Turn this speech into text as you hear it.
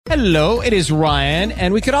Hello, it is Ryan,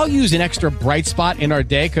 and we could all use an extra bright spot in our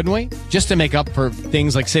day, couldn't we? Just to make up for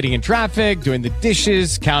things like sitting in traffic, doing the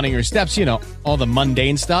dishes, counting your steps, you know, all the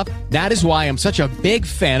mundane stuff. That is why I'm such a big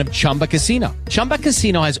fan of Chumba Casino. Chumba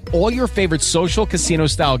Casino has all your favorite social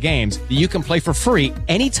casino-style games that you can play for free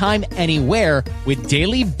anytime, anywhere with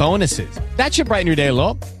daily bonuses. That should brighten your day a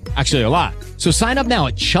little. Actually, a lot. So sign up now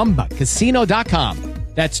at ChumbaCasino.com.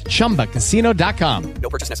 That's ChumbaCasino.com. No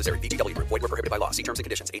purchase necessary. VGW Group. Void where prohibited by law. See terms and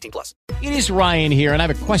conditions. 18+. It is Ryan here, and I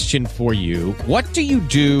have a question for you. What do you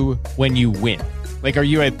do when you win? Like, are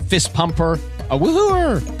you a fist pumper, a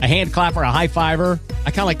woohooer, a hand clapper, a high fiver?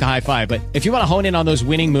 I kind of like the high five, but if you want to hone in on those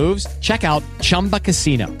winning moves, check out Chumba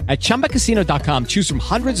Casino. At ChumbaCasino.com, choose from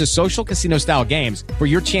hundreds of social casino-style games for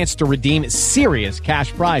your chance to redeem serious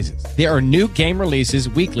cash prizes. There are new game releases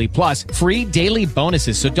weekly, plus free daily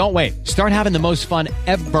bonuses, so don't wait. Start having the most fun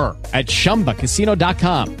ever at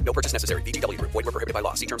ChumbaCasino.com. No purchase necessary. VGW Group. Void where prohibited by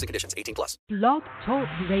law. See terms and conditions. 18+. Blog Talk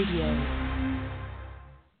Radio.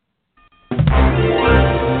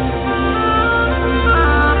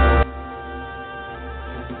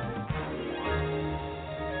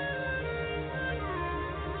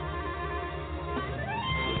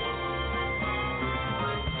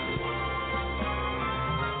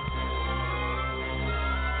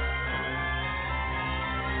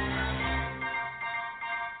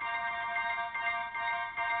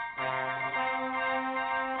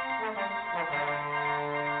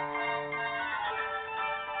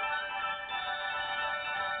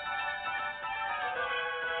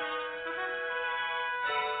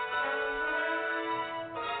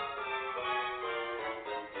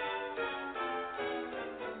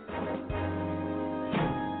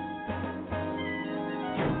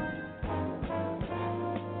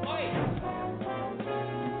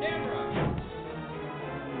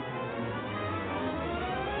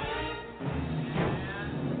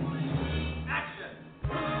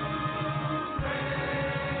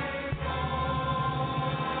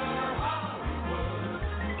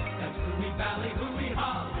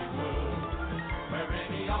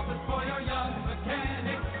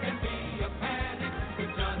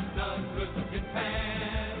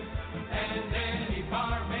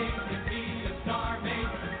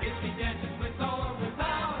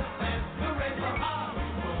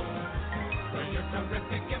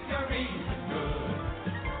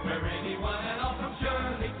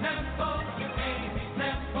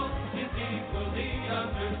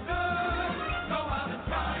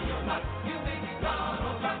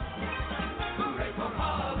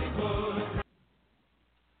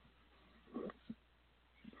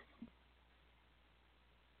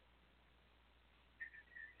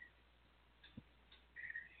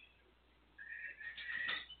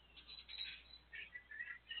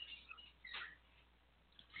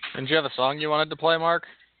 Didn't you have a song you wanted to play, Mark?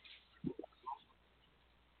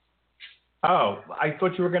 Oh, I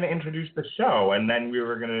thought you were going to introduce the show, and then we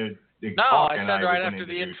were going to No, talk. I and said I right was after gonna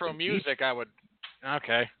the introduce intro the music I would...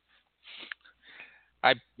 Okay.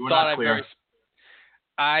 I You were thought not I clear. very...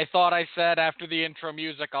 I thought I said after the intro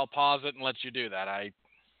music I'll pause it and let you do that. I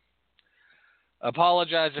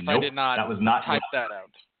apologize if I Nope, did not, that was not type that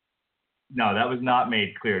out. No, that was not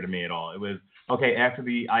made clear to me at all. It was, okay, I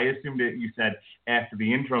assumed that you said after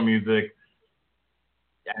the intro music,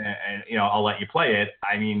 and you know, I'll let you play it.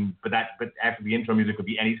 I mean, but after the intro music could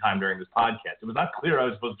be any time during this podcast. It was not clear I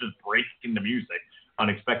was supposed to just break into music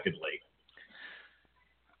unexpectedly.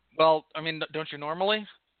 Well, I mean, don't you normally?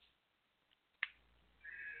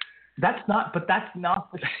 That's not the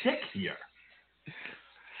shtick here.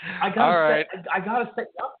 I gotta say,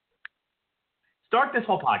 start this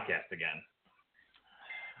whole podcast again.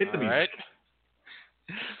 Hit the music. All right.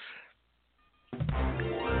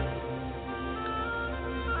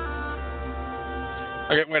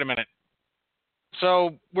 Okay, wait a minute.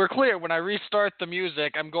 So we're clear. When I restart the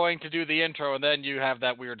music, I'm going to do the intro, and then you have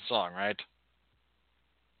that weird song, right?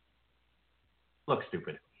 Look,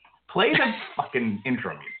 stupid. Play the fucking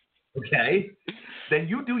intro music, okay? Then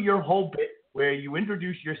you do your whole bit where you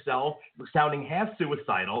introduce yourself sounding half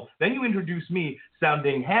suicidal, then you introduce me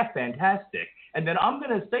sounding half fantastic, and then I'm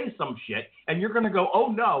going to say some shit, and you're going to go, oh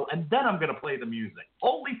no, and then I'm going to play the music.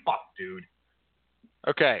 Holy fuck, dude.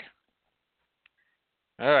 Okay.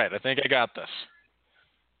 All right, I think I got this.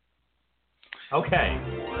 Okay.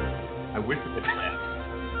 I wish it could last.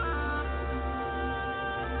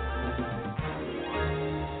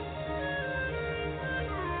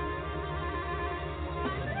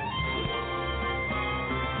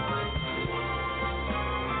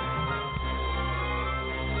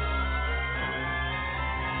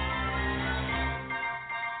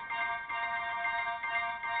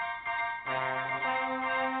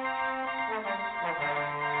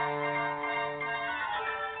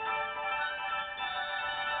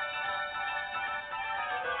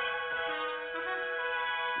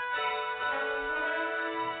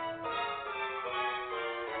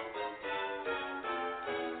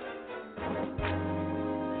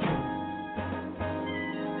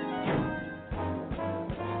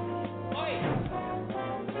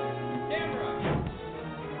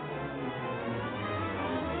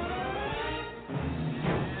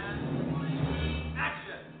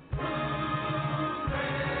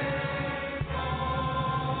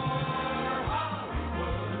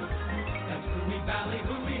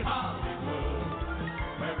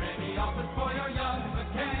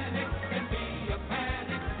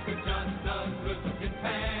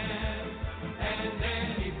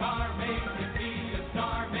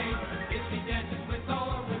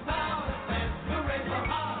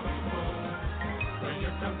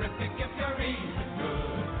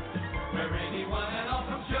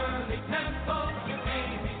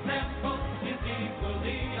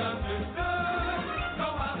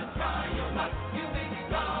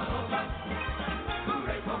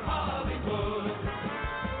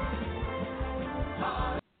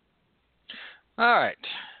 All right.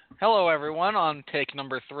 Hello, everyone, on take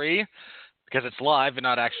number 3, because it's live and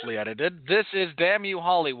not actually edited. This is Damn You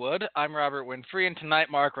Hollywood. I'm Robert Winfree, and tonight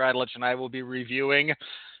Mark Radulich and I will be reviewing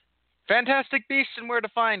Fantastic Beasts and Where to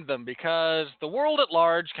Find Them, because the world at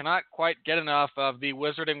large cannot quite get enough of the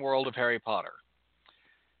wizarding world of Harry Potter.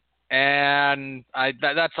 And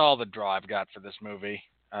that's all the draw I've got for this movie.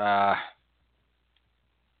 That's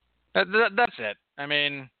it. I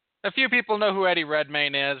mean, a few people know who Eddie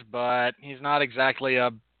Redmayne is, but he's not exactly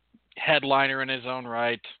a headliner in his own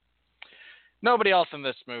right. Nobody else in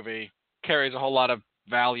this movie carries a whole lot of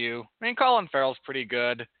value. I mean, Colin Farrell's pretty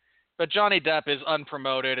good, but Johnny Depp is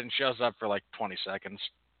unpromoted and shows up for like 20 seconds.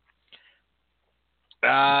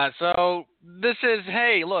 So this is,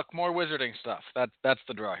 hey, look, more wizarding stuff. That's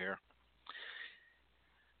the draw here.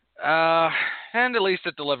 And at least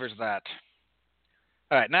it delivers that.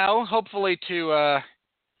 All right, now, hopefully to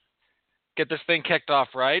get this thing kicked off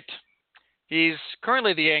right, he's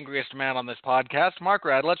currently the angriest man on this podcast. Mark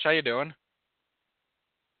Radulich, how you doing?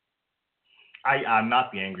 I'm not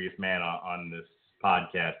the angriest man on this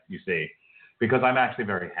podcast, you see, because I'm actually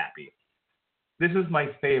very happy. This is my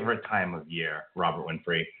favorite time of year, Robert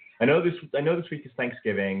Winfree. I know this week is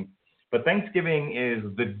Thanksgiving, but Thanksgiving is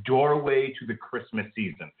the doorway to the Christmas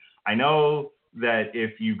season. I know that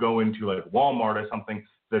if you go into like Walmart or something,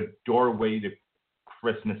 the doorway to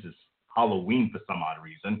Christmas is Halloween for some odd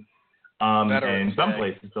reason. And in some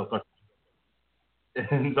places they'll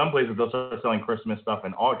start selling Christmas stuff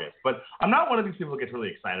in August. But I'm not one of these people who gets really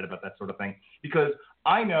excited about that sort of thing, because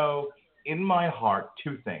I know in my heart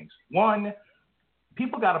two things. One,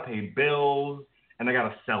 people got to pay bills and they got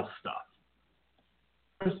to sell stuff.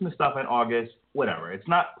 Christmas stuff in August, whatever. It's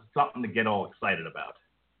not something to get all excited about.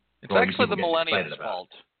 It's actually the millennials' fault.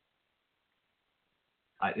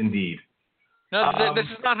 Indeed. No, this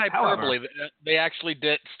is not hyperbole. However, they actually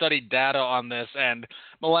studied data on this, and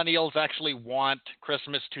millennials actually want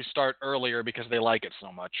Christmas to start earlier because they like it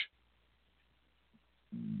so much.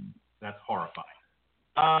 That's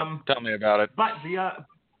horrifying. Tell me about it. But the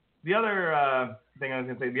other thing I was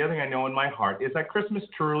going to say, the other thing I know in my heart is that Christmas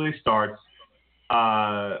truly starts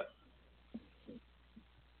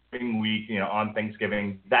week, on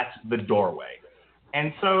Thanksgiving. That's the doorway.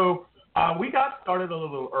 And so we got started a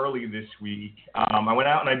little early this week. I went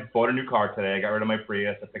out and I bought a new car today. I got rid of my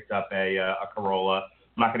Prius. I picked up a Corolla.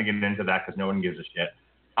 I'm not going to get into that because no one gives a shit.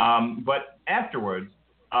 But afterwards,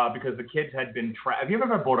 because the kids had been have you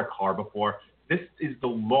ever bought a car before? This is the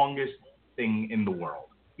longest thing in the world.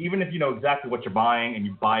 Even if you know exactly what you're buying and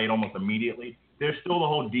you buy it almost immediately, there's still the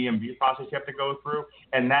whole DMV process you have to go through,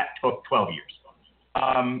 and that took 12 years.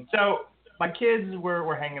 So my kids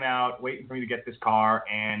were hanging out, waiting for me to get this car,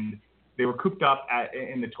 and they were cooped up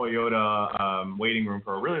in the Toyota waiting room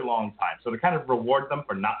for a really long time. So to kind of reward them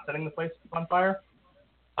for not setting the place on fire,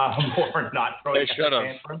 or not throwing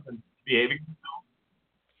tantrums and behaving themselves,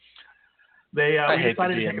 we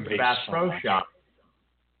decided to take it to the Bass Pro Shop.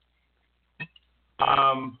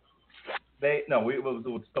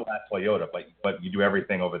 We'll still at Toyota, but you do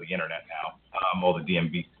everything over the internet now. All the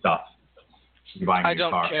DMV stuff. I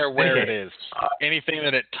don't care where it is. Anything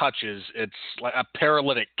that it touches, it's like a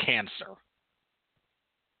paralytic cancer.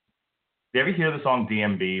 Do you ever hear the song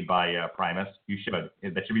DMB by Primus? You should.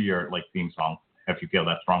 That should be your theme song if you feel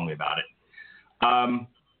that strongly about it.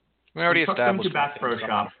 We already established to Bass Pro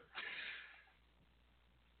Shop,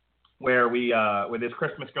 where there's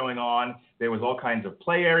Christmas going on. There was all kinds of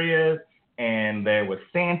play areas, and there was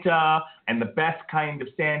Santa, and the best kind of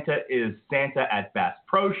Santa is Santa at Bass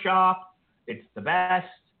Pro Shop. It's the best.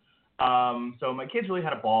 So my kids really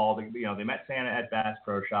had a ball. They met Santa at Bass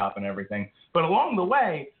Pro Shop and everything. But along the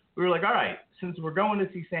way, we were like, all right, since we're going to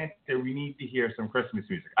see Santa, we need to hear some Christmas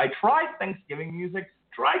music. I tried Thanksgiving music,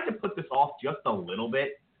 tried to put this off just a little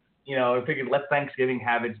bit. If we could let Thanksgiving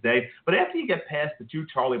have its day. But after you get past the 2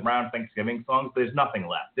 Charlie Brown Thanksgiving songs, there's nothing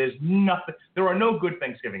left. There's nothing. There are no good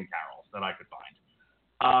Thanksgiving carols that I could find.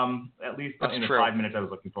 At least in the 5 minutes I was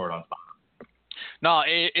looking for it on Spotify. No,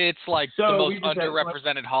 it's like the most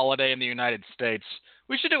underrepresented holiday in the United States.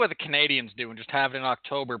 We should do what the Canadians do and just have it in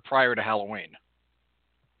October prior to Halloween.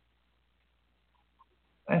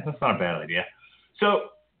 That's not a bad idea. So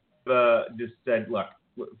just said, look,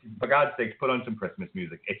 for God's sake, put on some Christmas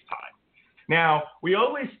music. It's time. Now, we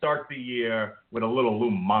always start the year with a little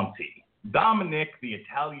Lou Monte. Dominic, the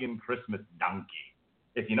Italian Christmas donkey,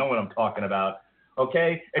 if you know what I'm talking about.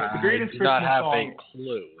 Okay? It's the greatest Christmas song. I do not have a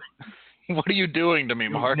clue. What are you doing to me,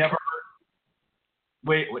 Mark? Never heard.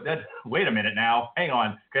 Wait a minute now. Hang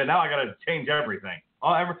on, because now I got to change everything.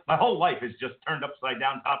 My whole life is just turned upside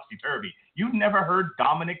down, topsy-turvy. You've never heard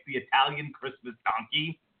Dominic the Italian Christmas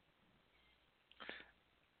Donkey?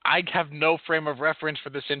 I have no frame of reference for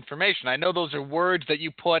this information. I know those are words that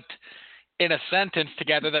you put in a sentence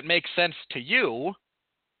together that make sense to you.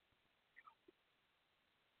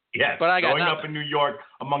 Yes, but I got growing nothing. up in New York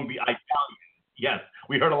among the Italians. Yes,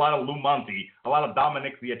 we heard a lot of Lou Monte, a lot of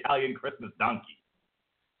Dominic the Italian Christmas donkey.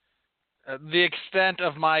 The extent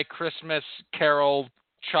of my Christmas Carol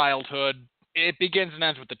childhood, it begins and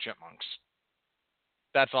ends with the Chipmunks.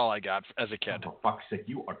 That's all I got as a kid. Oh, for fuck's sake,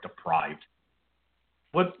 you are deprived.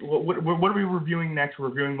 What are we reviewing next? We're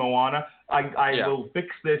reviewing Moana. I will fix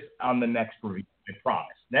this on the next review. I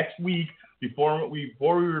promise. Next week, before we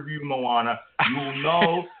review Moana, you will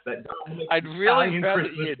know that Dominic I'd really rather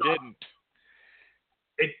you didn't.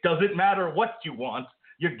 It doesn't matter what you want.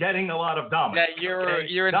 You're getting a lot of Dominic. Yeah,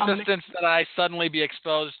 your insistence that I suddenly be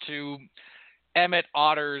exposed to Emmett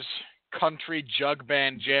Otter's country jug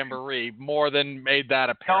band jamboree more than made that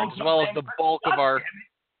apparent, as well as the bulk of our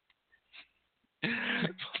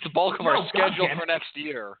schedule for next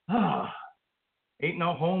year. Ain't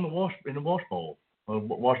no hole in the wash bowl.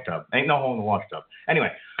 Wash tub. Ain't no hole in the wash tub.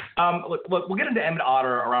 Anyway, look, we'll get into Emmett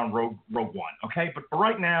Otter around Rogue One, okay? But for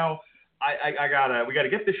right now, we gotta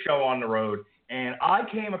get this show on the road. And I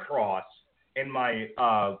came across in my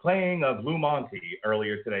playing of Lou Monte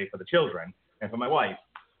earlier today for the children and for my wife,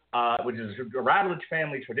 which is a Radulich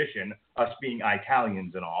family tradition, us being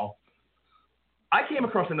Italians and all. I came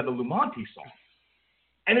across another Lou Monte song,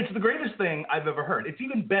 and it's the greatest thing I've ever heard. It's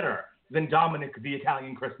even better than Dominic the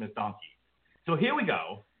Italian Christmas donkey. So here we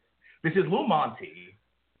go. This is Lou Monte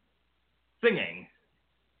singing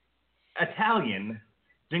Italian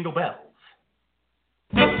Jingle Bells.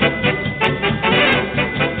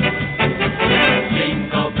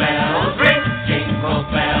 Jingle bells ring, jingle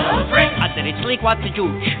bells ring. A dirizzly quattro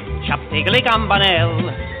giuci, sciappegli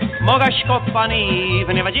campanelle. Moga scoppani,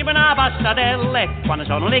 ne faceva una passadelle. Quando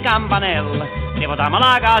sono le campanelle, devo dare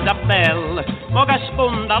la casa bella. Moga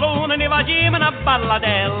spondalone, ne faceva una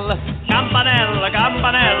balladella. Campanella,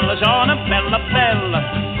 campanella, sono bella bella.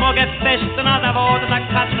 Mo che festa nata volta da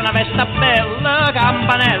casa una festa bella.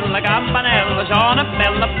 Campanella, campanella, sono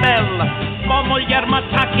bella bella. Mo moglie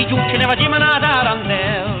m'attacchi giù ce ne faceva una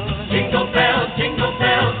tarantella. Jingle bell,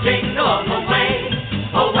 jingle all the way.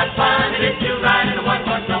 Oh, what fun it is to ride in a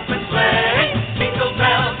one-horse open sleigh. Jingle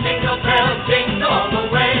bell, jingle all the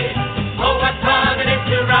way. Oh, what fun it is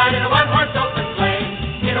to ride in a one-horse open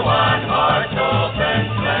sleigh. In a one-horse open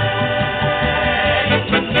sleigh.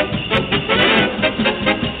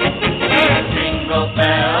 Jingle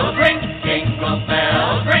bells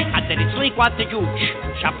ring, a dirizzly quattro giuci,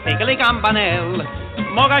 sciappegli campanelle.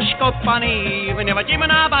 Moga scoppani, ne faceva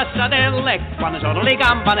una passadella. Quando sono le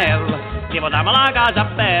campanelle, devo darmi la casa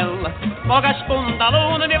bella. Moga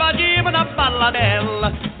spondalone, ne faceva una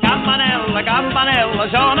balladella. Campanella, campanella,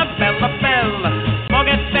 sono bella bella. Mo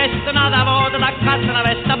che festa nata volta da casa una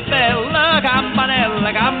festa bella.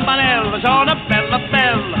 Campanella, campanella, sono bella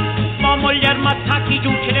bella. Mo moglie m'attacchi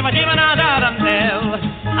giù ce ne faceva una tarantella.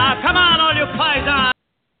 Ah, come on all you paisans.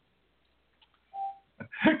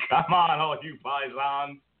 Come on, all you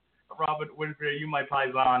paisans. Robert Winfree, are you my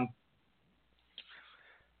paisan?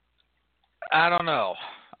 I don't know.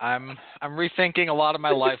 I'm rethinking a lot of my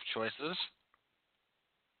life choices.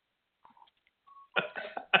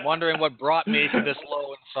 Wondering what brought me to this low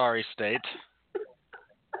and sorry state.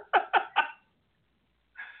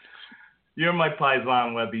 You're my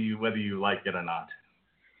paisan whether you like it or not.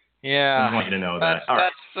 Yeah. I want you to know that. All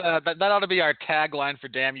right. That ought to be our tagline for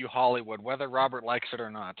Damn You Hollywood, whether Robert likes it or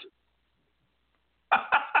not.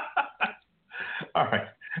 All right.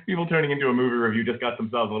 People turning into a movie review just got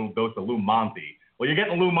themselves a little dose of Lou Monte. Well, you're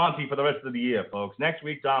getting Lou Monte for the rest of the year, folks. Next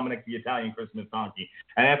week, Dominic the Italian Christmas donkey.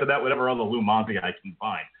 And after that, whatever other Lou Monte I can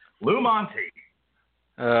find. Lou Monte.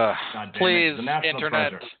 Please,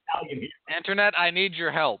 Internet, I need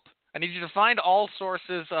your help. I need you to find all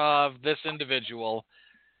sources of this individual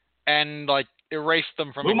and, erase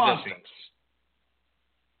them from existence. Monte.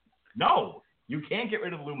 No, you can't get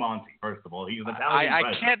rid of Lou Monte, first of all. He's an Italian I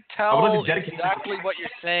president. can't tell exactly what you're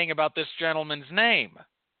saying about this gentleman's name.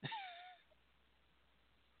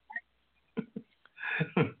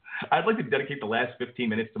 I'd like to dedicate the last 15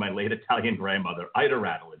 minutes to my late Italian grandmother, Ida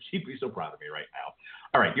Radulich. She'd be so proud of me right now.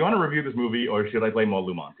 All right, you want to review this movie, or should I play more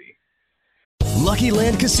Lou Monte? Lucky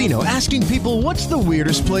Land Casino, asking people, what's the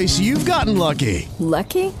weirdest place you've gotten lucky?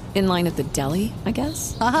 Lucky? In line at the deli, I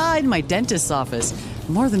guess? Aha, in my dentist's office.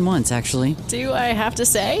 More than once, actually. Do I have to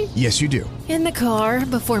say? Yes, you do. In the car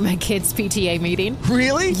before my kids' PTA meeting.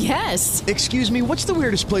 Really? Yes. Excuse me, what's the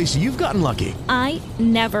weirdest place you've gotten lucky? I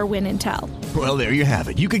never win and tell. Well, there you have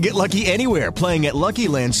it. You can get lucky anywhere, playing at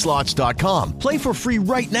LuckyLandSlots.com. Play for free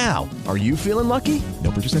right now. Are you feeling lucky?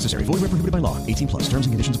 No purchase necessary. Void where prohibited by law. 18+. Terms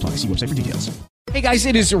and conditions apply. See website for details. Hey guys,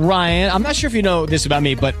 it is Ryan. I'm not sure if you know this about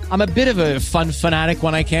me, but I'm a bit of a fun fanatic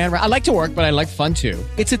when I can. I like to work, but I like fun too.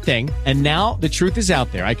 It's a thing. And now the truth is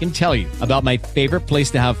out there. I can tell you about my favorite place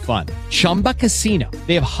to have fun. Chumba Casino.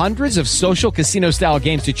 They have hundreds of social casino style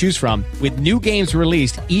games to choose from with new games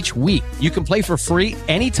released each week. You can play for free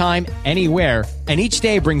anytime, anywhere. And each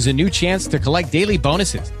day brings a new chance to collect daily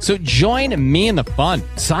bonuses. So join me in the fun.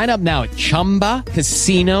 Sign up now at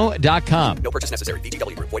ChumbaCasino.com. No purchase necessary.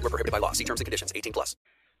 VGW. Void where prohibited by law. See terms and conditions. 18+.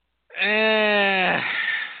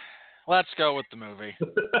 Let's go with the movie.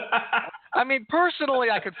 I mean, personally,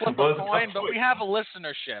 I could flip a coin, but we have a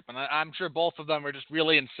listenership, and I'm sure both of them are just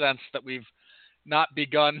really incensed that we've not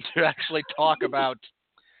begun to actually talk about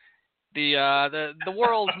the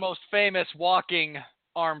world's most famous walking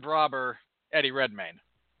armed robber, Eddie Redmayne.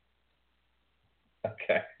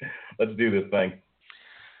 Okay, let's do this thing.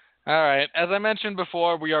 All right. As I mentioned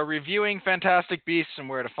before, we are reviewing Fantastic Beasts and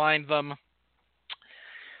where to find them.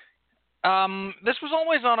 This was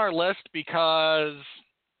always on our list because,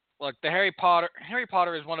 look, the Harry Potter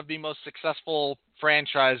is one of the most successful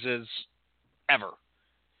franchises ever.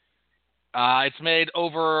 It's made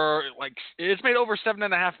over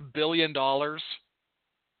 $7.5 billion.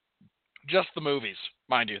 Just the movies,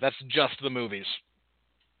 mind you. That's just the movies.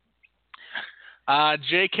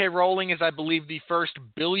 J.K. Rowling is, I believe, the first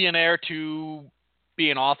billionaire to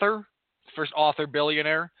be an author, first author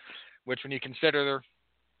billionaire, which when you consider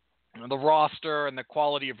the roster and the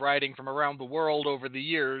quality of writing from around the world over the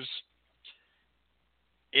years,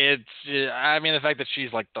 the fact that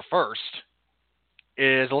she's like the first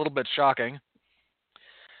is a little bit shocking.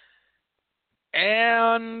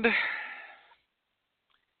 And,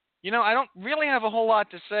 I don't really have a whole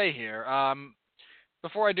lot to say here.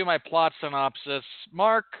 Before I do my plot synopsis,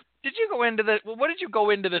 Mark, what did you go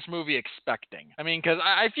into this movie expecting? I mean, because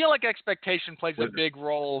I feel like expectation plays a big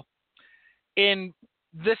role in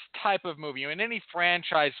this type of movie. In any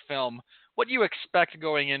franchise film, what you expect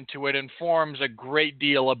going into it informs a great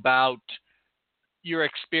deal about your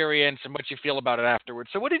experience and what you feel about it afterwards.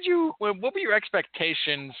 So what were your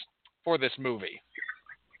expectations for this movie?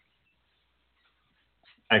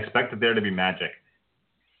 I expected there to be magic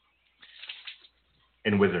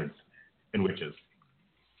and wizards and witches.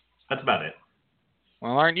 That's about it.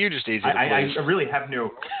 Well, aren't you just easy to please? I really have no...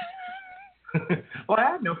 Well, I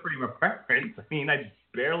have no frame of preference. I mean, I've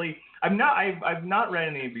not read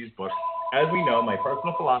any of these books. As we know, my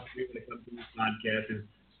personal philosophy when it comes to this podcast is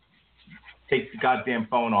take the goddamn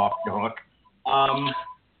phone off the hook.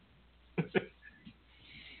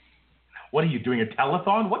 What are you doing, a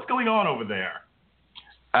telethon? What's going on over there?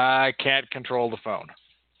 I can't control the phone.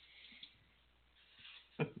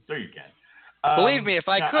 Sure you can. Believe me, if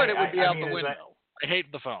I could, it would be out the window. I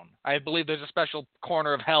hate the phone. I believe there's a special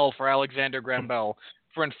corner of hell for Alexander Graham Bell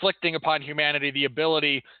for inflicting upon humanity the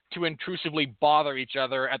ability to intrusively bother each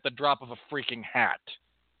other at the drop of a freaking hat.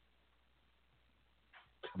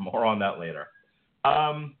 More on that later.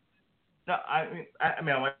 My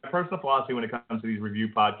personal philosophy when it comes to these review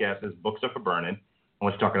podcasts is books are for burning,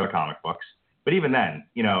 unless you're talking about comic books. But even then,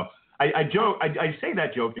 I joke. I say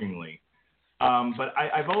that jokingly. But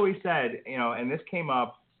I've always said, and this came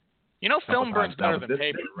up. Film burns better than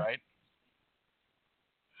paper, right?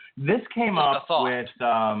 This came up with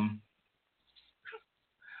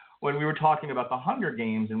when we were talking about the Hunger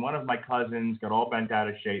Games, and one of my cousins got all bent out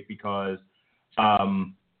of shape because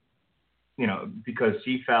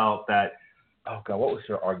she felt that, oh God, what was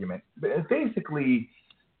her argument? Basically,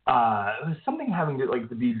 it was something having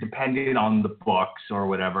to be dependent on the books or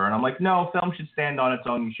whatever. And I'm like, no, film should stand on its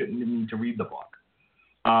own. You shouldn't need to read the book.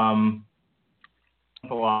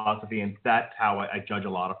 Philosophy, and that's how I judge a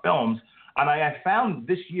lot of films. And I found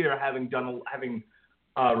this year, having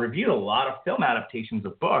reviewed a lot of film adaptations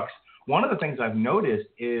of books, one of the things I've noticed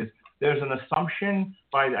is there's an assumption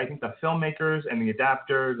by, I think, the filmmakers and the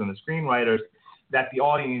adapters and the screenwriters that the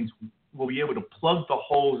audience will be able to plug the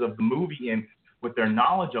holes of the movie in with their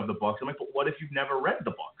knowledge of the books. I'm like, but what if you've never read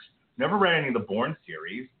the books? Never read any of the Bourne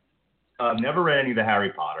series, never read any of the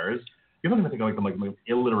Harry Potters. You're looking at me like I'm like an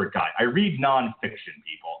illiterate guy. I read nonfiction,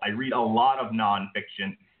 people. I read a lot of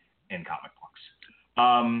nonfiction in comic books.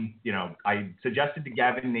 I suggested to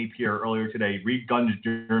Gavin Napier earlier today, read Guns,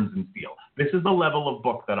 Germs, and Steel. This is the level of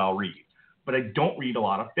book that I'll read. But I don't read a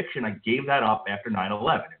lot of fiction. I gave that up after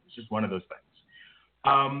 9/11. It was just one of those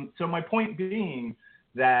things. So my point being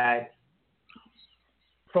that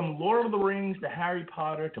from Lord of the Rings to Harry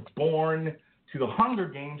Potter to Bourne to the Hunger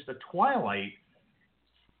Games to Twilight,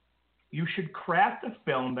 you should craft a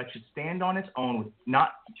film that should stand on its own,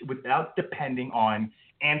 without depending on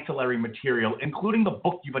ancillary material, including the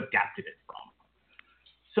book you've adapted it from.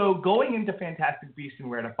 So going into Fantastic Beasts and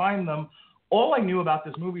Where to Find Them, all I knew about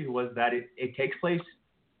this movie was that it takes place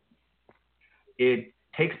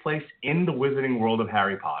in the Wizarding World of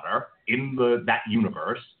Harry Potter, in that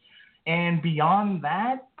universe. And beyond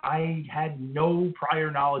that, I had no prior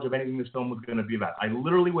knowledge of anything this film was going to be about. I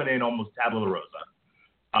literally went in almost tabula rasa.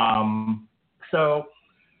 So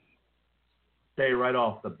say right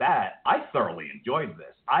off the bat, I thoroughly enjoyed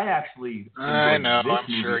this. I actually enjoyed this movie, I know, I'm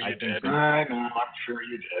sure you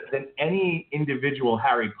did. Than any individual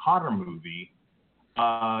Harry Potter movie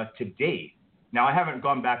to date. Now, I haven't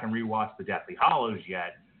gone back and rewatched the Deathly Hallows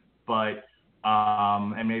yet, but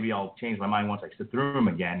and maybe I'll change my mind once I sit through them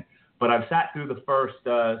again. But I've sat through the first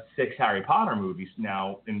 6 Harry Potter movies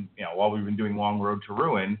now, while we've been doing Long Road to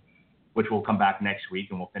Ruin, which will come back next week,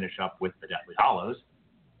 and we'll finish up with the Deathly Hallows.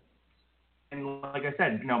 And like I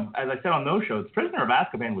said, as I said on those shows, Prisoner of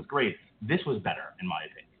Azkaban was great. This was better, in my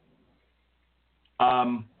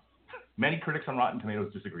opinion. Many critics on Rotten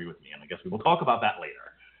Tomatoes disagree with me, and I guess we will talk about that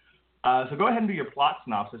later. So go ahead and do your plot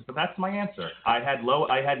synopsis, but that's my answer. I had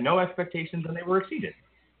no expectations, and they were exceeded.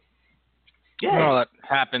 Yeah. Well, that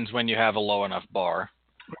happens when you have a low enough bar.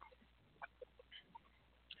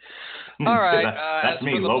 All right. That's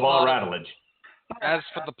me, low bar Radulich. As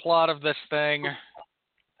for the plot of this thing,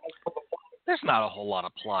 there's not a whole lot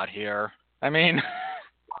of plot here. I mean,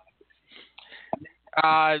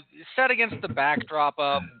 set against the backdrop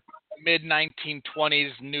of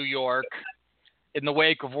mid-1920s New York in the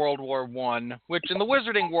wake of World War I, which in the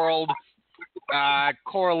wizarding world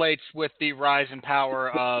correlates with the rise in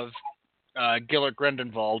power of Gellert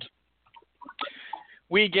Grindelwald.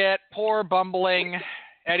 We get poor, bumbling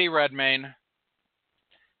Eddie Redmayne,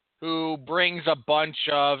 who brings a bunch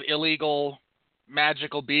of illegal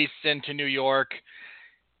magical beasts into New York,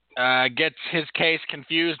 gets his case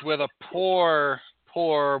confused with a poor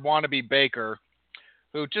wannabe baker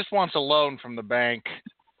who just wants a loan from the bank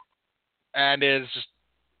and is just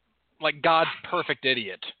like God's perfect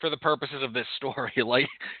idiot for the purposes of this story. Like,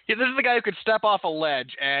 this is the guy who could step off a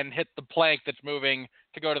ledge and hit the plank that's moving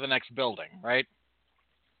to go to the next building, right?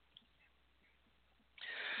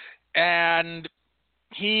 And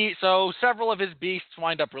so several of his beasts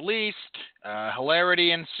wind up released.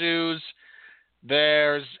 Hilarity ensues.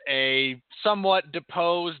 There's a somewhat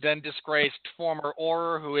deposed and disgraced former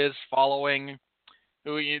Auror who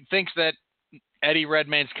thinks that Eddie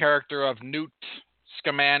Redmayne's character of Newt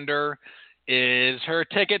Scamander is her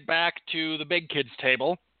ticket back to the big kids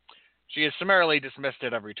table. She is summarily dismissed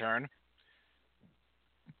at every turn.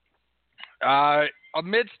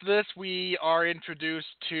 Amidst this, we are introduced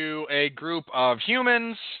to a group of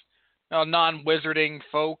humans, non-wizarding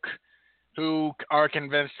folk, who are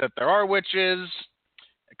convinced that there are witches.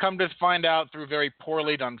 Come to find out through very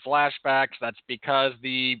poorly done flashbacks, that's because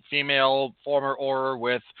the female former Auror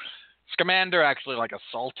with Scamander actually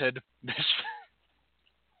assaulted this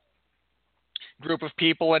group of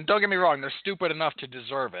people. And don't get me wrong, they're stupid enough to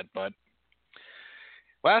deserve it, but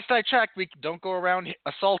last I checked, we don't go around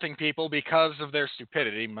assaulting people because of their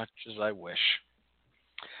stupidity, much as I wish.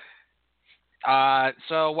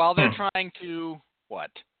 So while they're trying to...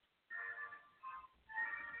 What?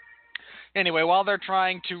 Anyway, while they're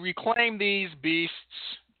trying to reclaim these beasts,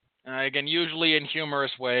 again, usually in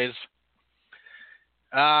humorous ways,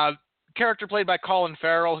 character played by Colin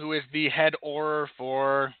Farrell, who is the head Auror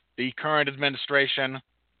for the current administration.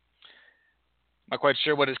 Not quite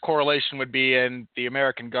sure what his correlation would be in the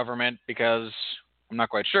American government because I'm not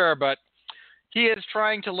quite sure, but he is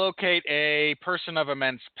trying to locate a person of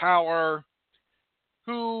immense power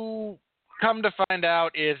who, come to find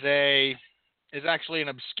out, is actually an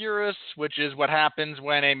obscurus, which is what happens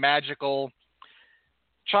when a magical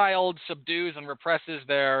child subdues and represses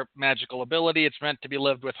their magical ability. It's meant to be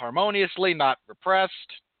lived with harmoniously, not repressed,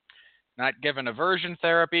 not given aversion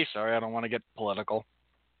therapy. Sorry, I don't want to get political.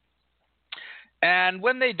 And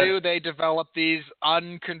when they do, they develop these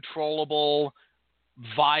uncontrollable,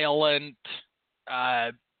 violent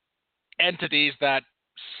entities that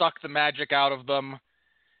suck the magic out of them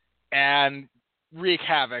and wreak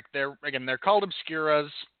havoc. They're called obscuras,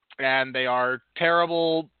 and they are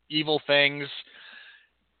terrible, evil things.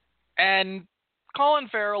 And Colin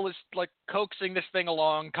Farrell is coaxing this thing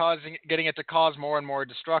along, getting it to cause more and more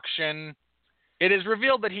destruction. It is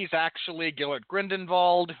revealed that he's actually Gellert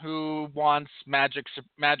Grindelwald, who wants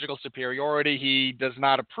magical superiority. He does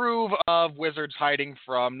not approve of wizards hiding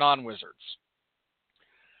from non-wizards.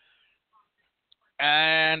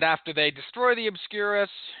 And after they destroy the Obscurus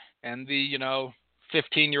and the,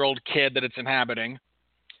 15-year-old kid that it's inhabiting.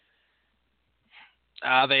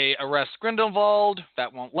 They arrest Grindelwald.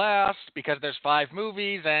 That won't last because there's 5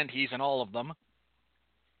 movies and he's in all of them.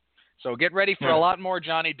 So get ready for a lot more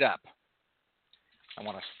Johnny Depp. I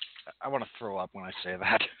want to throw up when I say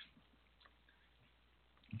that.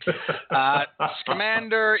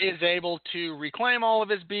 Scamander is able to reclaim all of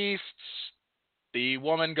his beasts. The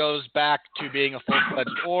woman goes back to being a full-fledged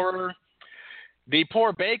Auror. The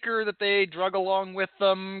poor baker that they drug along with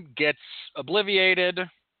them gets obliviated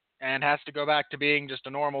and has to go back to being just a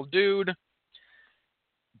normal dude.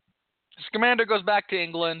 Scamander goes back to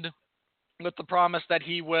England with the promise that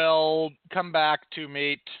he will come back to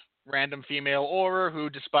meet random female Auror who,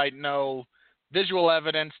 despite no visual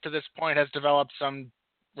evidence to this point, has developed some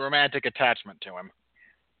romantic attachment to him.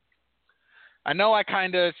 I know I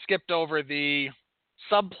kind of skipped over the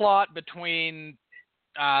subplot between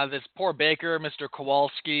this poor baker, Mr.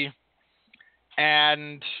 Kowalski,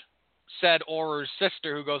 and said Auror's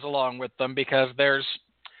sister who goes along with them, because there's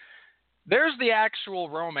the actual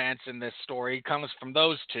romance in this story comes from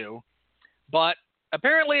those two. But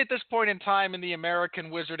apparently at this point in time in the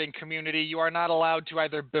American wizarding community, you are not allowed to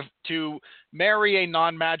either to marry a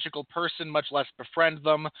non-magical person, much less befriend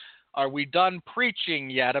them. Are we done preaching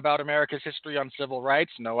yet about America's history on civil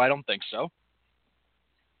rights? No, I don't think so.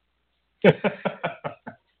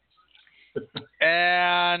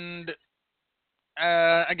 And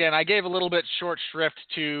again, I gave a little bit short shrift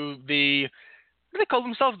to the, what do they call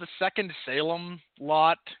themselves, the Second Salem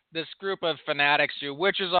lot, this group of fanatics who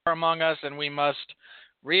witches are among us and we must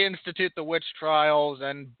reinstitute the witch trials.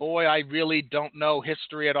 And boy, I really don't know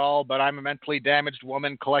history at all, but I'm a mentally damaged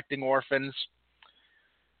woman collecting orphans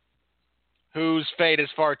whose fate is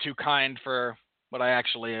far too kind for what I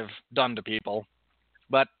actually have done to people.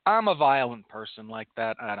 But I'm a violent person like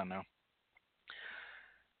that. I don't know.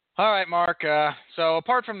 All right, Mark. So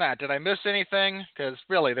apart from that, did I miss anything? Because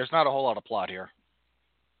really, there's not a whole lot of plot here.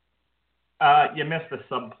 You missed the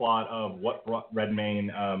subplot of what brought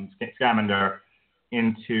Redmayne, Scamander,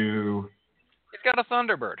 into... He's got a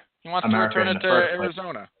Thunderbird. He wants America to return it to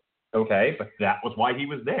Arizona. Okay, but that was why he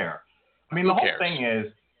was there. I mean, the whole thing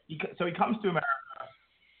is, he comes to America.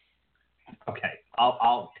 Okay,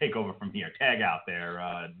 I'll take over from here. Tag out there,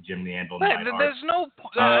 Jim the Anvil. There's no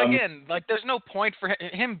there's no point for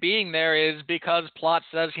him being there is because plot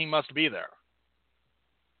says he must be there.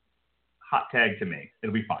 Hot tag to me.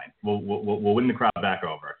 It'll be fine. We'll win the crowd back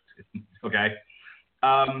over. Okay.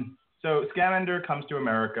 So Scamander comes to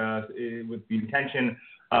America with the intention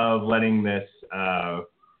of letting this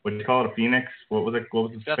what do you call it, a phoenix? What was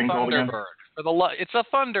this thing called again? It's a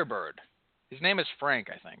Thunderbird. His name is Frank,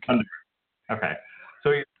 I think. Thunderbird. Okay.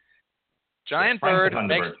 So giant bird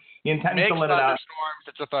makes he intends to let it out.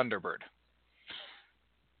 It's a Thunderbird.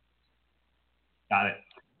 Got it.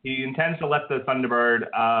 He intends to let the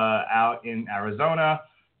Thunderbird out in Arizona,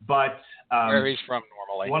 but where he's from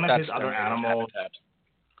normally. One of his other animals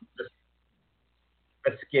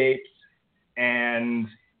escapes, and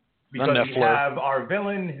because we have our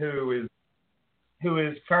villain who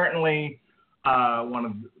is currently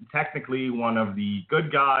technically one of the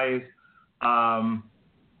good guys.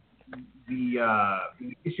 The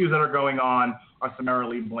issues that are going on are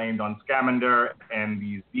summarily blamed on Scamander and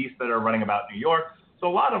these beasts that are running about New York. So a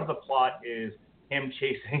lot of the plot is him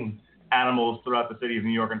chasing animals throughout the city of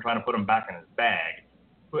New York and trying to put them back in his bag.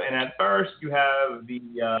 And at first you have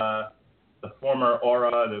the former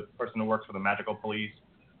Aura, the person who works for the magical police,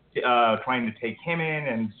 trying to take him in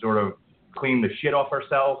and sort of clean the shit off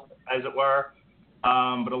herself, as it were.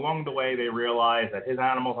 But along the way, they realize that his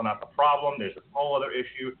animals are not the problem. There's a whole other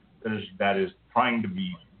issue that is trying to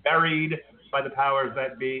be buried by the powers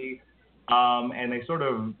that be. And they sort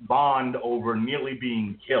of bond over nearly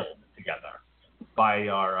being killed together by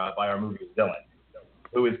our movie's villain,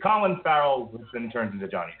 who is Colin Farrell, who's been turned into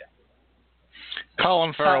Johnny Depp.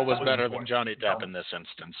 Colin Farrell was better than Johnny Depp in this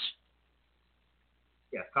instance.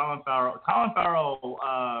 Yes, Colin Farrell. Colin Farrell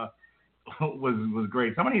was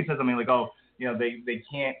great. Somebody said something like, "Oh, you know, they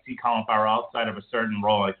can't see Colin Farrell outside of a certain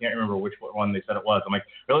role." I can't remember which one they said it was. I'm like,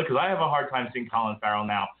 really? Because I have a hard time seeing Colin Farrell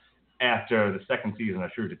now after the second season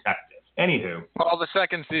of True Detective. Anywho. Well, the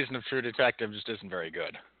second season of True Detective just isn't very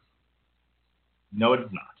good. No, it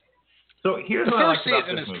is not. So here's the what I like first about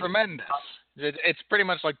season this is movie. Tremendous. It's pretty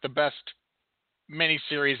much like the best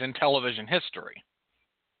miniseries in television history.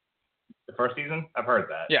 The first season? I've heard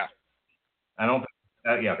that. Yeah. I don't.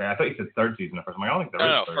 Yeah. Okay. I thought you said third season at first. I'm like, I don't think there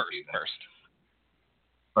is third season.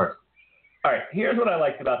 First. All right. Here's what I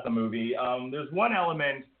liked about the movie. There's one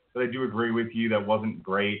element that I do agree with you that wasn't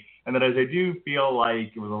great, and that is I do feel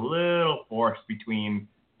like it was a little forced between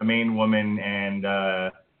the main woman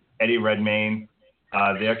and Eddie Redmayne,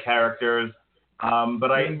 their characters. We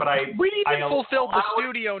need to fulfill the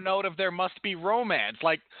studio note of there must be romance.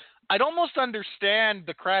 Like, I'd almost understand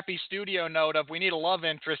the crappy studio note of we need a love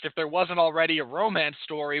interest if there wasn't already a romance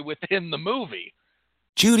story within the movie.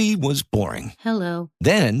 Judy was boring. Hello.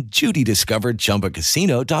 Then Judy discovered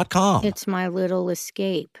ChumbaCasino.com. It's my little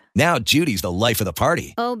escape. Now Judy's the life of the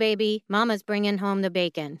party. Oh, baby, mama's bringing home the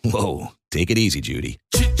bacon. Whoa, take it easy, Judy.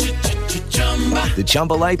 The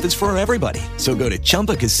Chumba life is for everybody. So go to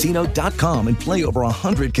ChumbaCasino.com and play over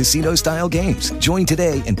 100 casino-style games. Join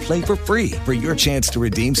today and play for free for your chance to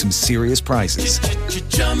redeem some serious prizes.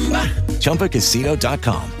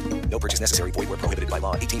 ChumbaCasino.com. No purchase necessary. Void where prohibited by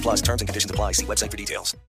law. 18 plus terms and conditions apply. See website for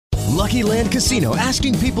details. Lucky Land Casino,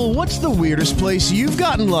 asking people, what's the weirdest place you've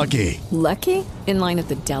gotten lucky? Lucky? In line at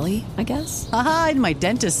the deli, I guess? Aha, in my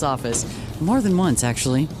dentist's office. More than once,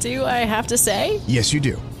 actually. Do I have to say? Yes, you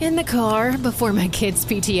do. In the car before my kids'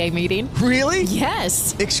 PTA meeting. Really?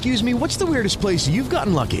 Yes. Excuse me, what's the weirdest place you've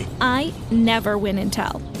gotten lucky? I never win and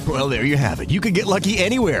tell. Well, there you have it. You can get lucky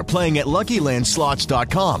anywhere, playing at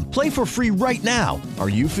LuckyLandSlots.com. Play for free right now. Are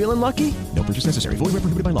you feeling lucky? No purchase necessary. Void where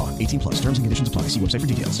prohibited by law. 18 plus. Terms and conditions apply. See website for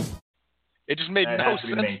details. It just made no sense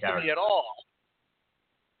to me at all.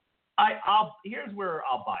 Here's where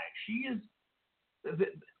I'll buy it. She is.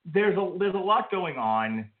 There's a lot going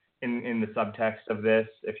on in the subtext of this.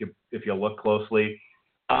 If you look closely,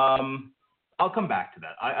 I'll come back to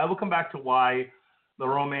that. I will come back to why the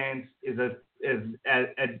romance is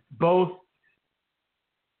both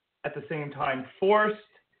at the same time forced,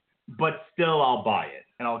 but still I'll buy it,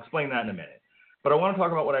 and I'll explain that in a minute. But I want to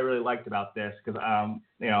talk about what I really liked about this because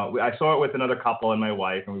I saw it with another couple and my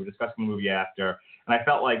wife, and we were discussing the movie after, and I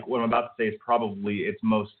felt like what I'm about to say is probably its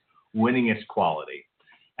most winningest quality.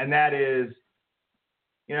 And that is,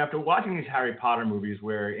 after watching these Harry Potter movies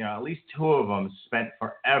where, at least two of them spent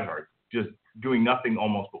forever just doing nothing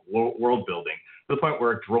almost but world building to the point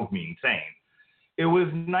where it drove me insane. It was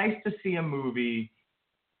nice to see a movie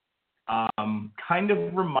kind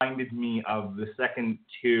of reminded me of the second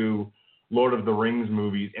two Lord of the Rings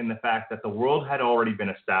movies in the fact that the world had already been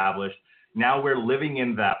established. Now we're living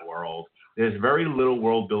in that world. There's very little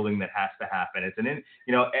world building that has to happen. It's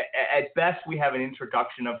at best we have an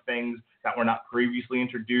introduction of things that were not previously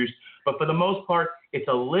introduced, but for the most part, it's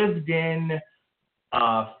a lived-in,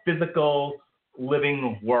 physical,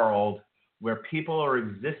 living world where people are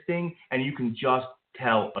existing and you can just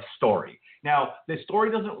tell a story. Now, the story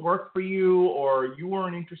doesn't work for you or you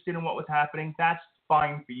weren't interested in what was happening. That's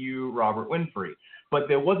fine for you, Robert Winfree. But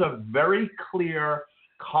there was a very clear,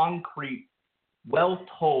 concrete,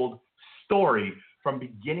 well-told story from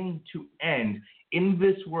beginning to end in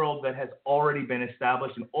this world that has already been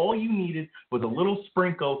established, and all you needed was a little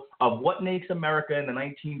sprinkle of what makes America in the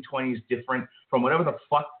 1920s different from whatever the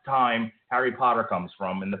fuck time Harry Potter comes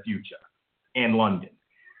from in the future, and London.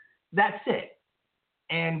 That's it.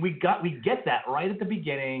 And we get that right at the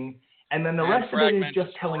beginning, and then the rest of it is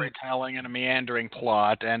just storytelling and a meandering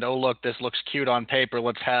plot, and oh look, this looks cute on paper,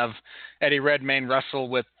 let's have Eddie Redmayne wrestle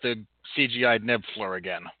with the CGI'd Niffler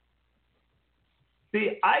again.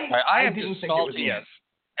 See, I am didn't just think it was salty as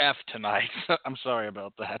F tonight. I'm sorry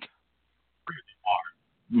about that.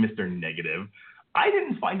 Mr. Negative. I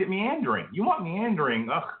didn't find it meandering. You want meandering?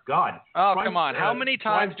 Oh, God. Oh, come on. How many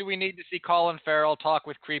times do we need to see Colin Farrell talk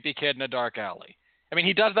with creepy kid in a dark alley? I mean,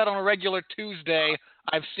 he does that on a regular Tuesday.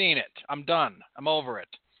 I've seen it. I'm done. I'm over it.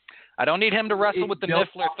 I don't need him to wrestle with the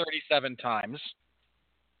Niffler 37 times.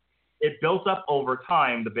 It built up over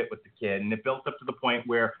time, the bit with the kid, and it built up to the point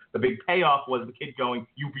where the big payoff was the kid going,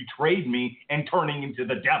 "You betrayed me," and turning into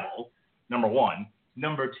the devil, number one.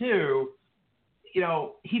 Number two, he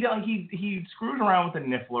screwed around with the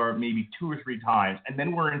Niffler maybe 2 or 3 times, and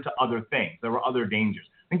then we're into other things. There were other dangers.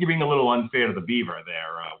 I think you're being a little unfair to the beaver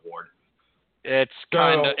there, Ward. It's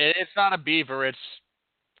not a beaver. It's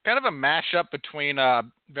kind of a mashup between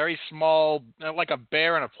a very small, like a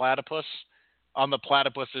bear and a platypus. On the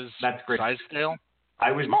platypus's size scale.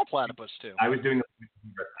 Small platypus too. I was doing the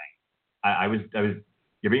beaver thing.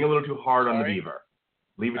 You're being a little too hard on the beaver.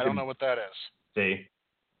 Leave it I don't know what that is. See?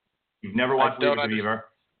 You've never watched Leave It to Beaver?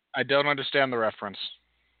 I don't understand the reference.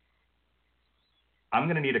 I'm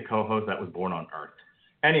going to need a co-host that was born on Earth.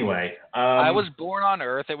 Anyway. I was born on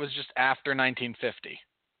Earth. It was just after 1950.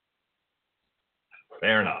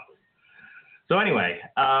 Fair enough. So anyway,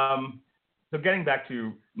 so getting back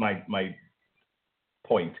to my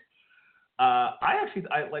point.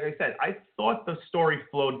 Like I said, I thought the story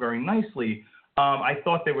flowed very nicely. I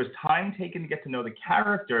thought there was time taken to get to know the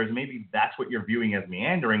characters. Maybe that's what you're viewing as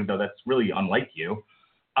meandering, though that's really unlike you.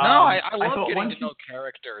 No, I love getting to know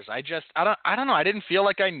characters. I don't know. I didn't feel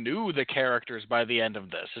like I knew the characters by the end of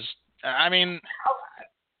this.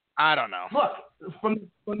 I don't know. Look, from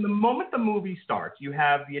the moment the movie starts, you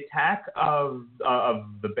have the attack of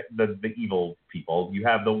the evil people. You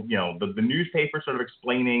have the newspaper sort of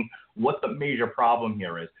explaining what the major problem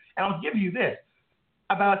here is. And I'll give you this: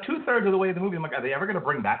 about 2/3 of the way of the movie, I'm like, are they ever going to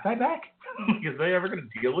bring that guy back? Is they ever going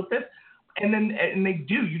to deal with this? And they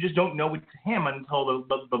do. You just don't know it's him until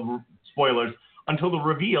the spoilers, until the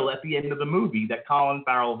reveal at the end of the movie that Colin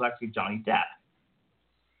Farrell is actually Johnny Depp.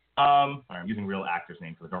 I'm using real actors'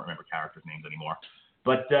 names because I don't remember characters' names anymore.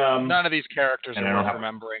 But none of these characters are worth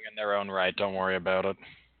remembering in their own right. Don't worry about it.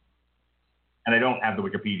 And I don't have the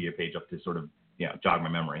Wikipedia page up to sort of jog my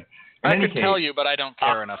memory. I could tell you, but I don't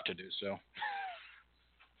care enough to do so.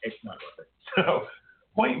 It's not worth it. So,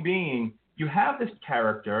 point being, you have this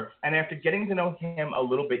character, and after getting to know him a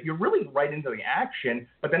little bit, you're really right into the action,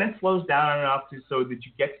 but then it slows down enough so that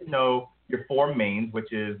you get to know your four mains,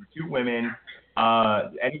 which is the two women,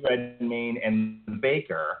 Eddie Redmayne and the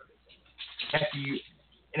baker.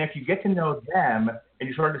 If you get to know them, and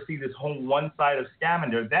you start to see this whole one side of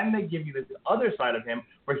Scamander, then they give you this other side of him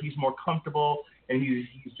where he's more comfortable, and he's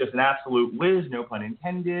just an absolute whiz, no pun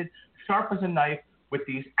intended, sharp as a knife with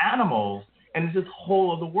these animals. And there's this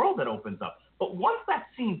whole other world that opens up. But once that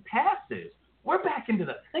scene passes, we're back into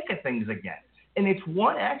the thick of things again. And it's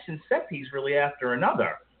one action set piece really after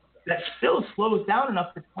another that still slows down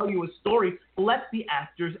enough to tell you a story, let the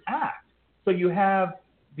actors act. So you have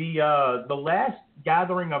the last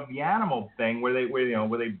gathering of the animal thing where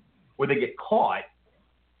they get caught.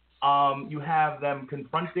 You have them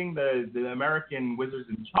confronting the American wizards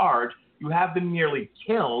in charge. You have them nearly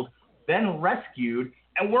killed, then rescued.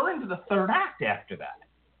 And we're into the third act after that.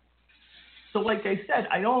 So like I said,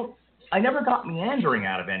 I never got meandering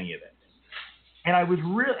out of any of it. And I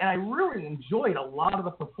really enjoyed a lot of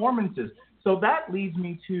the performances. So that leads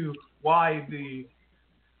me to why the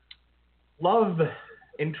love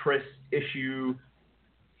interest issue,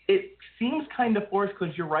 it seems kind of forced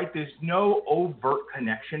because you're right, there's no overt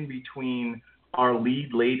connection between our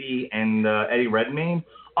lead lady and Eddie Redmayne.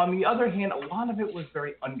 On the other hand, a lot of it was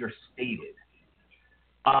very understated.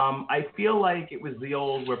 I feel like it was the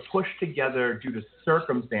old, we're pushed together due to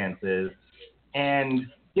circumstances, and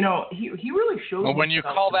he really shows. Well, when you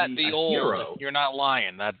call that the old, hero. You're not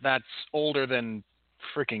lying. That's older than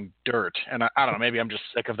freaking dirt, and I don't know. Maybe I'm just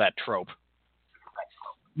sick of that trope.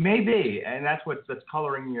 Maybe, and that's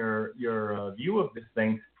coloring your view of this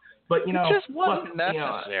thing. But it just wasn't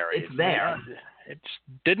necessary. It's there. It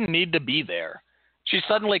didn't need to be there. She's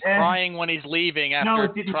suddenly crying when he's leaving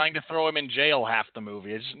after trying to throw him in jail half the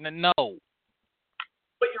movie. No.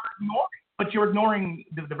 But you're ignoring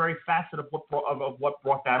the very facet of what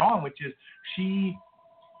brought that on, which is she,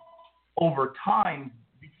 over time,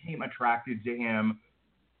 became attracted to him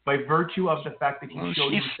by virtue of the fact that he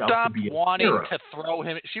showed himself to be a hero. She stopped wanting to throw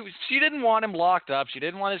him. She didn't want him locked up. She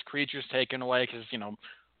didn't want his creatures taken away because,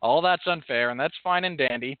 all that's unfair, and that's fine and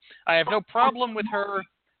dandy. I have no problem with her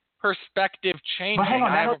perspective changing.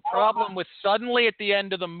 I have a problem with suddenly at the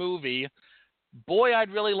end of the movie, boy,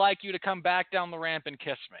 I'd really like you to come back down the ramp and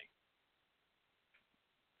kiss me.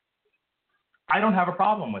 I don't have a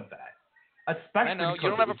problem with that. Especially I know. You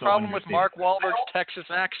don't have a problem with Mark Wahlberg's Texas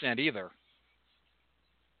accent either.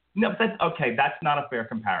 No, that's not a fair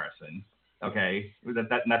comparison. Okay?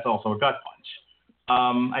 That's also a gut punch.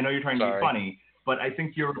 I know you're trying to be funny, but I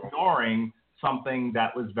think you're ignoring something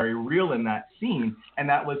that was very real in that scene, and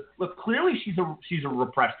that was, look, clearly she's a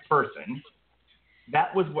repressed person.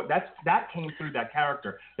 That came through that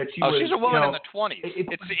character. That she was. She's a woman in the 20s.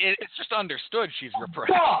 It's just understood she's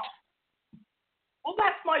repressed. Well,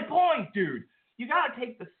 that's my point, dude. You got to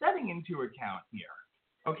take the setting into account here,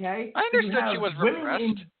 okay? I understood she was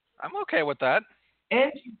repressed. I'm okay with that.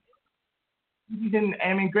 And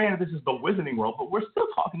granted, this is the Wizarding world, but we're still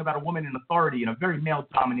talking about a woman in authority in a very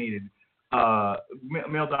male-dominated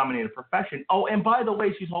profession. Oh, and by the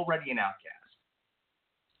way, she's already an outcast.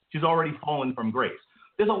 She's already fallen from grace.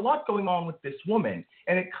 There's a lot going on with this woman,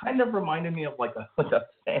 and it kind of reminded me of like a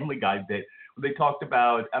Family Guy bit where they talked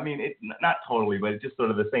about, not totally, but it's just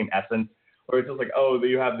sort of the same essence, where it's just like, oh,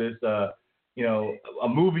 you have this, a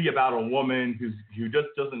movie about a woman who just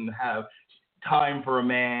doesn't have time for a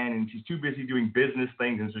man, and she's too busy doing business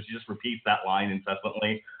things, and so she just repeats that line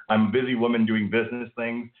incessantly. I'm a busy woman doing business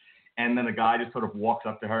things. And then a guy just sort of walks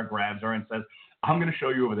up to her, grabs her, and says, I'm going to show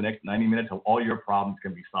you over the next 90 minutes how all your problems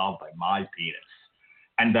can be solved by my penis.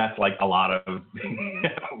 And that's like a lot of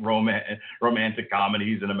romantic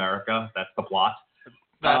comedies in America. That's the plot.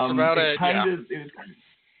 That's about it, yeah.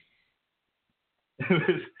 It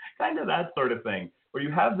was kind of that sort of thing, where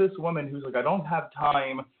you have this woman who's like, I don't have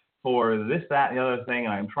time for this, that, and the other thing,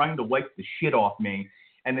 and I'm trying to wipe the shit off me.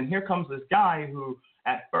 And then here comes this guy who,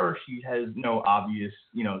 at first, she has no obvious,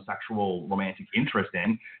 sexual romantic interest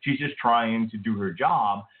in. She's just trying to do her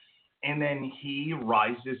job. And then he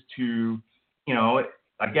rises to,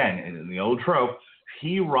 again, in the old trope,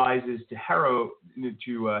 he rises to heroism,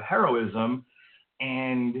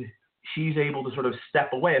 and she's able to sort of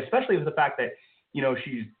step away, especially with the fact that,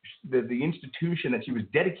 she's the institution that she was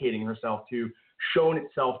dedicating herself to shown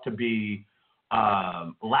itself to be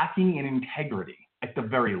lacking in integrity at the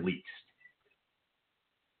very least.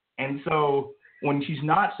 And so when she's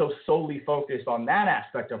not so solely focused on that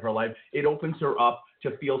aspect of her life, it opens her up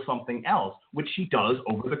to feel something else, which she does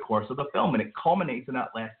over the course of the film. And it culminates in that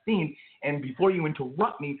last scene. And before you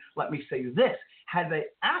interrupt me, let me say this. Had they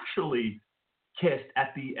actually kissed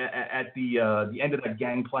at the end of that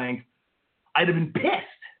gangplank, I'd have been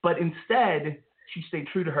pissed. But instead, she stayed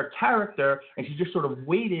true to her character, and she just sort of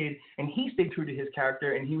waited, and he stayed true to his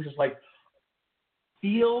character, and he was just like,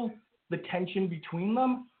 feel the tension between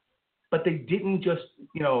them, but they didn't just,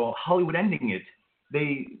 Hollywood ending it.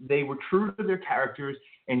 They were true to their characters,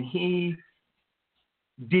 and he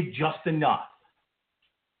did just enough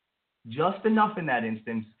in that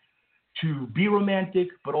instance to be romantic,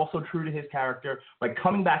 but also true to his character by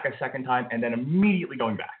coming back a second time and then immediately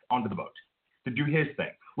going back onto the boat to do his thing,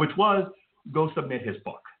 which was go submit his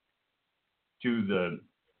book to the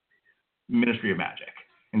Ministry of Magic.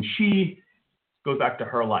 And she goes back to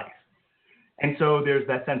her life. And so there's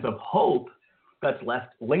that sense of hope that's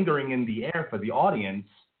left lingering in the air for the audience,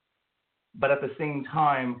 but at the same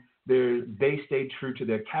time, they stayed true to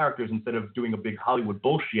their characters instead of doing a big Hollywood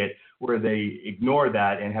bullshit where they ignore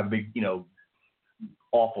that and have a big,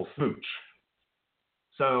 awful smooch.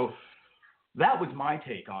 So that was my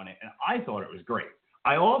take on it, and I thought it was great.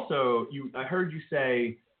 I heard you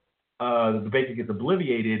say the bacon gets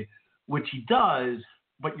obliviated, which he does,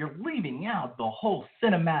 but you're leaving out the whole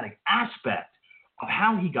cinematic aspect of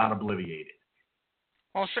how he got obliviated.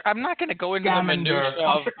 Well, sure. I'm not going to go into the minutia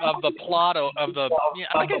of the plot of the.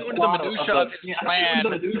 I'm not going to go into the minutia of his plan.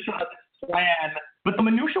 But the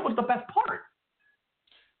minutia was the best part.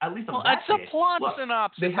 At least it's a plot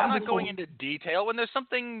synopsis. I'm not going into detail. When there's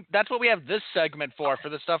something, that's what we have this segment for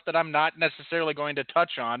the stuff that I'm not necessarily going to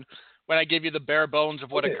touch on when I give you the bare bones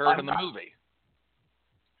of what occurred in the movie.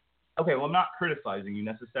 Okay, well, I'm not criticizing you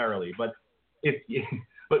necessarily, but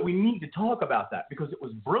but we need to talk about that because it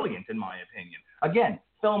was brilliant in my opinion. Again,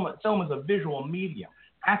 film is a visual medium.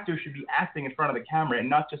 Actors should be acting in front of the camera and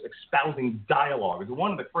not just espousing dialogue. It's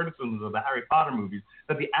one of the criticisms of the Harry Potter movies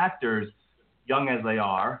that the actors, young as they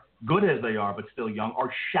are, good as they are, but still young, are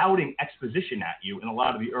shouting exposition at you in a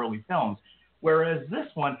lot of the early films. Whereas this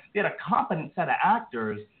one, they had a competent set of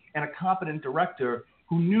actors and a competent director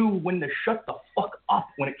who knew when to shut the fuck up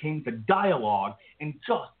when it came to dialogue and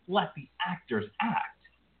just let the actors act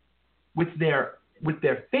with their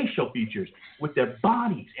facial features, with their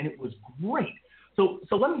bodies, and it was great. So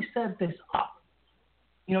let me set this up.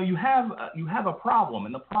 You have a problem,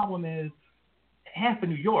 and the problem is half of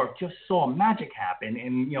New York just saw magic happen,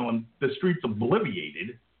 and the streets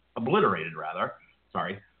obliterated.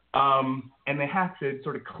 And they have to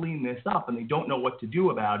sort of clean this up, and they don't know what to do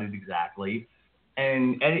about it exactly.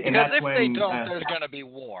 And that's if when they don't, there's going to be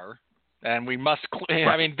war, and we must.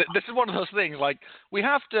 I mean, this is one of those things. Like we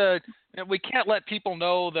can't let people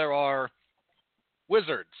know there are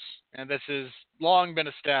wizards, and this has long been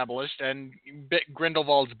established. And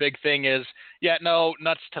Grindelwald's big thing is,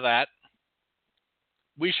 nuts to that.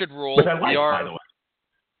 We should rule. Which I like, by the way.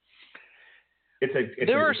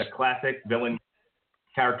 It's a classic villain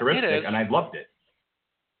characteristic, and I loved it.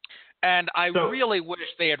 And I really wish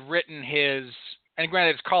they had written his. And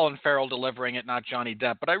granted, it's Colin Farrell delivering it, not Johnny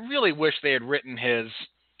Depp. But I really wish they had written his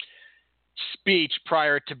speech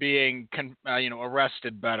prior to being,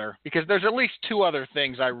 arrested better. Because there's at least two other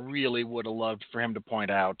things I really would have loved for him to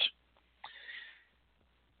point out.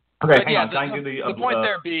 Okay, hang on. The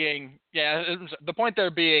point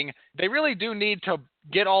there being, they really do need to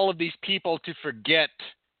get all of these people to forget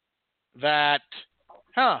that,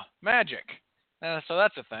 magic. So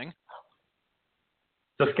that's a thing.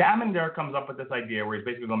 So Scamander comes up with this idea where he's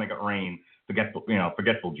basically going to make it rain,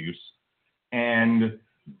 forgetful juice, and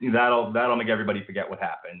that'll make everybody forget what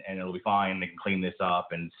happened, and it'll be fine. They can clean this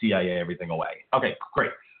up and CIA everything away. Okay,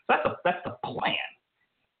 great. That's the plan.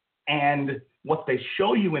 And what they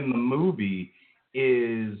show you in the movie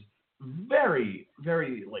is very,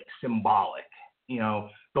 very symbolic.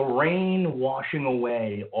 The rain washing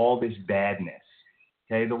away all this badness.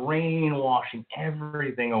 Okay, the rain washing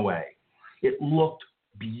everything away. It looked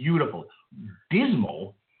beautiful.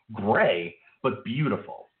 Dismal, gray, but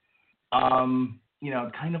beautiful.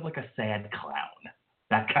 Kind of like a sad clown.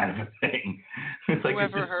 That kind of a thing. It's like Whoever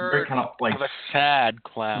it's just heard very kind of like of a sad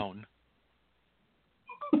clown?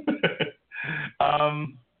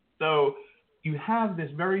 So you have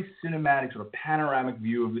this very cinematic sort of panoramic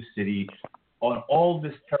view of the city on all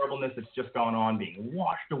this terribleness that's just gone on, being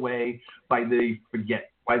washed away by the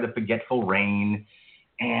forgetful rain,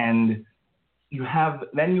 and you have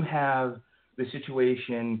the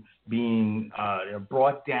situation being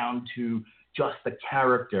brought down to just the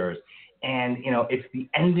characters. And, it's the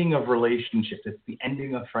ending of relationships. It's the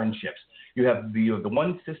ending of friendships. You have the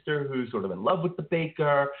one sister who's sort of in love with the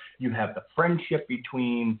baker. You have the friendship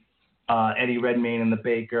between Eddie Redmayne and the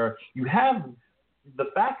baker. You have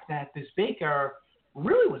the fact that this baker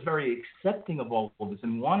really was very accepting of all of this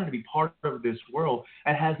and wanted to be part of this world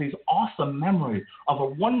and has these awesome memories of a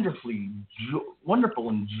wonderful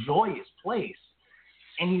and joyous place.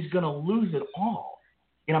 And he's going to lose it all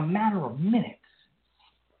in a matter of minutes.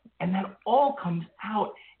 And that all comes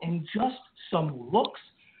out in just some looks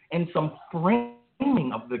and some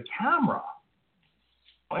framing of the camera.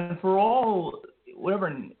 And for all,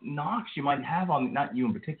 whatever knocks you might have on, not you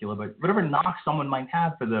in particular, but whatever knocks someone might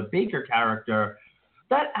have for the Baker character,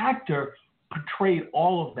 that actor portrayed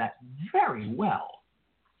all of that very well.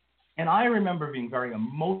 And I remember being very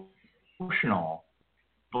emotional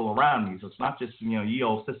people around me. So it's not just, ye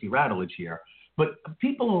old sissy Radulich here, but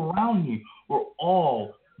people around me were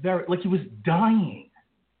all very, like he was dying.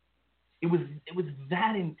 It was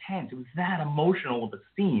that intense. It was that emotional of a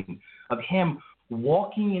scene of him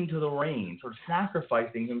walking into the rain, sort of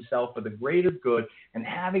sacrificing himself for the greater good and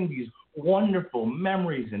having these wonderful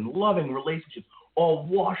memories and loving relationships all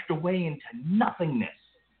washed away into nothingness.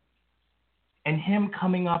 And him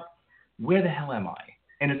coming up, where the hell am I?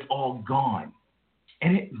 And it's all gone.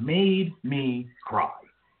 And it made me cry.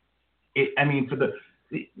 For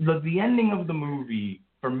the ending of the movie,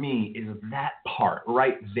 for me, is that part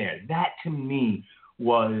right there. That to me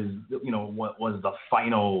was, what was the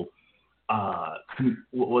final,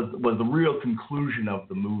 was the real conclusion of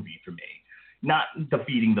the movie for me. Not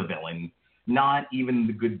defeating the villain, not even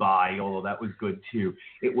the goodbye, although that was good too.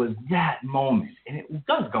 It was that moment, and it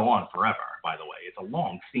does go on forever, by the way. It's a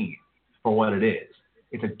long scene for what it is.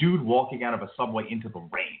 It's a dude walking out of a subway into the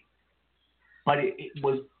rain. But it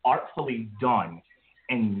was artfully done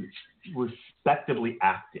and respectably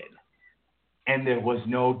acted. And there was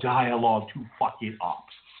no dialogue to fuck it up.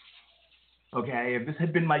 Okay, if this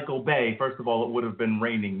had been Michael Bay, first of all, it would have been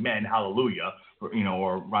raining men, hallelujah,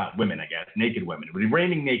 or women, I guess, naked women. It would be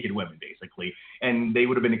raining naked women, basically, and they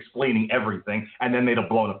would have been explaining everything, and then they'd have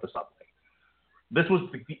blown up the subway. This was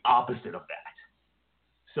the opposite of that.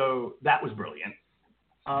 So that was brilliant.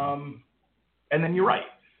 And then you're right,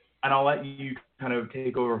 and I'll let you kind of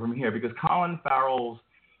take over from here, because Colin Farrell's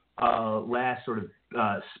last sort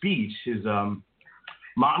of speech, his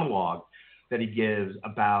monologue that he gives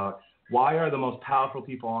about why are the most powerful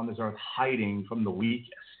people on this earth hiding from the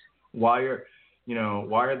weakest? Why are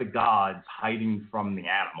the gods hiding from the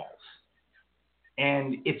animals?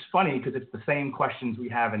 And it's funny because it's the same questions we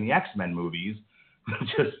have in the X-Men movies,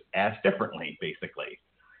 just asked differently, basically.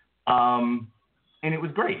 And it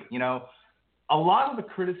was great. A lot of the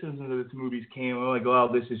criticisms of this movie came like, oh,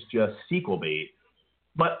 this is just sequel bait.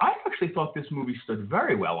 But I actually thought this movie stood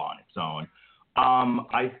very well on its own.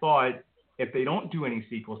 I thought if they don't do any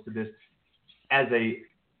sequels to this as a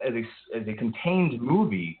contained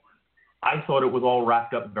movie, I thought it was all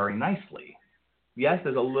wrapped up very nicely. Yes,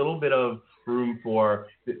 there's a little bit of room for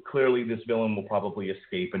clearly this villain will probably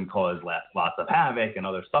escape and cause lots of havoc and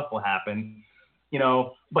other stuff will happen,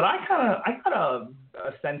 But I got a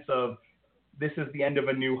sense of this is the end of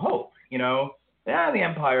A New Hope, Yeah, the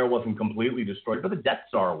Empire wasn't completely destroyed, but the Death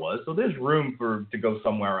Star was, so there's room to go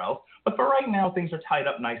somewhere else. But for right now, things are tied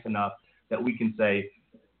up nice enough that we can say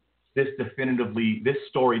this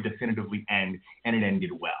story definitively ended, and it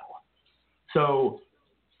ended well. So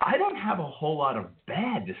I don't have a whole lot of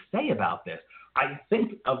bad to say about this. I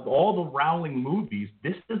think of all the Rowling movies,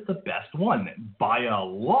 this is the best one by a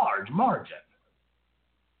large margin.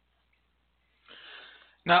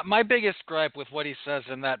 Now, my biggest gripe with what he says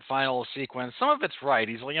in that final sequence, some of it's right.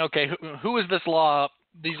 He's like, okay, who is this law?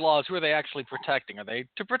 These laws, who are they actually protecting? Are they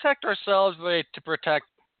to protect ourselves? Or are they to protect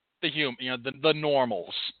the the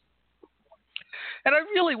normals? And I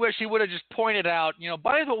really wish he would have just pointed out,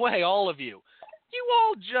 by the way, all of you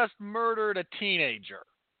all just murdered a teenager.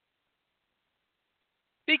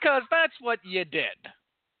 Because that's what you did.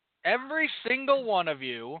 Every single one of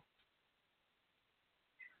you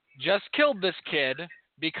just killed this kid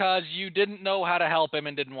because you didn't know how to help him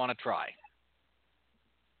and didn't want to try.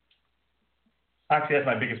 Actually,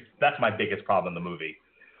 that's my biggest problem in the movie.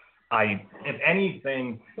 If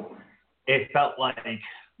anything, it felt like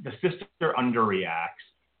the sister underreacts,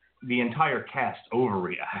 the entire cast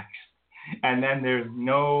overreacts, and then there's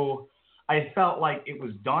no. I felt like it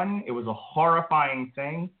was done. It was a horrifying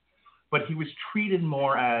thing, but he was treated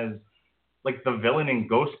more as like the villain in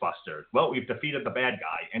Ghostbusters. Well, we've defeated the bad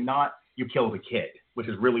guy, and not you killed a kid, which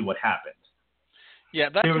is really what happened. Yeah,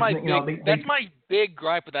 that's my big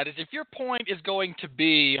gripe with that is if your point is going to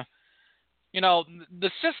be,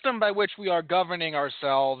 the system by which we are governing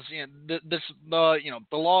ourselves, the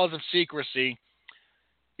laws of secrecy.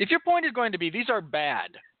 If your point is going to be these are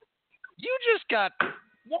bad, you just got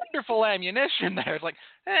wonderful ammunition there. It's like,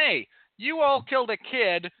 hey, you all killed a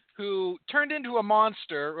kid who turned into a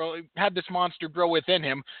monster, or had this monster grow within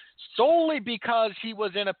him, solely because he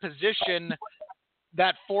was in a position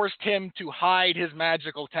that forced him to hide his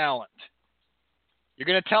magical talent. You're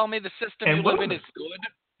going to tell me the system you live in is good?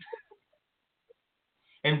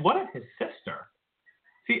 And what of his sister?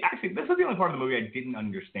 See, actually, this is the only part of the movie I didn't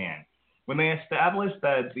understand. When they established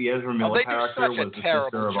that the Ezra Miller character was the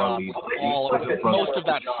sister of our lead, most of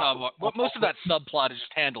that subplot is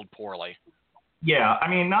just handled poorly. Yeah, I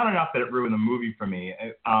mean, not enough that it ruined the movie for me.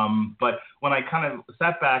 But when I kind of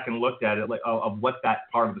sat back and looked at it, like of what that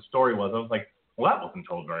part of the story was, I was like, well, that wasn't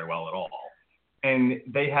told very well at all. And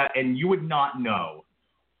and you would not know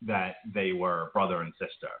that they were brother and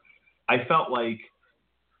sister. I felt like,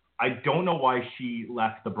 I don't know why she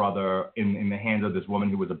left the brother in the hands of this woman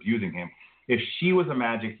who was abusing him. If she was a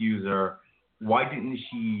magic user, why didn't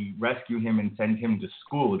she rescue him and send him to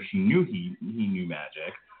school if she knew he knew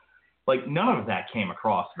magic? Like, none of that came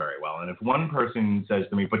across very well. And if one person says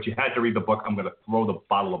to me, but you had to read the book, I'm going to throw the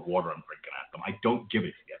bottle of water I'm drinking at them. I don't give a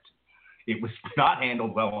shit. It was not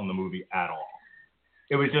handled well in the movie at all.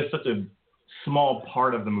 It was just such a small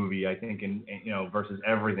part of the movie, I think, and versus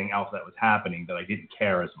everything else that was happening, that I didn't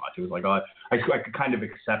care as much. It was like, I could kind of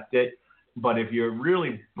accept it. But if you're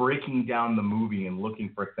really breaking down the movie and looking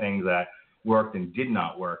for things that worked and did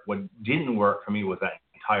not work, what didn't work for me was that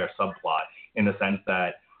entire subplot, in the sense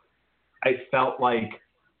that I felt like,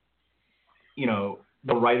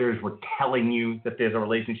 the writers were telling you that there's a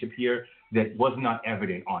relationship here that was not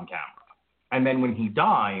evident on camera. And then when he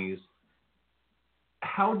dies,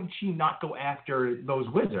 how did she not go after those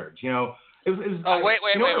wizards? Wait. Hang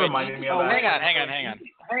on.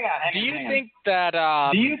 Do you think that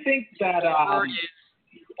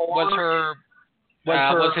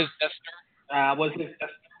was his sister?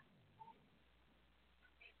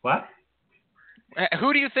 What?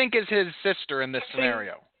 Who do you think is his sister in this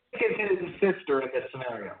scenario?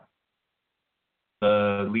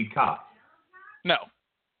 The lead cop. No.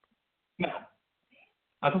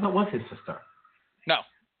 I thought that was his sister. No.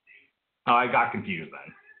 Oh, I got confused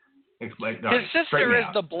then. His sister is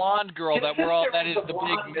the blonde girl that is the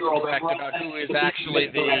big misdirect about who is actually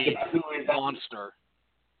the monster.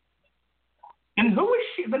 And who is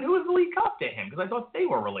she? Then who is the lead cop to him? Because I thought they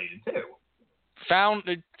were related too. Found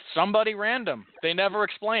somebody random. They never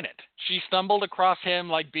explain it. She stumbled across him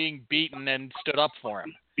like being beaten and stood up for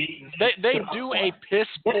him. They do a piss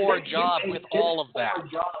poor job with all of that.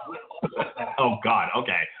 Oh God.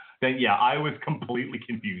 Okay. Then yeah, I was completely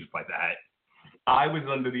confused by that. I was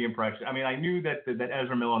under the impression. I mean, I knew that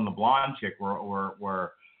Ezra Miller and the blonde chick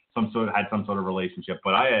were had some sort of relationship,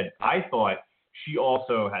 but I thought she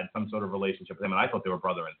also had some sort of relationship with him, and I thought they were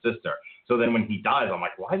brother and sister. So then when he dies, I'm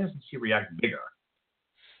like, why doesn't she react bigger?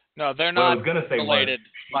 No, they're not related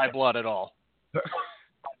by blood at all.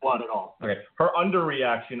 Okay. Her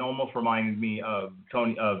underreaction almost reminded me of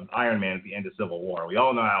Iron Man at the end of Civil War. We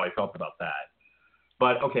all know how I felt about that.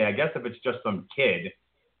 But okay, I guess if it's just some kid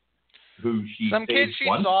who she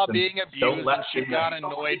saw being abused and she got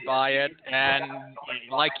annoyed by it, and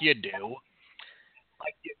like you do.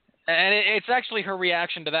 And it's actually her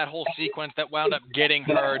reaction to that whole sequence that wound up getting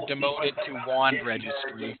her demoted to wand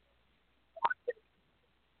registry.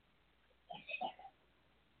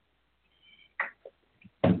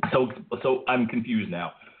 So I'm confused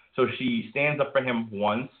now. So she stands up for him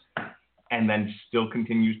once, and then still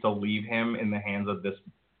continues to leave him in the hands of this.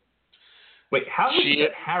 Wait, how is it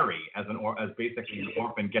that Harry, as basically an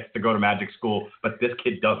orphan, gets to go to magic school, but this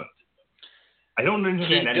kid doesn't? I don't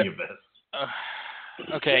understand any of this.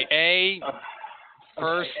 Okay,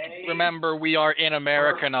 first, remember we are in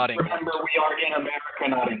America, not England.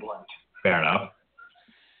 Fair enough.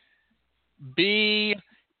 B,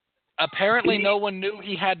 apparently no one knew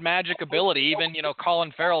he had magic ability. Even,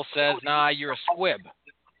 Colin Farrell says, nah, you're a squib.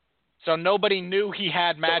 So nobody knew he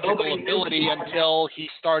had magical ability until he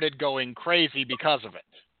started going crazy because of it.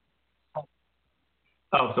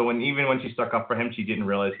 Oh, so even when she stuck up for him, she didn't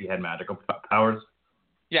realize he had magical powers?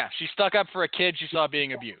 Yeah, she stuck up for a kid she saw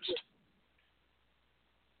being abused.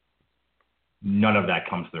 None of that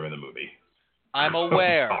comes through in the movie. I'm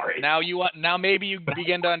aware. Sorry. Now maybe you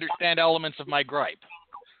begin to understand elements of my gripe.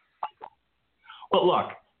 Well,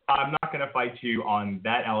 look, I'm not going to fight you on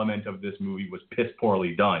that element of this movie was piss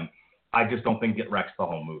poorly done. I just don't think it wrecks the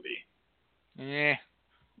whole movie. Yeah.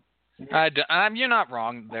 You're not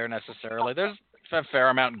wrong there necessarily. There's a fair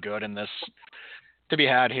amount of good in this to be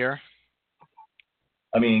had here.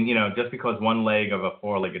 I mean, just because one leg of a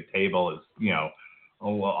four-legged table is,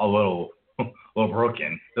 a little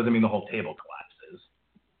broken, doesn't mean the whole table collapses.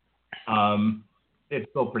 It's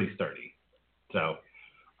still pretty sturdy. So,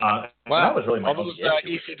 that was really my all those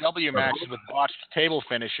ECW matches with botched table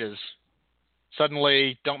finishes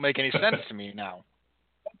suddenly don't make any sense to me now.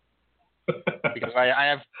 Because I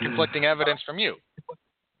have conflicting evidence from you.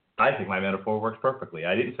 I think my metaphor works perfectly.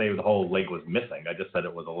 I didn't say the whole leg was missing. I just said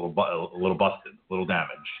it was a little busted, a little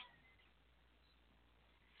damaged.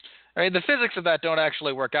 I mean, the physics of that don't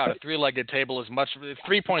actually work out. A three-legged table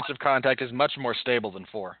 3 points of contact is much more stable than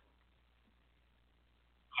 4.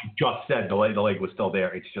 I just said the leg was still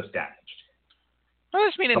there. It's just damaged. I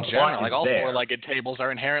just mean in general, like all there. four-legged tables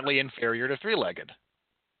are inherently inferior to three-legged.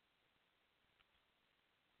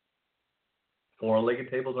 Four-legged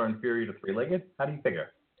tables are inferior to three-legged? How do you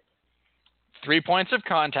figure? 3 points of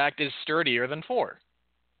contact is sturdier than 4.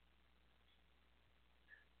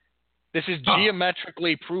 This is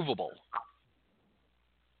geometrically provable.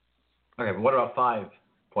 Okay, but what about 5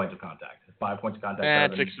 points of contact? 5 points of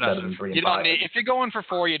contact It's excessive. Than 5. If you're going for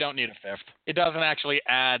 4, you don't need a fifth. It doesn't actually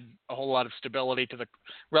add a whole lot of stability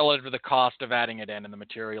relative to the cost of adding it in and the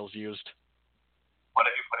materials used. What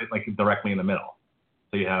if you put it directly in the middle?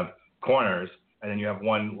 So you have corners, and then you have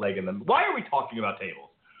one leg in the middle. Why are we talking about tables?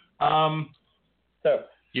 So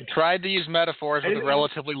you tried to use metaphors with a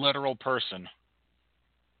relatively literal person.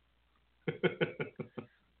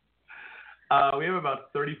 We have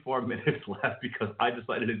about 34 minutes left because I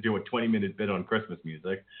decided to do a 20-minute bit on Christmas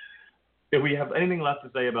music. If we have anything left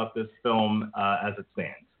to say about this film as it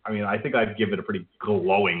stands, I mean, I think I'd give it a pretty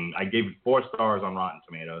glowing. I gave it 4 stars on Rotten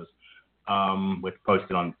Tomatoes, which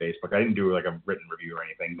posted on Facebook. I didn't do like a written review or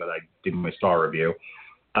anything, but I did my star review.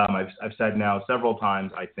 I've said now several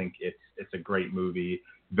times I think it's a great movie,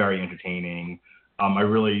 very entertaining.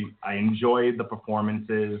 I enjoyed the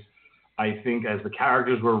performances. I think as the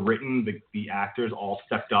characters were written, the actors all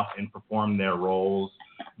stepped up and performed their roles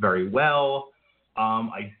very well.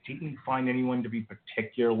 I didn't find anyone to be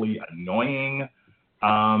particularly annoying.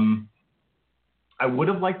 I would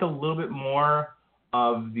have liked a little bit more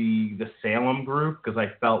of the Salem group because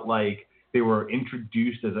I felt like they were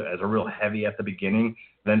introduced as a real heavy at the beginning,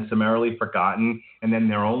 then summarily forgotten, and then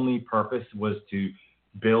their only purpose was to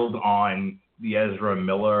build on the Ezra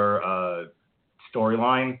Miller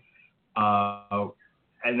storyline.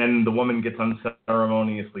 And then the woman gets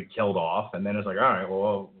unceremoniously killed off, and then it's like, all right,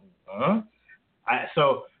 well,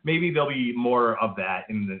 so maybe there'll be more of that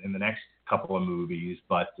in the next couple of movies,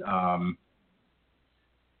 but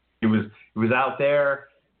it was out there,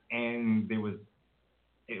 and it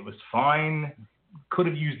was fine. Could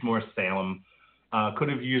have used more Salem. Could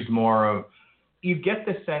have used more of. You get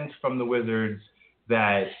the sense from the Wizards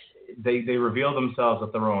that they reveal themselves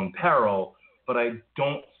at their own peril, but I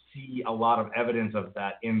don't see a lot of evidence of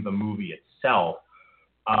that in the movie itself.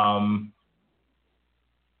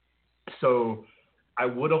 So I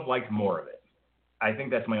would have liked more of it. I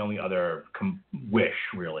think that's my only other wish,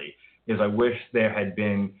 really, is I wish there had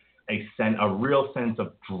been a real sense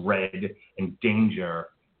of dread and danger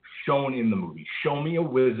shown in the movie. Show me a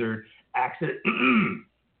wizard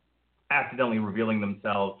accidentally revealing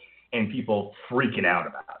themselves and people freaking out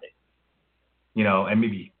about it, and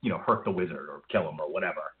maybe, hurt the wizard or kill him or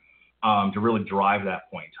whatever, to really drive that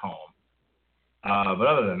point home. But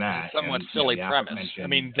other than that, somewhat silly premise. I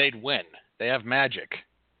mean, they'd win. They have magic.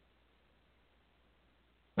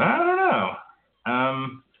 I don't know.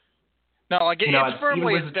 No, like it's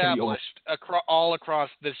firmly established all across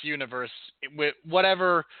this universe. With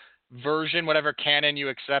whatever version, whatever canon you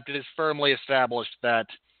accept, it is firmly established that,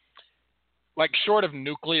 like, short of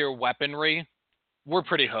nuclear weaponry, we're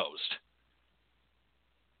pretty hosed.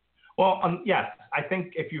 Well, yes, I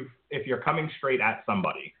think if you're coming straight at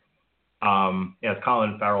somebody, as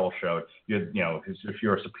Colin Farrell showed, if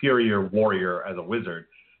you're a superior warrior as a wizard,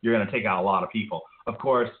 you're going to take out a lot of people. Of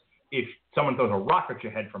course, if someone throws a rock at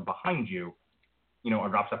your head from behind you, or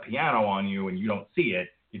drops a piano on you and you don't see it,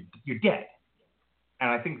 you're dead. And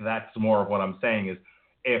I think that's more of what I'm saying is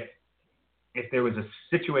if there was a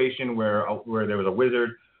situation where there was a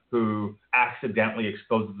wizard who accidentally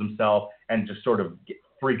exposes himself and just sort of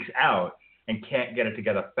freaks out and can't get it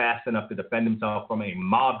together fast enough to defend himself from a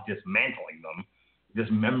mob dismantling them,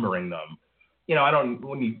 dismembering them, I don't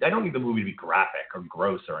need the movie to be graphic or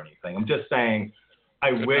gross or anything. I'm just saying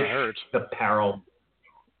I wish the peril.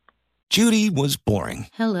 Judy was boring.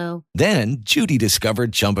 Hello. Then Judy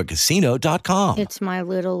discovered ChumbaCasino.com. It's my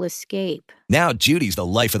little escape. Now Judy's the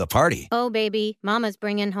life of the party. Oh, baby, mama's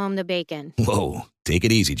bringing home the bacon. Whoa, take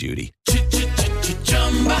it easy, Judy.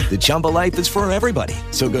 The Chumba life is for everybody.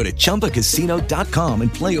 So go to ChumbaCasino.com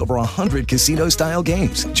and play over 100 casino-style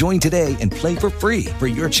games. Join today and play for free for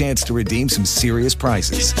your chance to redeem some serious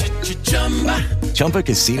prizes.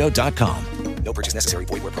 ChumbaCasino.com. No purchase necessary.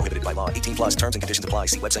 Void where prohibited by law. 18 plus terms and conditions apply.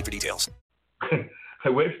 See website for details. I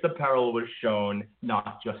wish the peril was shown,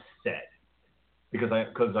 not just said, because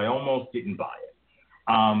I almost didn't buy it.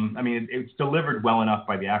 I mean, it's delivered well enough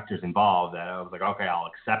by the actors involved that I was like, okay, I'll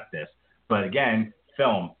accept this. But again,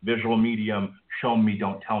 film, visual medium, show me,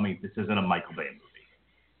 don't tell me. This isn't a Michael Bay movie.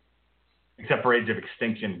 Except for Age of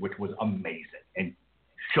Extinction, which was amazing and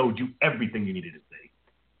showed you everything you needed to see.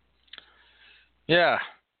 Yeah,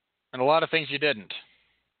 and a lot of things you didn't.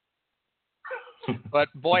 But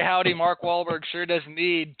boy, howdy, Mark Wahlberg sure does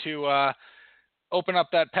need to open up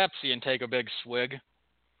that Pepsi and take a big swig.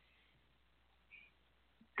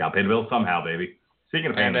 Got to pay the bill somehow, baby.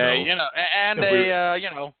 Speaking of paying the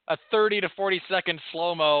bills, a 30 to 40 second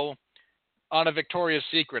slow-mo on a Victoria's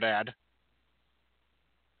Secret ad.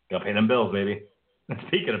 Got to pay them bills, baby.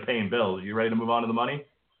 Speaking of paying bills, you ready to move on to the money?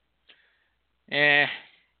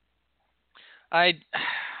 I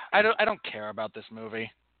don't care about this movie.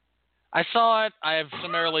 I saw it. I have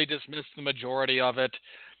summarily dismissed the majority of it.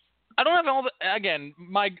 I don't have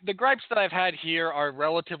the gripes that I've had here are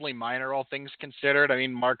relatively minor, all things considered. I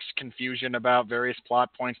mean, Mark's confusion about various plot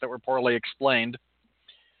points that were poorly explained,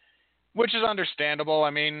 which is understandable. I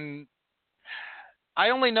mean,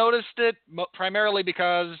 I only noticed it primarily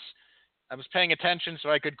because I was paying attention so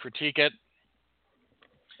I could critique it.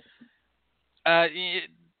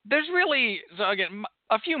 There's really,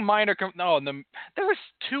 a few minor... there was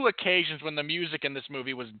 2 occasions when the music in this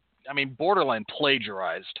movie was, borderline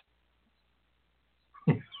plagiarized.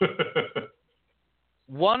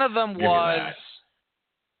 One of them was...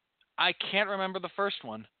 I can't remember the first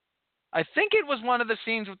one. I think it was one of the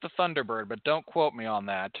scenes with the Thunderbird, but don't quote me on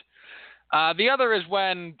that. The other is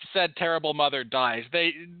when said terrible mother dies.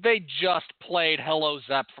 They just played Hello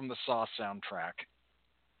Zepp from the Saw soundtrack.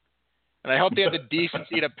 And I hope they had the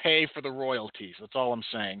decency to pay for the royalties. That's all I'm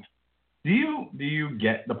saying. Do you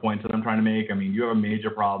get the points that I'm trying to make? I mean, you have a major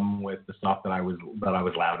problem with the stuff that I was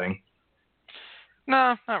lauding.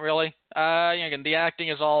 No, not really. Again, the acting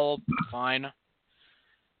is all fine.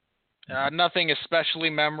 Nothing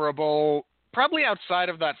especially memorable. Probably outside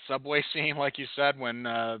of that subway scene, like you said, when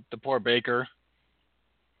the poor baker.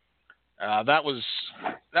 That was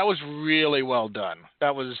really well done.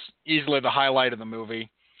 That was easily the highlight of the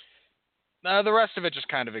movie. The rest of it just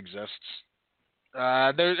kind of exists.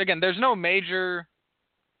 There's no major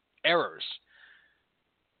errors.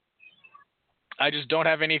 I just don't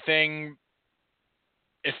have anything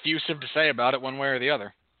effusive to say about it one way or the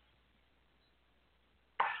other.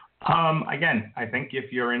 Again, I think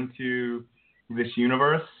if you're into this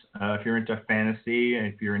universe, if you're into fantasy, and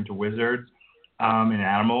if you're into wizards and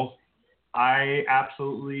animals, I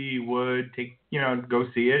absolutely would go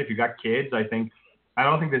see it. If you got kids, I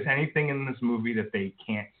don't think there's anything in this movie that they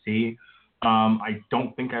can't see. I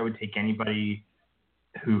don't think I would take anybody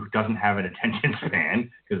who doesn't have an attention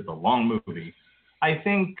span because it's a long movie. I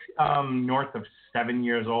think north of 7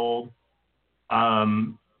 years old,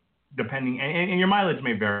 depending, and your mileage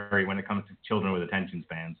may vary when it comes to children with attention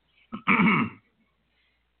spans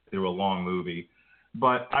through a long movie.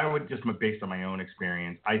 But I would just, based on my own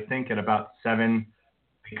experience, I think at about 7,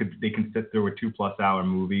 they can sit through a 2+ hour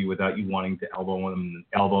movie without you wanting to elbow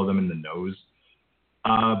them in the nose.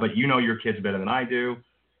 But you know your kids better than I do.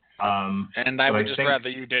 And I would just rather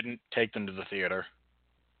you didn't take them to the theater.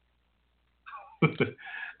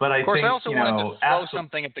 But of course, I also wanted to throw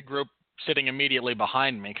something at the group sitting immediately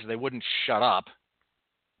behind me because they wouldn't shut up.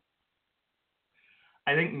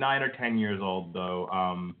 I think 9 or 10 years old,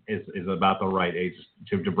 though, is about the right age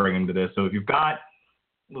to bring them to this. So if you've got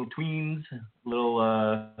little tweens, little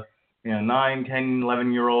 9, 10,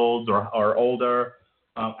 11-year-olds or older,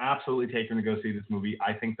 absolutely take them to go see this movie.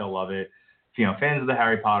 I think they'll love it. Fans of the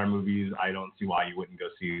Harry Potter movies, I don't see why you wouldn't go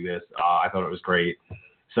see this. I thought it was great.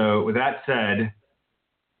 So with that said,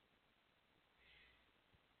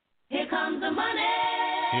 here comes the money.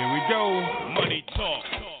 Here we go. Money talk.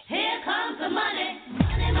 Here comes the money.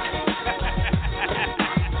 Money, money,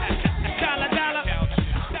 Dollar, dollar.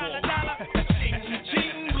 Dollar, dollar. Ching,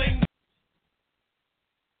 ching, bling.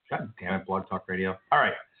 God damn it, Blog Talk Radio. All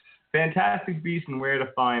right. Fantastic Beasts and Where to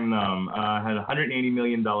Find Them had a $180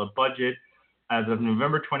 million budget. As of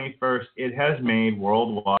November 21st, it has made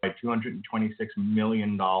worldwide $226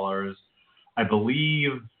 million. I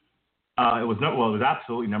believe it was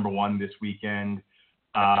absolutely number one this weekend.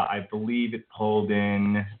 I believe it pulled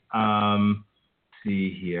in,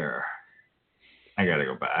 see here. I got to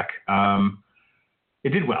go back. It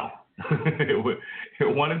did well. It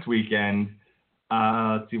won its weekend.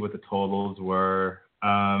 Let's see what the totals were.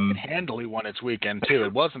 It handily won its weekend, too.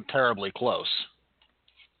 It wasn't terribly close.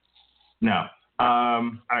 No.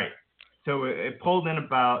 All right. So it pulled in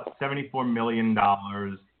about $74 million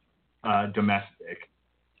domestic.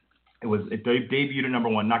 It debuted at number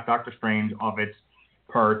one, knocked Doctor Strange off its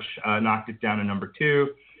perch, knocked it down to number two,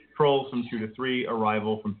 Trolls from 2 to 3,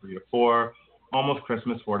 Arrival from 3 to 4, Almost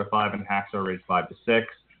Christmas 4 to 5, and Hacksaw Ridge 5 to 6.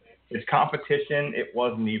 Its competition, it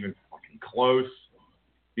wasn't even fucking close.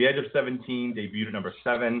 The Edge of 17 debuted at number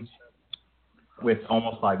 7 with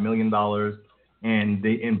almost $5 million, and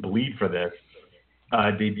Bleed for This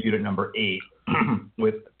debuted at number 8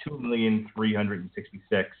 with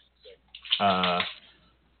 $366,000.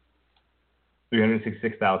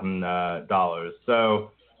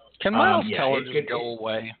 So can Miles Teller just go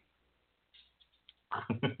away?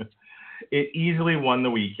 It easily won the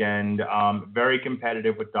weekend. Very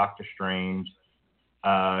competitive with Doctor Strange.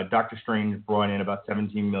 Doctor Strange brought in about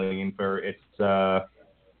 $17 million for its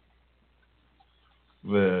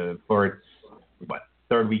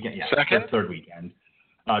third weekend? Yeah, second? Third weekend.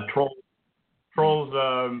 Trolls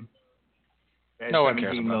no one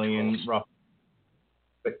cares $17 about million Trolls.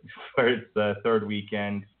 for its third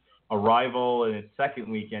weekend. Arrival in its second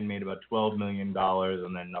weekend made about $12 million,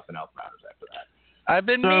 and then nothing else matters after that. I've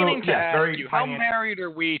been meaning to ask you, how finance- married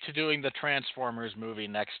are we to doing the Transformers movie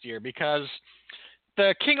next year? Because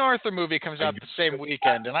the King Arthur movie comes out the same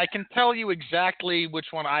weekend, and I can tell you exactly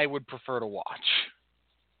which one I would prefer to watch.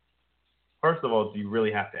 First of all, do you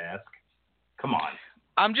really have to ask? Come on.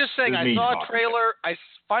 I'm just saying, I saw a trailer. I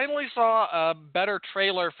finally saw a better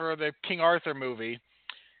trailer for the King Arthur movie.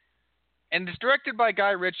 And it's directed by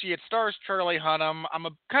Guy Ritchie. It stars Charlie Hunnam. I'm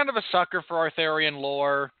kind of a sucker for Arthurian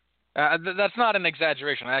lore. That's not an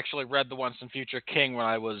exaggeration. I actually read the Once and Future King when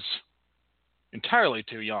I was entirely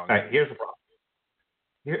too young. All right, here's the problem.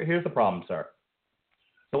 Here's the problem, sir.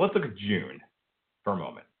 So let's look at June for a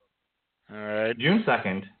moment. All right. June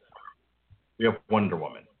 2nd, we have Wonder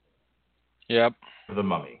Woman. Yep. For The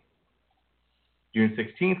Mummy. June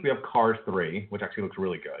 16th, we have Cars 3, which actually looks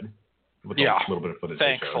really good. With a little bit of footage.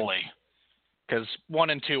 Thankfully. Because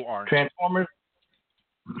 1 and 2 aren't. Transformers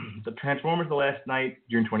the last night,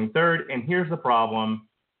 June 23rd, and here's the problem.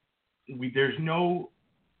 There's no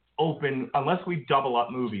open, unless we double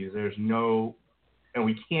up movies, there's no, and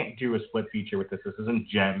we can't do a split feature with this. This isn't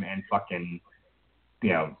Gem and fucking,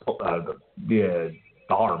 the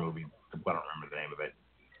horror movie. I don't remember the name of it.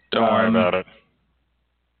 Don't worry about it.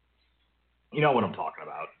 You know what I'm talking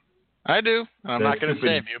about. I do. I'm not going to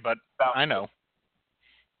save you, but I know.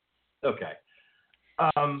 Okay.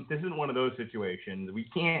 This isn't one of those situations. We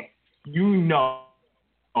can't,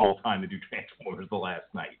 all time to do Transformers the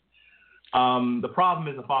last night. The problem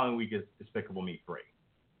is the following week is Despicable Me 3.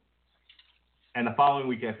 And the following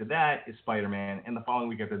week after that is Spider-Man. And the following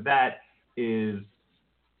week after that is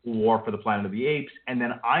War for the Planet of the Apes. And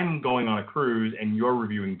then I'm going on a cruise and you're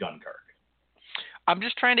reviewing Dunkirk. I'm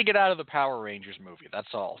just trying to get out of the Power Rangers movie.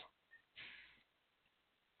 That's all.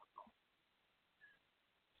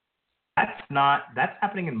 That's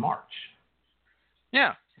happening in March.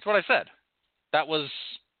 Yeah, that's what I said.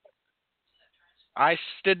 I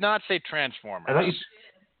did not say Transformers.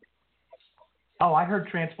 I heard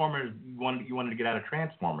Transformers. You wanted to get out of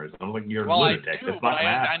Transformers. I was like, you're a lunatic. I do, that's but not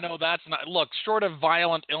I know that's not. Look, short of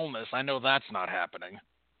violent illness, I know that's not happening.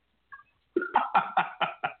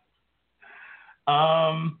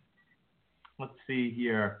 Let's see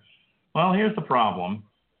here. Well, here's the problem.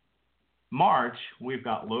 March, we've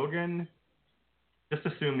got Logan. Just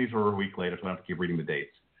assume these were a week later, so I don't have to keep reading the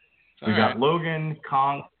dates. We've got Logan,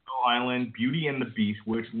 Kong, Skull Island, Beauty and the Beast,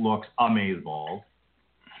 which looks amazeballs.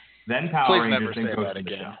 Then Power Rangers. Please never say that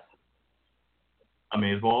again.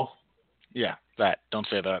 Amazeballs? Yeah, that. Don't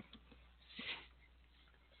say that.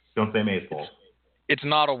 Don't say amazeballs. It's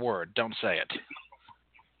not a word. Don't say it.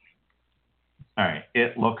 All right.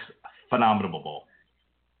 It looks phenomenal.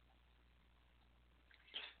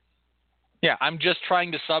 Yeah, I'm just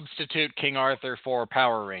trying to substitute King Arthur for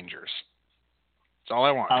Power Rangers. That's all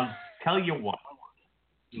I want. I'll tell you what.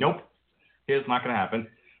 Nope. It's not going to happen.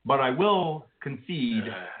 But I will concede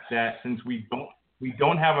that since we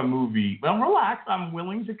don't have a movie. Well, relax. I'm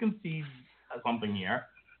willing to concede something here.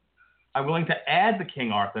 I'm willing to add the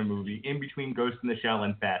King Arthur movie in between Ghost in the Shell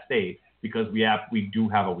and Fast 8 because we do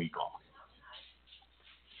have a week off.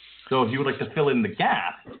 So if you would like to fill in the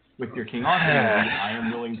gap with your King Arthur movie, I am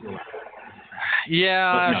willing to.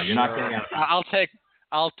 Yeah, but no, you're not getting out.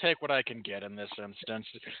 I'll take what I can get in this instance.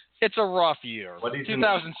 It's a rough year.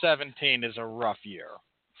 2017 is a rough year.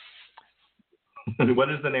 What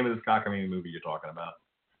is the name of this cockamamie movie you're talking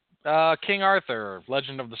about? King Arthur,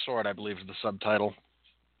 Legend of the Sword, I believe is the subtitle.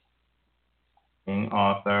 King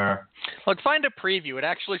Arthur. Look, find a preview. It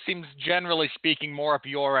actually seems, generally speaking, more up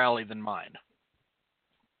your alley than mine.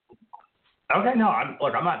 Okay, no, I'm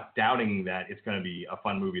not doubting that it's going to be a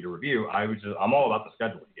fun movie to review. I'm all about the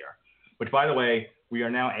schedule here. Which, by the way, we are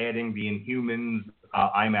now adding the Inhumans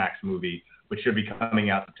IMAX movie, which should be coming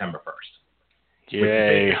out September 1st. Yay. Which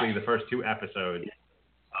is basically the first 2 episodes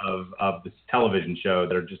of this television show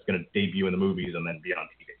that are just going to debut in the movies and then be on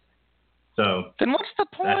TV. So then what's the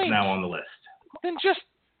point? That's now on the list. Then just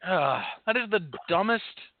that is the dumbest.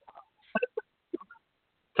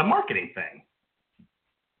 It's a marketing thing.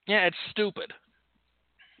 Yeah, it's stupid.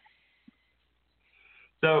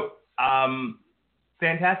 So,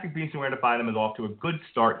 Fantastic Beasts and Where to Find Them is off to a good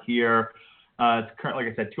start here. It's currently,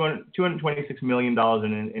 like I said, $226 million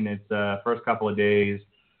in its first couple of days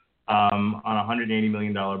on a $180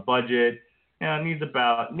 million budget. And it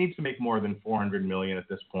needs to make more than $400 million at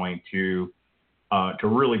this point to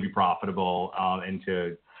really be profitable and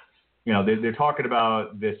to, they're talking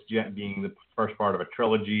about this being the first part of a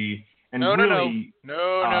trilogy. And No.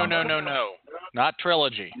 Not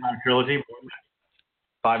trilogy. Not trilogy.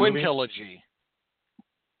 5-movies?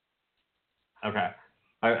 Okay.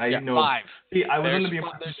 I know. 5. See, I was there's, under the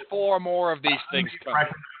impression there's 4 more of these things coming.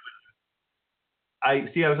 I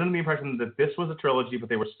was under the impression that this was a trilogy, but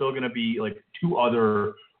they were still going to be like 2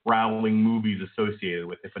 other Rowling movies associated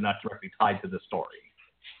with it, but not directly tied to the story.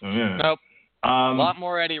 Yeah. Nope. A lot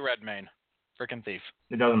more Eddie Redmayne. Frickin' thief.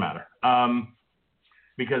 It doesn't matter.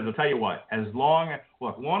 Because I'll tell you what,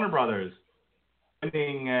 Warner Brothers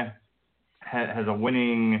has a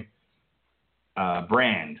winning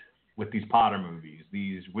brand with these Potter movies,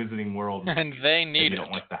 these Wizarding World movies. And they need it.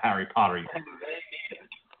 Don't like the Harry Potter.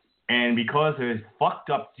 And because it fucked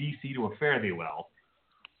up DC to a fare-thee well,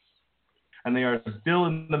 and they are still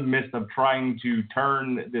in the midst of trying to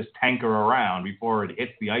turn this tanker around before it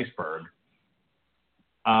hits the iceberg.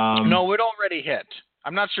 No, it already hit.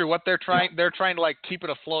 I'm not sure what they're trying. They're trying to keep it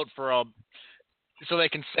afloat so they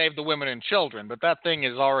can save the women and children. But that thing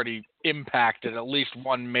is already impacted at least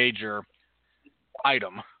one major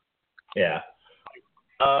item. Yeah.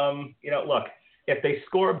 Look, if they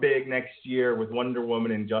score big next year with Wonder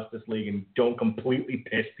Woman and Justice League and don't completely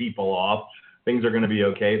piss people off, things are going to be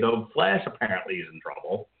okay. Though Flash apparently is in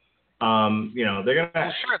trouble. They're going to.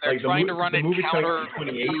 Well, sure, they're trying to run it counter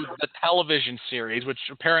to the television series, which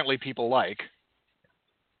apparently people like.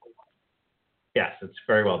 Yes, it's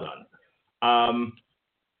very well done.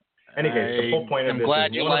 Anyway, the whole point of this is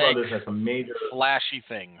Warner Brothers has some major flashy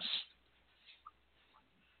things.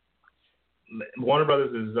 Warner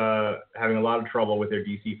Brothers is having a lot of trouble with their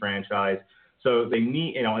DC franchise, so they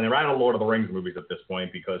need, and they're out of Lord of the Rings movies at this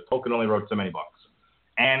point because Tolkien only wrote so many books,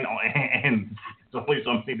 and it's only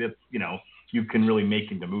something that you can really make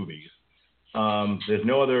into movies. There's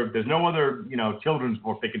no other children's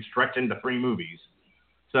book they can stretch into 3 movies,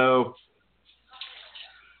 so.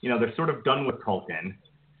 They're sort of done with Tolkien.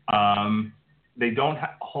 They don't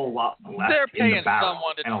have a whole lot left. They're paying in the barrel,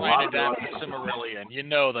 someone to try to adapt the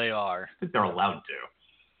Silmarillion. They are. I think they're allowed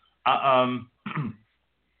to.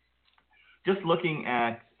 Just looking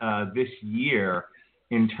at this year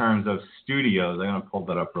in terms of studios, I'm going to pull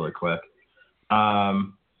that up really quick.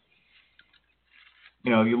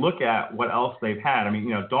 You look at what else they've had.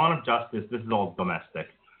 Dawn of Justice, this is all domestic.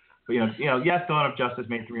 But, yes, Dawn of Justice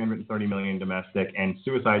made $330 million domestic, and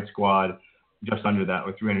Suicide Squad just under that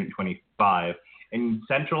with $325. And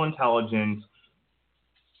Central Intelligence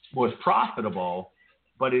was profitable,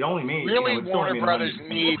 but it only made Warner Brothers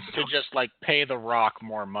needs to just pay The Rock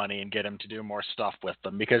more money and get him to do more stuff with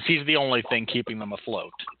them because he's the only thing keeping them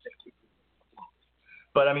afloat.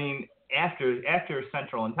 But after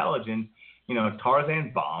Central Intelligence,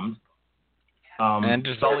 Tarzan bombed. And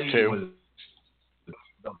Sully too.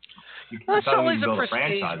 Sully's a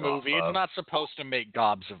prestige movie. It's not supposed to make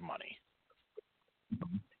gobs of money.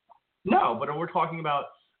 No, but we're talking about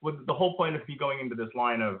the whole point of me going into this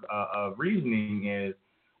line of reasoning is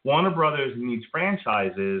Warner Brothers needs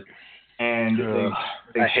franchises, and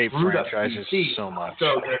they I hate screwed up franchises DC, so much.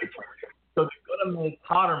 So they're going to make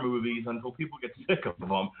Potter movies until people get sick of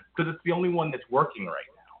them, because it's the only one that's working right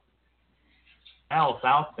now. Else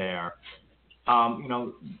out there,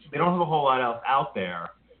 they don't have a whole lot else out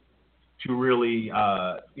there to really,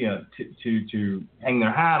 to hang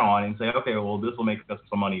their hat on and say, okay, well, this will make us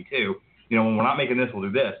some money too. When we're not making this, we'll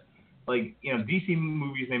do this. Like, DC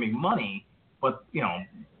movies may make money, but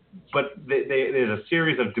there's a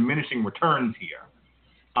series of diminishing returns here.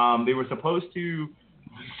 They were supposed to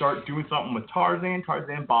start doing something with Tarzan.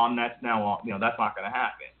 Tarzan bombed. That's now, that's not going to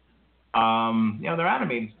happen. Their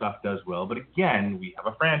animated stuff does well, but again, we have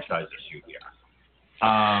a franchise issue here.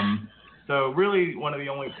 So really, one of the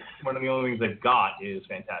only things they've got is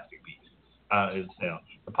Fantastic Beasts, is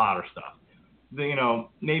the Potter stuff. We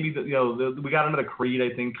got another Creed,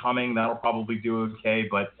 I think, coming. That'll probably do okay,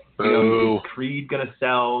 but is Creed gonna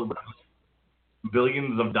sell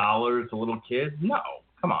billions of dollars to little kids? No,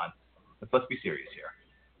 come on, let's be serious here.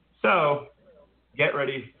 So get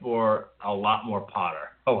ready for a lot more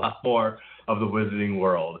Potter, a lot more of the Wizarding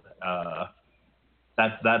World.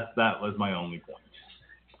 That was my only point.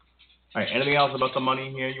 All right, anything else about the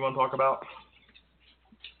money here you want to talk about?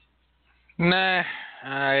 Nah,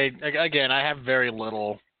 I have very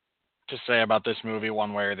little to say about this movie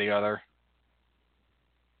one way or the other.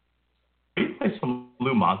 Can you play some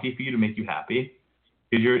Lou Monte for you to make you happy?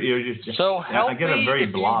 Because you're just so help I get a very me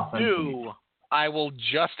if blah you do, I will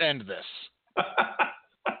just end this.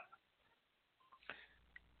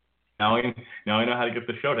 Now I know how to get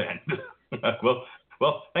the show to end.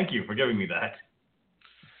 well, thank you for giving me that.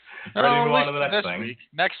 Ready to move on to the next thing.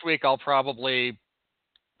 Next week I'll probably,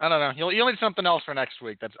 I don't know. You'll need something else for next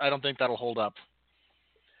week. I don't think that'll hold up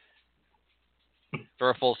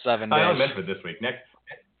for a full 7 days. I only meant for this week.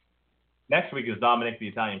 Next week is Dominic the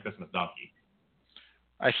Italian Christmas Donkey.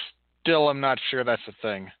 I still am not sure that's a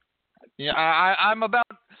thing. Yeah, I'm about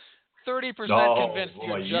 30% convinced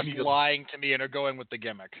you're just lying to me and are going with the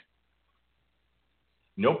gimmick.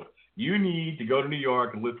 Nope. You need to go to New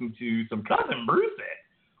York and listen to some Cousin Bruce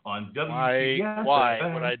on WCS. Why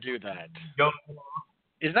would I do that?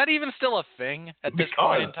 Is that even still a thing at this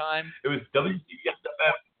point in time? It was WCS.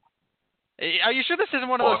 Are you sure this isn't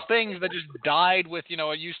one of those things that just died with,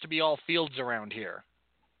 it used to be all fields around here?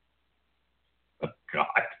 Oh, God.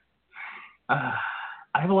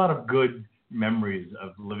 I have a lot of good memories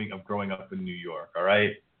of growing up in New York, all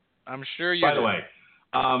right? I'm sure you By do. the way,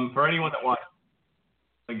 for anyone that watched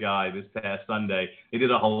The Guy this past Sunday, they did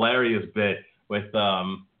a hilarious bit with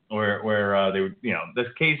where they would,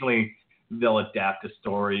 occasionally they'll adapt a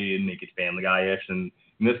story and make it Family Guy-ish, and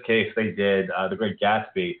in this case they did The Great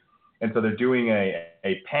Gatsby, and so they're doing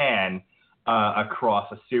a pan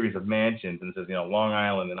across a series of mansions, and it says Long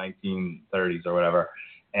Island in the 1930s or whatever,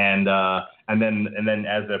 and then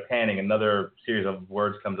as they're panning, another series of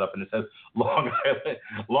words comes up and it says Long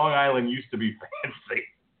Island used to be fancy.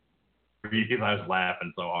 I was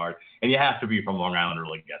laughing so hard, and you have to be from Long Island to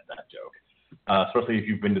really get that joke, especially if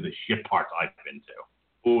you've been to the shit parts I've been to.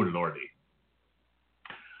 Oh lordy.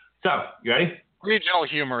 So, you ready? Regional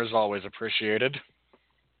humor is always appreciated.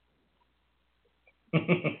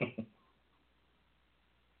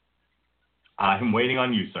 I'm waiting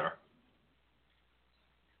on you, sir.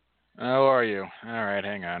 How are you? All right,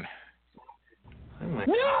 hang on.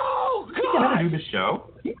 No, God! Can I do the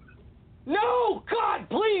show? No, God,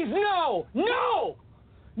 please, no! No!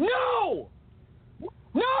 No!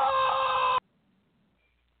 No!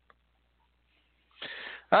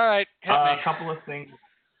 All right, hit me. A couple of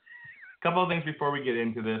things before we get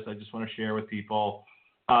into this, I just want to share with people.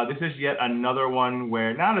 This is yet another one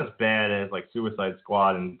where not as bad as like Suicide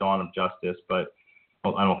Squad and Dawn of Justice, but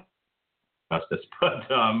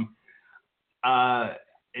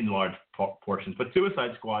in large portions. But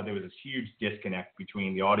Suicide Squad, there was this huge disconnect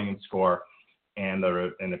between the audience score and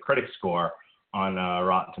the critic score on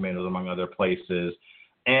Rotten Tomatoes, among other places.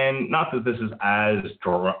 And not that this is as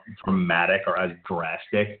dramatic or as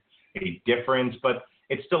drastic a difference, but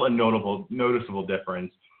it's still a noticeable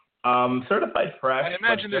difference. Certified Fresh. I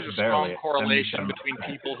imagine there's a strong correlation between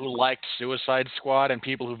people who liked Suicide Squad and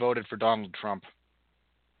people who voted for Donald Trump.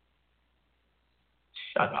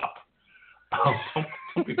 Shut up.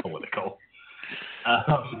 Don't be political.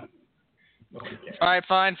 All right,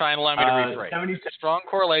 fine. Allow me to rephrase. Strong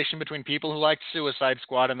correlation between people who liked Suicide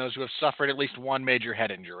Squad and those who have suffered at least one major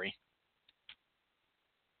head injury.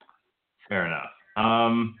 Fair enough.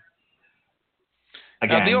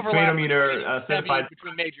 Again, the overlap certified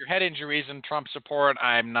between major head injuries and Trump support,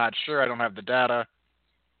 I'm not sure. I don't have the data.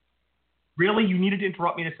 Really? You needed to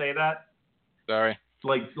interrupt me to say that? Sorry.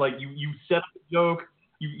 Like you set up a joke.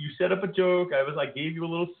 You set up a joke. I gave you a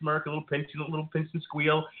little smirk, a little pinch and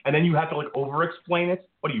squeal, and then you have to like over-explain it.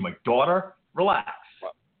 What are you, my daughter? Relax.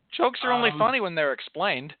 Well, jokes are only funny when they're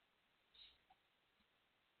explained.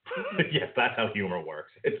 Yes, that's how humor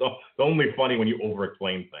works. It's only funny when you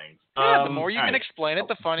over-explain things. Yeah, the more you can explain it,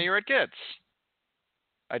 the funnier it gets.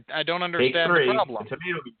 I don't understand the problem. The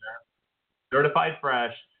tomato beer, certified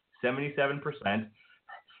fresh, 77%.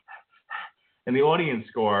 And the audience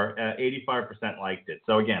score, 85% liked it.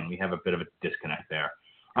 So again, we have a bit of a disconnect there.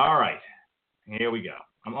 All right, here we go.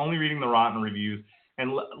 I'm only reading the rotten reviews.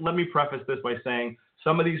 And let me preface this by saying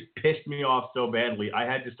some of these pissed me off so badly, I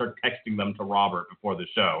had to start texting them to Robert before the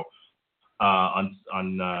show on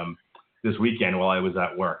this weekend while I was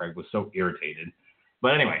at work. I was so irritated.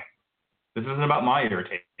 But anyway, this isn't about my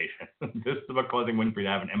irritation. This is about causing Winfree to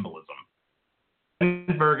have an embolism.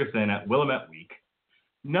 Ferguson at Willamette Week.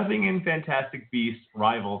 Nothing in Fantastic Beasts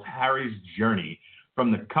rivals Harry's journey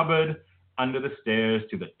from the cupboard under the stairs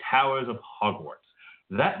to the towers of Hogwarts.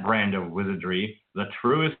 That brand of wizardry, the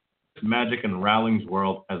truest magic in Rowling's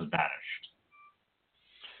world, has vanished.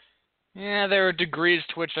 Yeah, there are degrees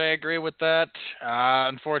to which I agree with that.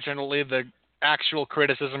 Unfortunately, the actual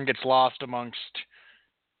criticism gets lost amongst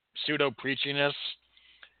pseudo-preachiness.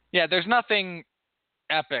 Yeah, there's nothing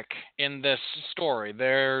epic in this story.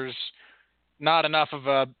 There's not enough of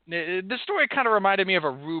a... This story kind of reminded me of a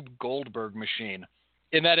Rube Goldberg machine,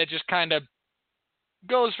 in that it just kind of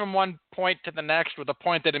goes from one point to the next with a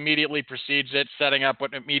point that immediately precedes it, setting up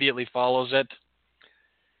what immediately follows it.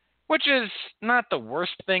 Which is not the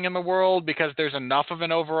worst thing in the world, because there's enough of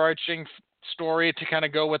an overarching story to kind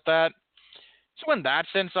of go with that. So in that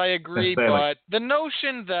sense, I agree. But the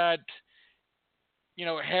notion that,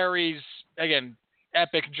 Harry's, again,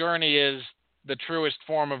 epic journey is the truest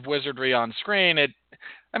form of wizardry on screen,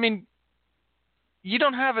 you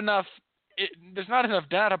don't have enough... there's not enough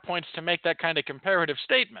data points to make that kind of comparative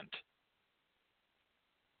statement.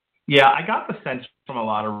 Yeah, I got the sense from a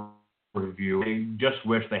lot of reviews, they just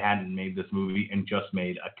wish they hadn't made this movie and just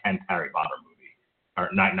made a 10th Harry Potter movie. Or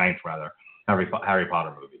 9th, rather, Harry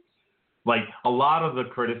Potter movie. Like, a lot of the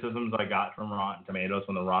criticisms I got from Rotten Tomatoes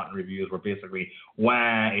from the Rotten reviews were basically,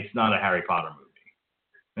 it's not a Harry Potter movie.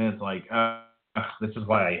 And it's like, this is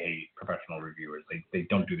why I hate professional reviewers. They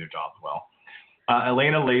don't do their jobs well.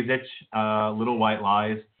 Elena Lazich, Little White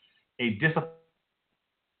Lies, a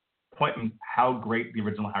disappointment how great the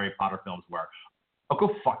original Harry Potter films were. Oh,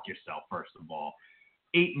 go fuck yourself, first of all.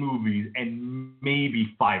 8 movies and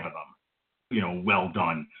maybe 5 of them, well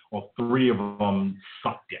done. Or 3 of them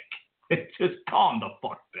suck dick. It's just calm the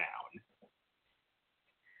fuck down.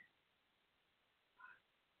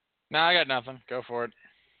 No, I got nothing. Go for it.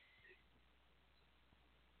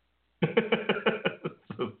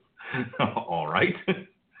 All right.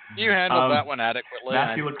 You handled that one adequately.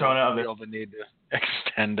 Matthew Lacona feel the need to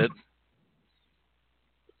extend it.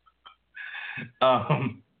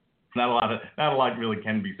 Not a lot really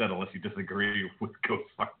can be said unless you disagree with Go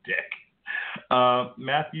Fuck Dick.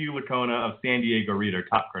 Matthew Lacona of San Diego Reader,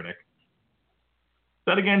 top critic.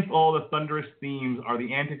 Set against all the thunderous themes are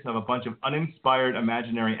the antics of a bunch of uninspired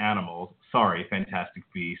imaginary animals, sorry, Fantastic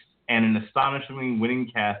Beasts, and an astonishingly winning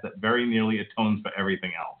cast that very nearly atones for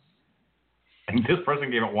everything else. And this person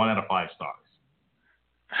gave it 1 out of 5 stars.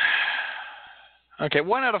 Okay,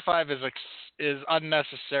 1 out of 5 is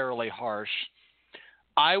unnecessarily harsh.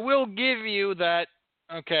 I will give you that,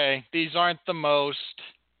 okay, these aren't the most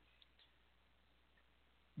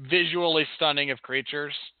visually stunning of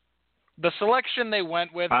creatures. The selection they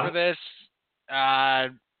went with for this,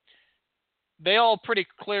 they all pretty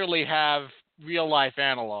clearly have real-life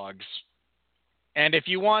analogs. And if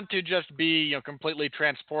you want to just be completely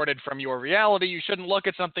transported from your reality, you shouldn't look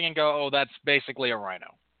at something and go, oh, that's basically a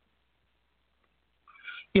rhino.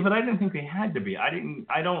 Yeah, but I didn't think they had to be.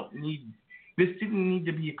 This didn't need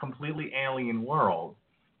to be a completely alien world.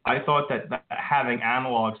 I thought that having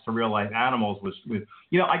analogs to real-life animals was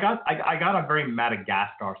I got a very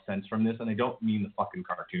Madagascar sense from this, and I don't mean the fucking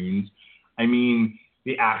cartoons. I mean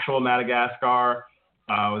the actual Madagascar,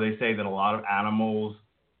 where they say that a lot of animals,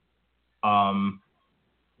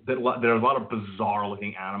 there are a lot of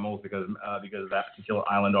bizarre-looking animals because that particular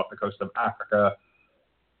island off the coast of Africa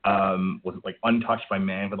was like untouched by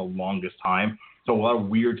man for the longest time. So a lot of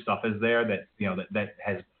weird stuff is there that that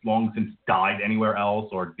has long since died anywhere else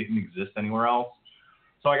or didn't exist anywhere else.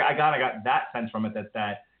 So I got that sense from it that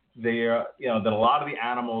they that a lot of the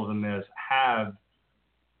animals in this have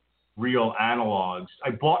real analogs. I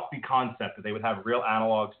bought the concept that they would have real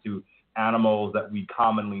analogs to animals that we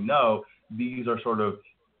commonly know. These are sort of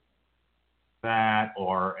that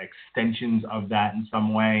or extensions of that in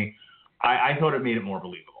some way. I thought it made it more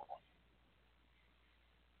believable.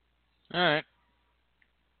 All right.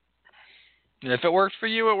 If it worked for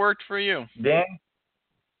you, it worked for you.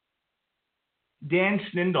 Dan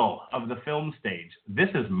Schnindel of the film stage. This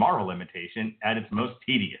is Marvel imitation at its most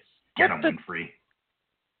tedious. Get him, Winfree.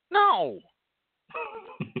 No.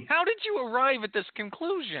 How did you arrive at this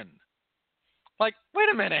conclusion? Like, wait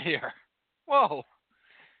a minute here. Whoa.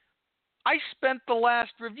 I spent the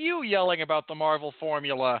last review yelling about the Marvel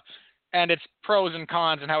formula and its pros and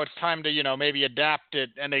cons and how it's time to, maybe adapt it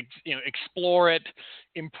and, explore it,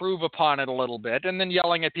 improve upon it a little bit, and then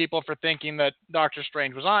yelling at people for thinking that Doctor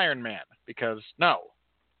Strange was Iron Man, because no.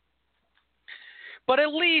 But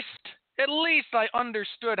at least I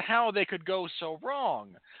understood how they could go so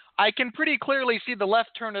wrong. I can pretty clearly see the left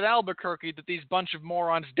turn at Albuquerque that these bunch of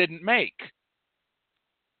morons didn't make.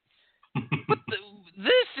 But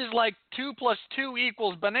this is like 2 +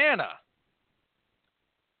 2 = banana.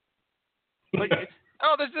 Like,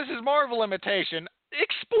 oh, this is Marvel imitation.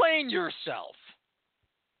 Explain yourself.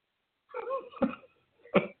 Can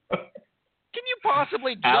you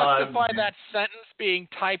possibly justify that sentence being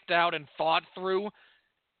typed out and thought through?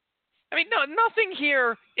 I mean, no, nothing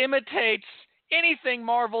here imitates anything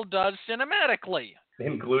Marvel does cinematically.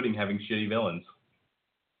 Including having shitty villains.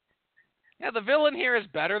 Yeah, the villain here is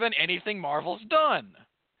better than anything Marvel's done.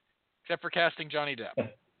 Except for casting Johnny Depp.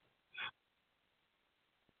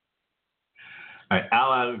 All right,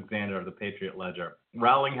 Al Alexander of the Patriot Ledger.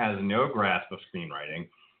 Rowling has no grasp of screenwriting.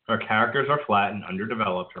 Her characters are flat and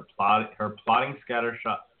underdeveloped. Her plotting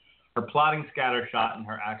scattershot, and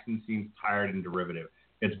her action seems tired and derivative.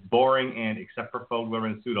 It's boring and, except for Fogler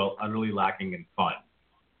and Pseudo, utterly lacking in fun.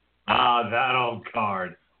 Ah, that old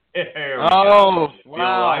card. Oh,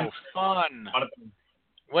 wow, fun.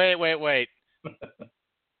 Wait.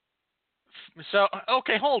 So,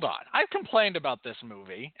 okay, hold on. I've complained about this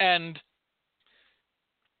movie, and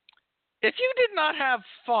if you did not have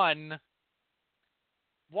fun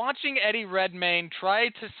watching Eddie Redmayne try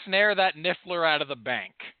to snare that Niffler out of the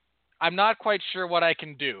bank, I'm not quite sure what I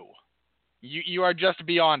can do. You are just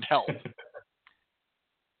beyond help.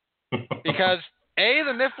 Because, A,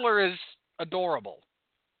 the Niffler is adorable.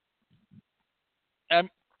 I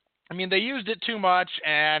mean, they used it too much,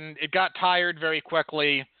 and it got tired very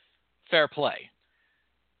quickly. Fair play.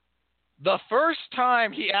 The first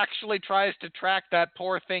time he actually tries to track that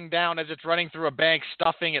poor thing down as it's running through a bank,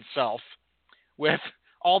 stuffing itself with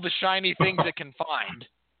all the shiny things it can find.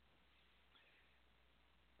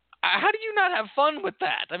 How do you not have fun with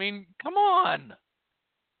that? I mean, come on.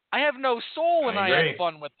 I have no soul and I had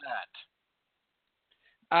fun with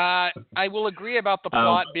that. I will agree about the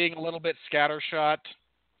plot being a little bit scattershot.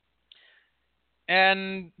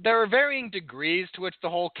 And there are varying degrees to which the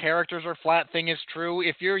whole characters are flat thing is true.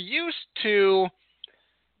 If you're used to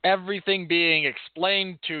everything being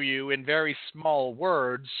explained to you in very small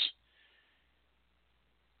words,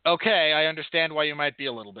 okay, I understand why you might be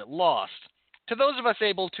a little bit lost. To those of us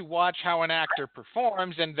able to watch how an actor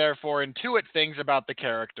performs and therefore intuit things about the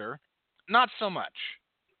character, not so much.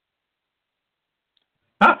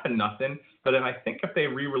 Not for nothing, but if they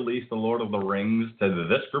re-released The Lord of the Rings to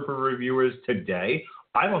this group of reviewers today,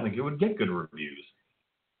 I don't think it would get good reviews.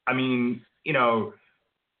 I mean,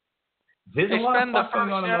 there's a lot of fuss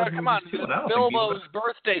going on in those movies too. Bilbo's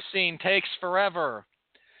birthday scene takes forever,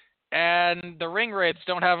 and the ring wraiths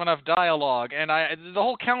don't have enough dialogue, and the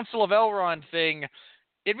whole Council of Elrond thing,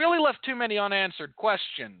 it really left too many unanswered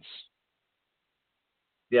questions.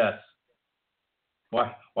 Yes.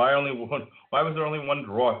 Why was there only one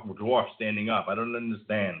dwarf standing up? I don't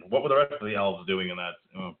understand. What were the rest of the elves doing in that?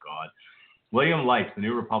 Oh, God. William Light, The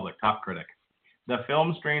New Republic, top critic. The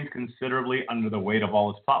film strains considerably under the weight of all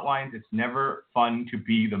its plot lines. It's never fun to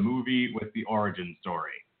be the movie with the origin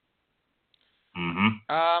story.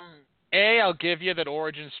 I'll give you that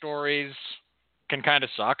origin stories can kind of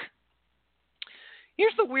suck.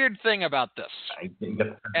 Here's the weird thing about this,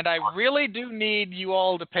 and I really do need you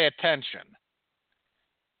all to pay attention.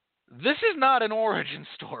 This is not an origin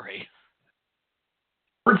story.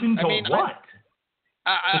 Origin to what?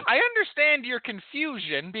 I understand your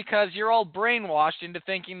confusion because you're all brainwashed into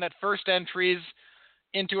thinking that first entries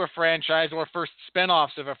into a franchise or first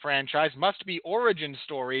spin-offs of a franchise must be origin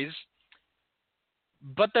stories,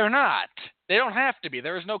 but they're not. They don't have to be.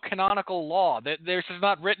 There is no canonical law. This is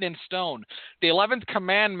not written in stone. The 11th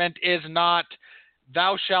commandment is not,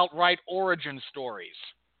 thou shalt write origin stories.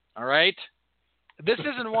 All right? This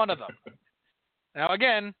isn't one of them. Now,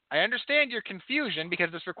 again, I understand your confusion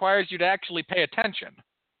because this requires you to actually pay attention.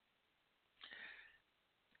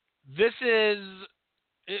 This is,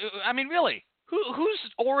 I mean, really, whose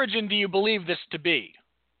origin do you believe this to be?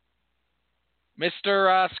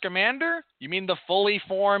 Mr. Scamander? You mean the fully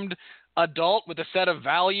formed adult with a set of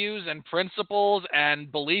values and principles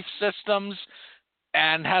and belief systems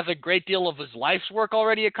and has a great deal of his life's work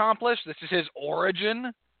already accomplished? This is his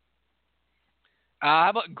origin? How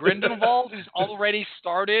about Grindelwald, who's already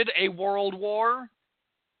started a world war?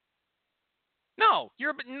 No,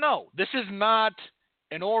 this is not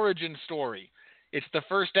an origin story. It's the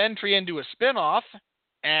first entry into a spin-off,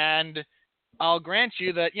 and I'll grant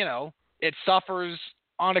you that, it suffers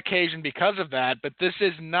on occasion because of that, but this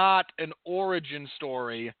is not an origin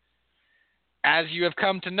story as you have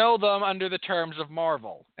come to know them under the terms of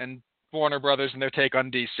Marvel and Warner Brothers and their take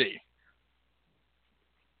on DC.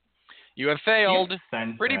 You have failed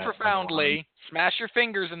pretty profoundly. Smash your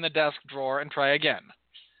fingers in the desk drawer and try again.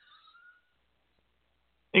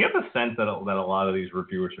 You get the sense that a lot of these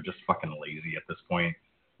reviewers are just fucking lazy at this point.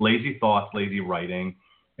 Lazy thoughts, lazy writing.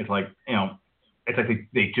 It's like, it's like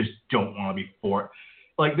they just don't want to be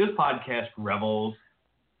like this podcast revels,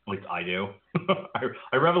 at least I do.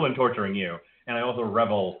 I revel in torturing you, and I also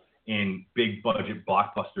revel in big budget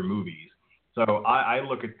blockbuster movies. So I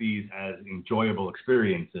look at these as enjoyable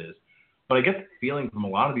experiences. But I get the feeling from a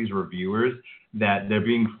lot of these reviewers that they're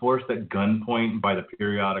being forced at gunpoint by the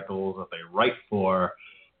periodicals that they write for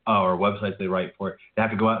or websites they write for. They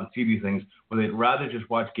have to go out and see these things where they'd rather just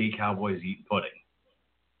watch gay cowboys eat pudding.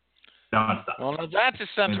 Nonstop. Well, that's a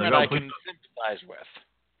sentiment I can sympathize with.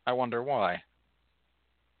 I wonder why.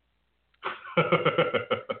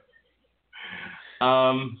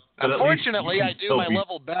 Unfortunately, I do my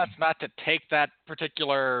level best not to take that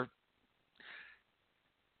particular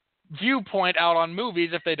viewpoint out on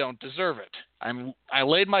movies if they don't deserve it. I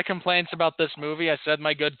laid my complaints about this movie. I said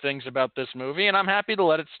my good things about this movie, and I'm happy to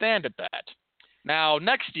let it stand at that. Now,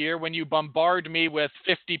 next year, when you bombard me with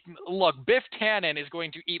 50... Look, Biff Tannen is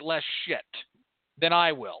going to eat less shit than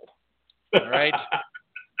I will. All right?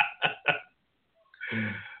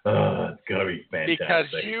 It's going to be fantastic. Because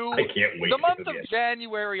I can't wait. The month of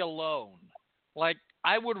January alone, like,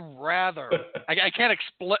 I would rather... I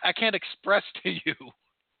can't express to you,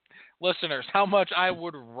 listeners, how much I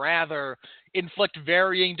would rather inflict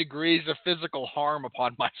varying degrees of physical harm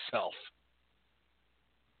upon myself.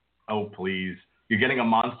 Oh, please. You're getting a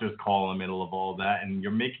monster's call in the middle of all that, and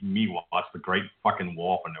you're making me watch The Great Fucking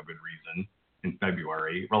Wall for no good reason in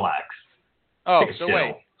February. Relax. Oh, so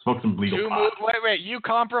wait. Smoke some legal pot. Wait. You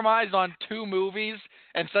compromised on 2 movies,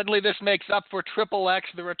 and suddenly this makes up for XXX,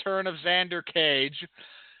 The Return of Xander Cage,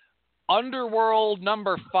 Underworld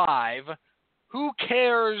number 5, Who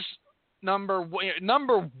Cares number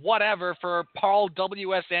whatever for Paul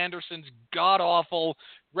W.S. Anderson's god-awful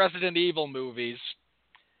Resident Evil movies,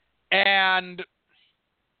 and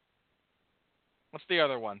what's the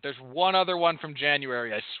other one? There's one other one from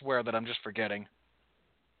January, I swear, that I'm just forgetting.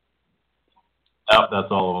 Oh,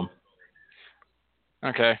 that's all of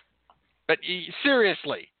them. Okay. But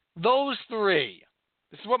seriously, those 3,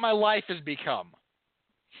 this is what my life has become.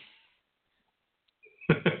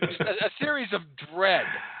 a series of dread.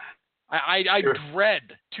 I dread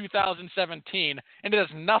 2017, and it has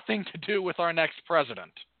nothing to do with our next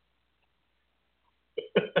president.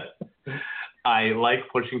 I like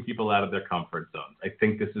pushing people out of their comfort zones. I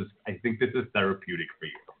think this is therapeutic for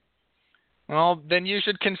you. Well, then you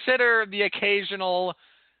should consider the occasional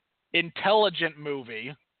intelligent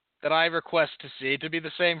movie that I request to see to be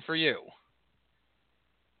the same for you.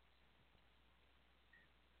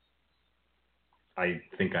 I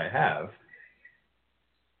think I have.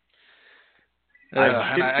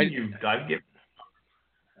 I've given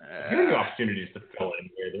you opportunities to fill in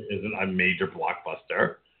where there isn't a major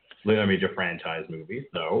blockbuster, a major franchise movie,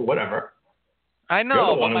 so whatever. I know.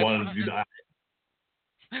 You're the one who wanted to do that.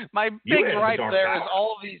 My big gripe there is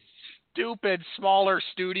all of these stupid smaller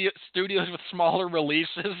studios with smaller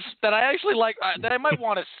releases that I actually like, that I might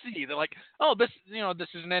want to see. They're like, oh, this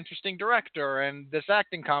is an interesting director and this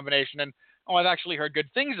acting combination, and I've actually heard good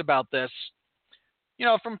things about this.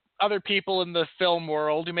 From other people in the film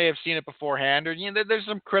world who may have seen it beforehand, or there's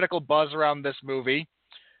some critical buzz around this movie.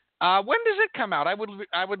 When does it come out?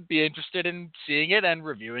 I would be interested in seeing it and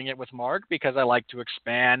reviewing it with Mark, because I like to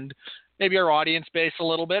expand maybe our audience base a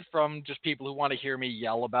little bit from just people who want to hear me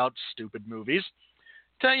yell about stupid movies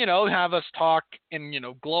to have us talk in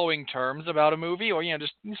glowing terms about a movie, or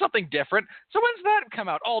just something different. So when's that come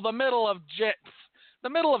out? Oh, the middle of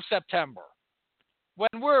September.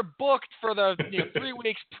 When we're booked for the 3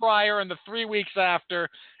 weeks prior and the 3 weeks after,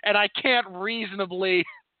 and I can't reasonably...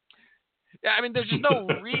 there's just no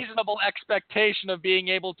reasonable expectation of being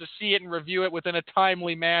able to see it and review it within a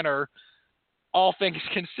timely manner, all things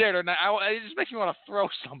considered. Now, it just makes me want to throw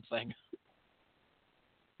something.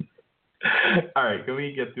 All right, can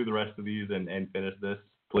we get through the rest of these and finish this,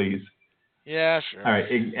 please? Yeah, sure. All right,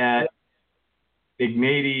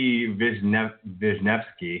 Ignatiy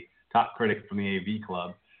Wisniewski, top critic from the AV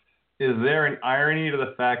Club. Is there an irony to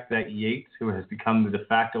the fact that Yates, who has become the de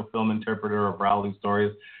facto film interpreter of Rowling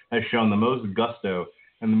stories, has shown the most gusto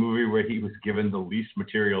in the movie where he was given the least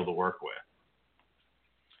material to work with?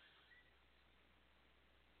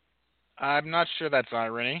 I'm not sure that's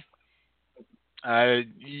irony. I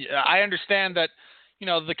understand that,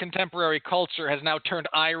 the contemporary culture has now turned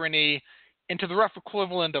irony into the rough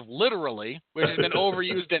equivalent of literally, which has been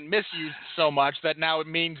overused and misused so much that now it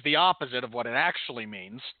means the opposite of what it actually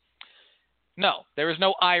means. No, there is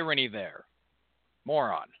no irony there.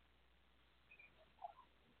 Moron.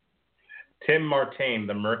 Tim Martain,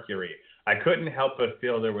 The Mercury. I couldn't help but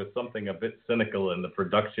feel there was something a bit cynical in the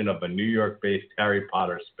production of a New York-based Harry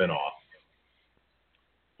Potter spin-off.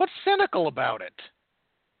 What's cynical about it?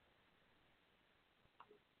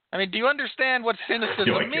 I mean, do you understand what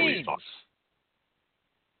cynicism means?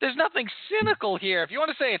 There's nothing cynical here. If you want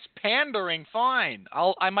to say it's pandering, fine.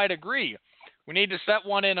 I might agree. We need to set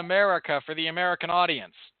one in America for the American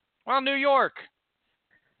audience. Well, New York.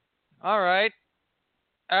 All right.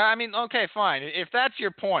 Okay, fine. If that's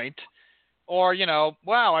your point, or,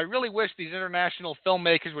 wow, I really wish these international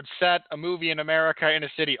filmmakers would set a movie in America in a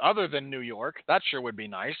city other than New York. That sure would be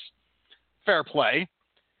nice. Fair play.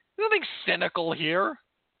 There's nothing cynical here.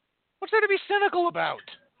 What's there to be cynical about?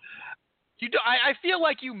 I feel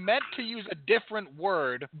like you meant to use a different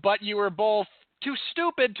word, but you were both too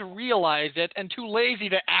stupid to realize it and too lazy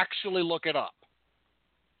to actually look it up.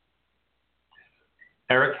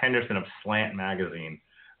 Eric Henderson of Slant Magazine.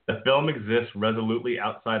 The film exists resolutely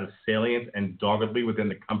outside of salience and doggedly within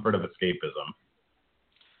the comfort of escapism.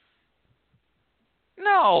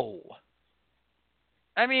 No.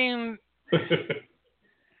 I mean,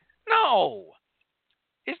 no.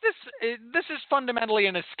 This is fundamentally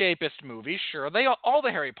an escapist movie? Sure, all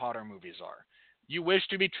the Harry Potter movies are. You wish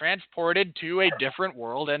to be transported to a different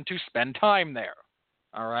world and to spend time there.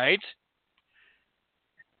 All right?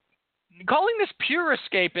 Calling this pure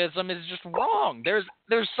escapism is just wrong. There's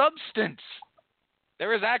substance.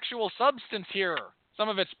 There is actual substance here. Some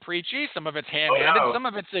of it's preachy, some of it's ham-handed, some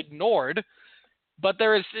of it's ignored. But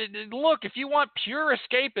look, if you want pure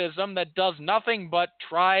escapism that does nothing but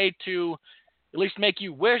try to at least make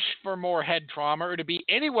you wish for more head trauma or to be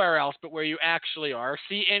anywhere else but where you actually are,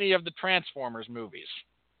 see any of the Transformers movies.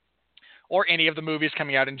 Or any of the movies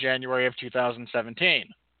coming out in January of 2017.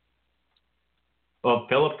 Well,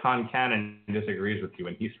 Philip Concannon disagrees with you,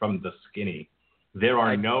 and he's from The Skinny. There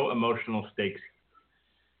are no emotional stakes.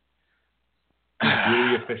 The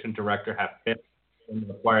really efficient director have fit in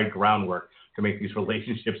the required groundwork to make these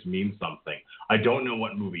relationships mean something. I don't know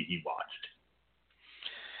what movie he watched.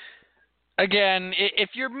 Again,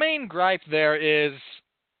 if your main gripe there is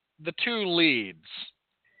the two leads,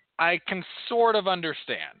 I can sort of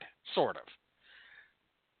understand. Sort of.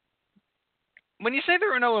 When you say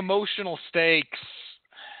there are no emotional stakes,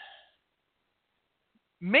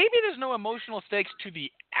 maybe there's no emotional stakes to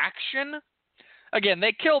the action. Again,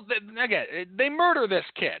 they murder this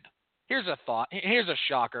kid. Here's a thought. Here's a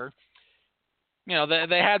shocker.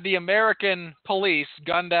 They had the American police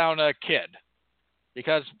gun down a kid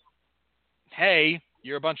because, hey,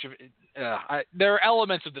 you're a bunch of. There are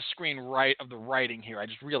elements of the writing here I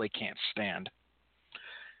just really can't stand.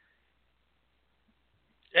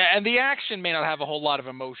 And the action may not have a whole lot of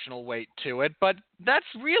emotional weight to it, but that's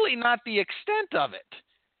really not the extent of it.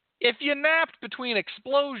 If you napped between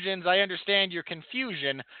explosions, I understand your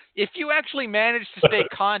confusion. If you actually managed to stay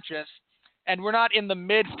conscious and were not in the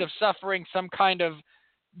midst of suffering some kind of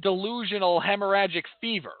delusional hemorrhagic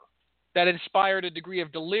fever that inspired a degree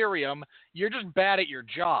of delirium, you're just bad at your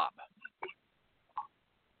job.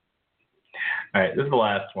 All right, this is the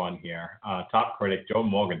last one here. Top critic Joe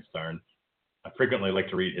Morgenstern. I frequently like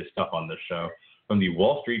to read his stuff on this show. From the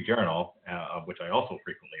Wall Street Journal, of which I also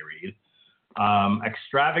frequently read.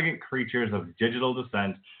 Extravagant creatures of digital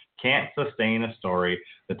descent can't sustain a story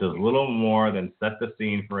that does little more than set the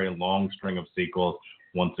scene for a long string of sequels.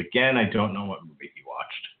 Once again, I don't know what movie he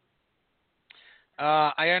watched.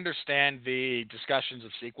 I understand the discussions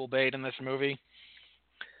of sequel bait in this movie.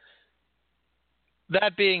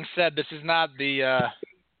 That being said, this is not the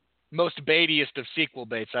most baitiest of sequel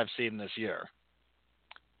baits I've seen this year.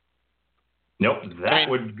 Nope,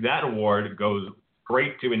 that award goes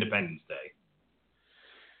straight to Independence Day.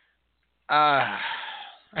 I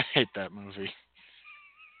hate that movie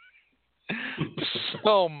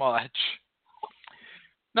so much.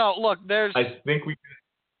 No, look, I think we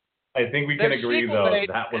can agree though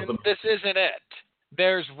that was this isn't it.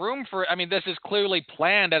 there's room for, I mean, this is clearly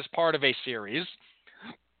planned as part of a series,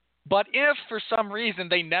 but if for some reason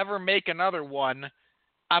they never make another one,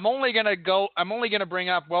 I'm only going to bring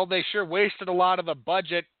up, well, they sure wasted a lot of the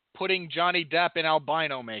budget putting Johnny Depp in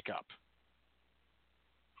albino makeup.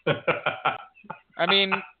 I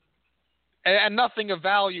mean, and nothing of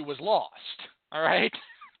value was lost, all right?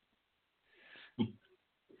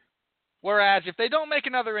 Whereas if they don't make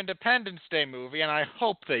another Independence Day movie, and I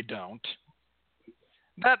hope they don't,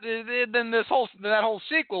 then that whole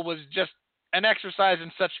sequel was just an exercise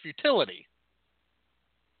in such futility.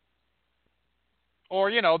 Or,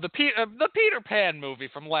 you know, the Peter Pan movie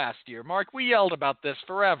from last year. Mark, we yelled about this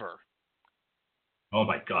forever. Oh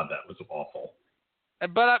my God, that was awful.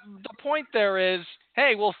 But the point there is,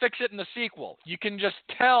 hey, we'll fix it in the sequel. You can just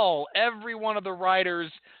tell every one of the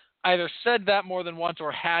writers either said that more than once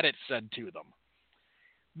or had it said to them.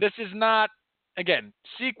 This is not, again,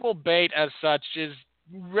 sequel bait as such is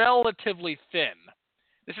relatively thin.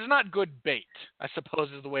 This is not good bait, I suppose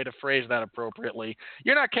is the way to phrase that appropriately.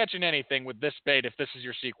 You're not catching anything with this bait if this is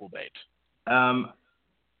your sequel bait.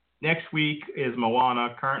 Next week is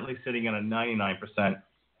Moana, currently sitting at a 99%.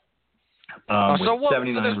 So with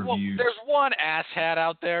 79 reviews. There's one asshat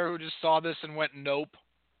out there who just saw this and went, nope.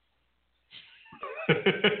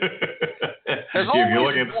 There's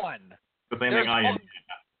always one. The same thing I am.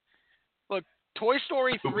 Look, Toy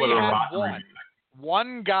Story 3 had one.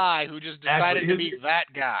 One guy who just decided to be that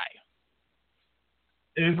guy.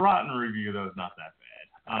 His rotten review, though, is not that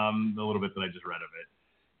bad. The little bit that I just read of it.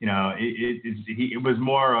 You know, it was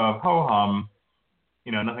more of ho-hum.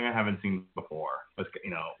 You know, nothing I haven't seen before. Was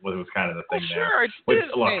kind of the thing there. Sure, it's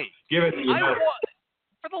Disney. Look, give it.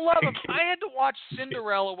 For the love of, I had to watch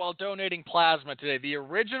Cinderella while donating plasma today. The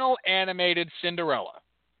original animated Cinderella,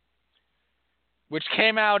 which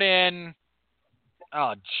came out in,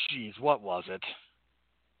 oh jeez, what was it?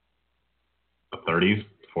 The 30s,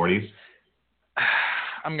 40s.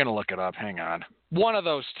 I'm gonna look it up. Hang on. One of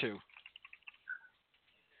those two.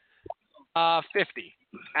 50.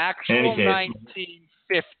 Actual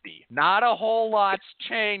 1950. Not a whole lot's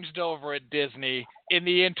changed over at Disney in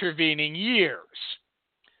the intervening years.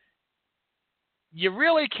 You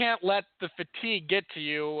really can't let the fatigue get to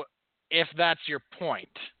you if that's your point.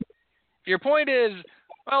 If your point is,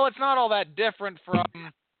 well, it's not all that different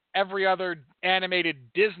from every other animated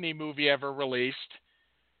Disney movie ever released,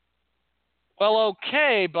 well,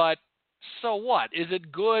 okay, but so what? Is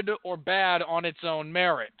it good or bad on its own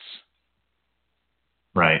merits?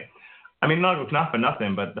 Right. I mean, not for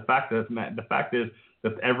nothing, but the fact is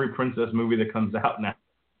that every princess movie that comes out now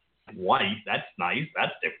is white. That's nice.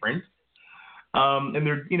 That's different. And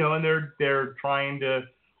they're trying to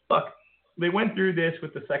look. They went through this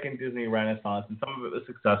with the second Disney Renaissance, and some of it was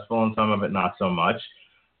successful, and some of it not so much.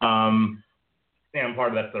 And part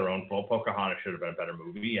of that's their own fault. Pocahontas should have been a better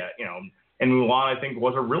movie, and Mulan I think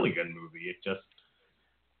was a really good movie. It just,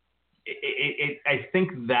 I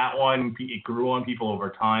think that one it grew on people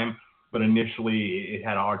over time, but initially it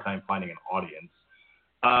had a hard time finding an audience.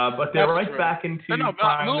 But they're that's right true. back into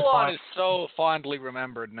Mulan is so fondly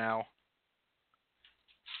remembered now.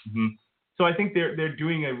 Mm-hmm. So I think they're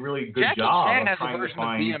doing a really good Jackie job Chan of has trying a version to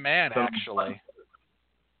find of Be a Man, actually.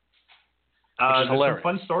 There's some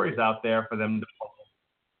fun stories out there for them.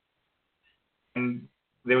 And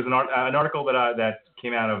there was an article that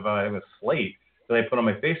came out of it was Slate that I put on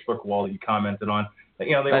my Facebook wall that you commented on. That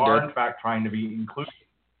they are in fact trying to be inclusive,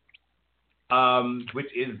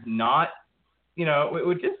 which is not,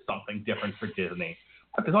 which is something different for Disney.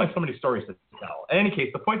 But there's only so many stories to tell. In any case,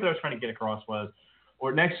 the point that I was trying to get across was,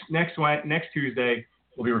 or next Tuesday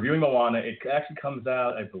we'll be reviewing Moana. It actually comes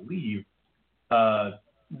out, I believe,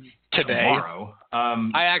 today. Tomorrow.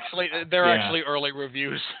 There are actually early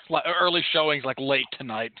reviews, early showings, like late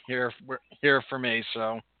tonight here for me.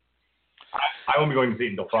 So I won't be going to see it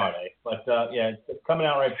until Friday, but it's coming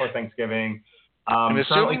out right before Thanksgiving. And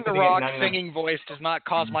assuming The Rock's singing voice does not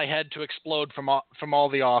cause my head to explode from all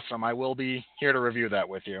the awesome, I will be here to review that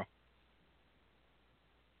with you.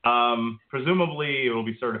 Presumably, it will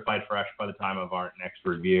be certified fresh by the time of our next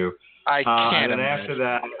review. I can't and then imagine. After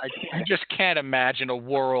that, I just can't imagine a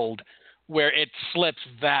world where it slips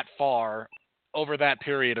that far over that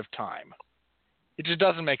period of time. It just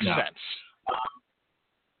doesn't make sense.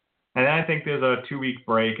 And then I think there's a 2-week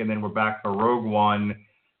break, and then we're back for Rogue One,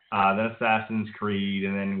 then Assassin's Creed,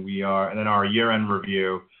 and then our year-end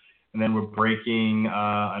review, and then we're breaking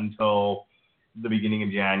until the beginning of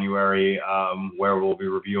January, where we'll be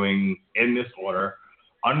reviewing in this order: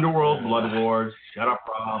 Underworld, Blood Wars, Shut Up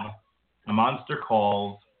Rob, A Monster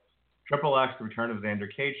Calls, Triple X, The Return of Xander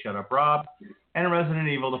Cage, Shut Up Rob, and Resident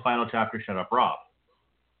Evil, The Final Chapter, Shut Up Rob.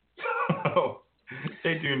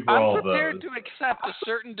 Stay tuned for all I'm those. prepared to accept a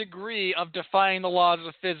certain degree of defying the laws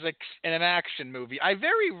of physics in an action movie. I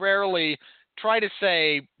very rarely try to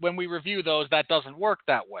say when we review those that doesn't work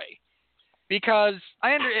that way. Because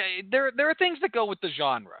there are things that go with the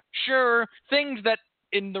genre. Sure, things that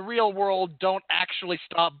in the real world don't actually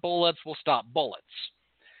stop bullets will stop bullets.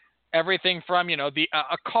 Everything from,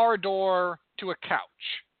 a car door to a couch.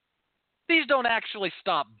 These don't actually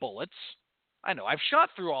stop bullets. I know, I've shot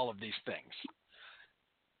through all of these things.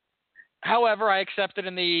 However, I accept that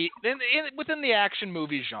within the action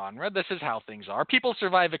movie genre, this is how things are. People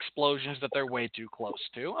survive explosions that they're way too close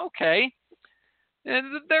to. Okay.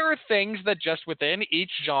 And there are things that just within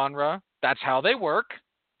each genre, that's how they work.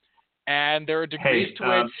 And there are degrees to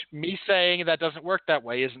which me saying that doesn't work that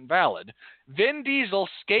way isn't valid. Vin Diesel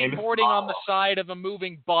skateboarding on the side of a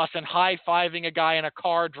moving bus and high-fiving a guy in a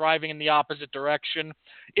car driving in the opposite direction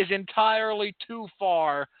is entirely too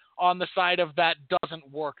far on the side of that doesn't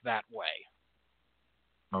work that way.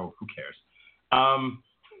 Oh, who cares?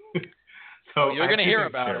 You're going to hear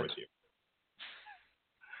about it.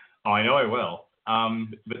 Oh, I know I will.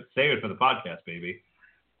 But save it for the podcast, baby.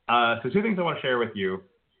 So 2 things I want to share with you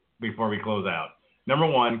before we close out. Number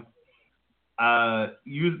one,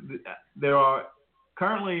 there are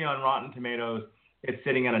currently on Rotten Tomatoes, it's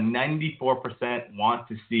sitting at a 94% want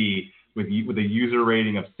to see with a user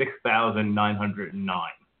rating of 6,909.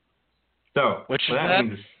 So which what that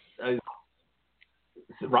means is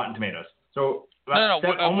Rotten Tomatoes. So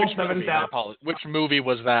almost 7,000. Which movie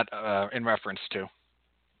was that in reference to?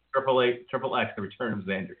 Triple X, The Return of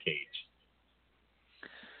Xander Cage.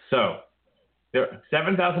 So there are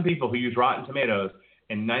 7,000 people who use Rotten Tomatoes,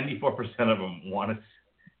 and 94% of them want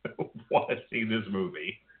to see this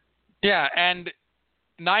movie. Yeah, and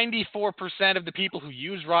 94% of the people who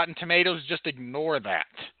use Rotten Tomatoes just ignore that.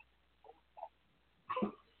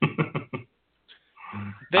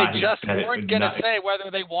 They just weren't going to say whether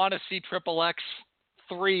they want to see Triple X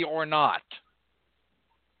 3 or not.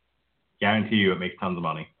 Guarantee you it makes tons of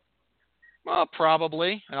money. Well,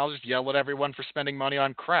 probably. And I'll just yell at everyone for spending money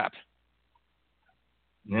on crap.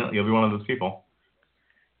 Yeah, you'll be one of those people.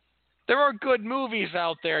 There are good movies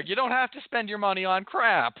out there. You don't have to spend your money on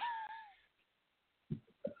crap.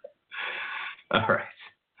 All right.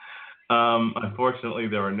 Unfortunately,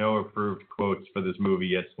 there are no approved quotes for this movie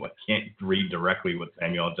yet, so I can't read directly what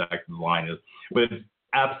Samuel L. Jackson's line is. But it's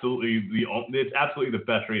absolutely the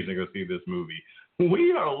best reason to go see this movie.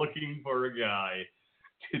 We are looking for a guy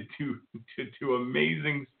to do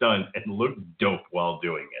amazing stunts and look dope while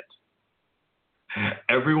doing it.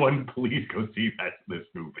 Everyone, please go see this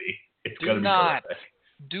movie. It's gonna be terrific.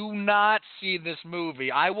 Do not see this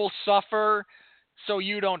movie. I will suffer so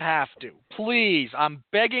you don't have to. Please, I'm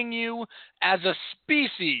begging you, as a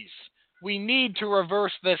species, we need to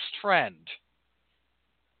reverse this trend.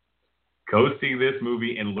 Go see this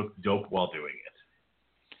movie and look dope while doing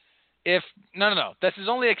it. No. This is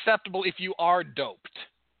only acceptable if you are doped.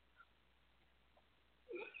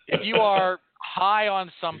 If you are high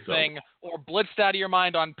on something or blitzed out of your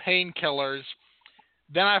mind on painkillers,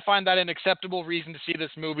 then I find that an acceptable reason to see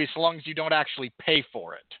this movie so long as you don't actually pay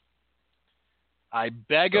for it. I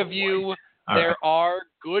beg of you, there are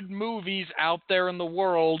good movies out there in the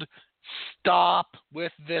world. Stop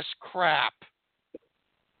with this crap.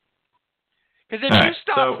 Because if you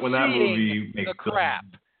stop seeing the crap,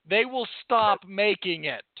 they will stop making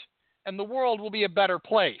it, and the world will be a better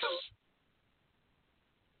place.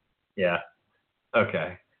 Yeah.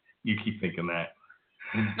 Okay. You keep thinking that.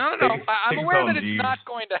 No. I'm aware that it's not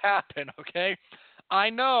going to happen, okay? I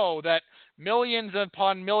know that millions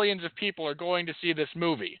upon millions of people are going to see this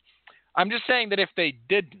movie. I'm just saying that if they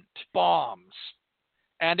didn't, bombs.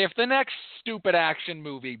 And if the next stupid action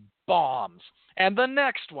movie bombs, and the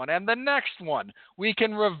next one, and the next one, we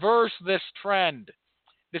can reverse this trend.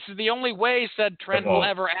 This is the only way said trend will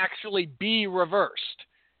ever actually be reversed.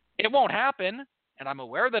 It won't happen, and I'm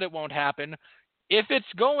aware that it won't happen. If it's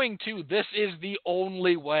going to, this is the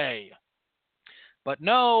only way. But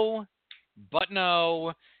no,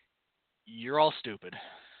 you're all stupid.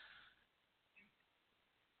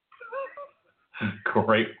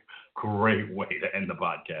 Great way to end the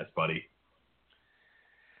podcast, buddy.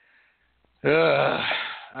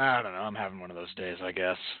 I don't know. I'm having one of those days, I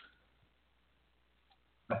guess.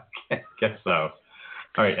 Guess so. All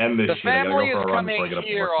right, end this shit. The family is coming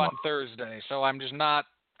here on Thursday, so I'm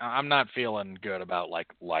not feeling good about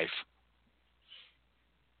life.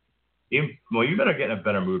 You better get in a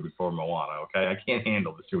better mood before Moana, okay? I can't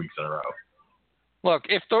handle this 2 weeks in a row. Look,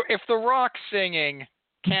 if the Rock singing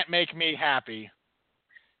can't make me happy,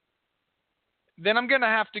 then I'm gonna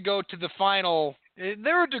have to go to the final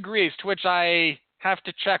There are degrees to which I have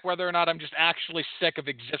to check whether or not I'm just actually sick of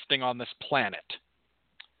existing on this planet.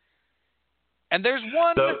 And there's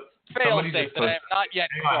one fail-safe that I have not yet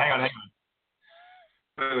crossed. Hang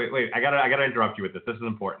on. Wait. I gotta interrupt you with this. This is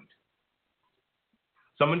important.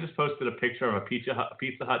 Someone just posted a picture of a Pizza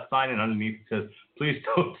Hut sign, and underneath it says, "Please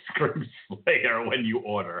don't scream Slayer when you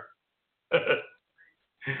order."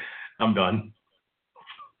 I'm done.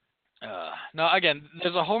 Now, again,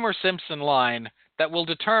 there's a Homer Simpson line that will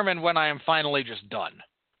determine when I am finally just done.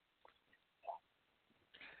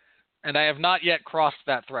 And I have not yet crossed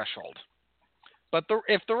that threshold. But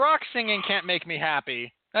if The Rock singing can't make me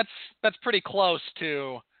happy, that's pretty close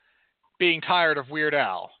to being tired of Weird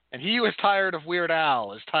Al. And he who is tired of Weird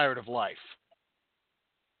Al is tired of life.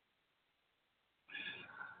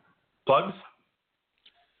 Plugs?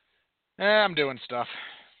 I'm doing stuff.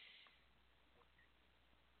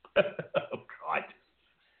 Oh, God.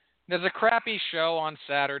 There's a crappy show on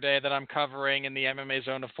Saturday that I'm covering in the MMA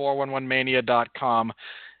zone of 411mania.com.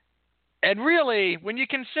 And really, when you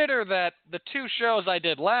consider that the two shows I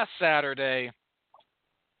did last Saturday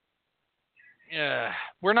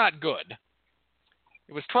were not good.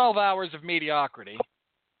 It was 12 hours of mediocrity,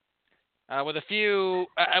 with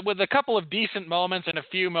a couple of decent moments and a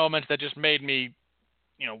few moments that just made me,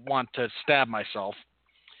 want to stab myself.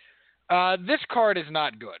 This card is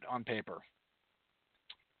not good on paper.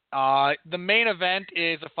 The main event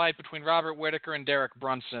is a fight between Robert Whittaker and Derek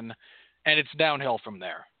Brunson, and it's downhill from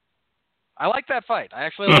there. I like that fight. I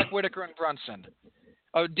actually like Whittaker and Brunson.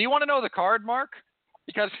 Do you want to know the card, Mark?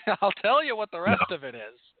 Because I'll tell you what the rest of it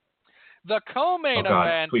is. The co-main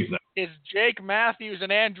event is Jake Matthews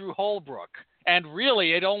and Andrew Holbrook, and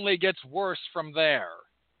really it only gets worse from there.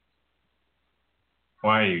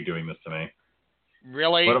 Why are you doing this to me?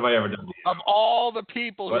 Really? What have I ever done to you? Of all the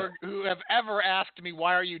people who have ever asked me,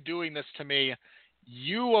 why are you doing this to me,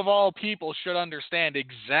 you of all people should understand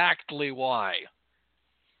exactly why.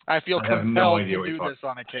 I feel compelled to do this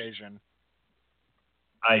on occasion.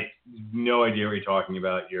 I have no idea what you're talking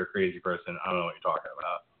about. You're a crazy person. I don't know what you're talking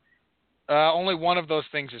about. Only one of those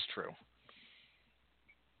things is true.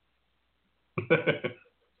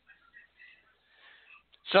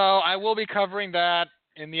 So I will be covering that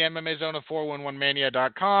in the MMA zone of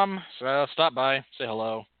 411mania.com. So stop by, say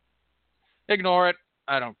hello. Ignore it.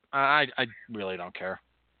 I really don't care.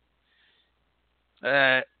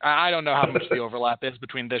 I don't know how much the overlap is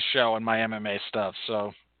between this show and my MMA stuff.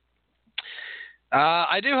 So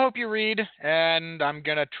I do hope you read, and I'm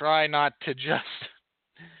going to try not to just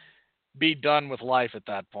be done with life at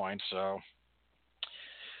that point. So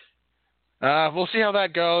we'll see how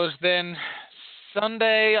that goes. Then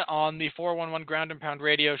Sunday on the 411 Ground and Pound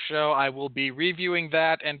radio show, I will be reviewing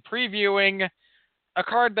that and previewing a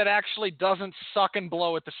card that actually doesn't suck and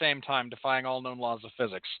blow at the same time, defying all known laws of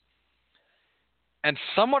physics. And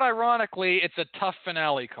somewhat ironically, it's a tough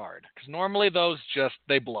finale card, because normally those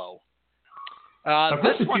they blow.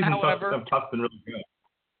 This one, however, tough been really good.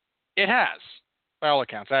 It has, by all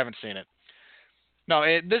accounts. I haven't seen it. No,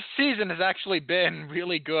 this season has actually been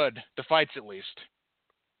really good, the fights at least.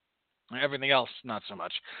 Everything else, not so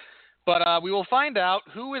much. But we will find out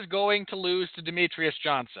who is going to lose to Demetrius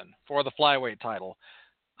Johnson for the flyweight title.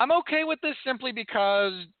 I'm okay with this simply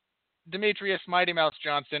because Demetrius Mighty Mouse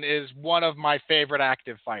Johnson is one of my favorite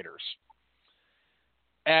active fighters.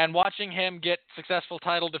 And watching him get successful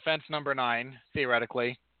title defense number 9,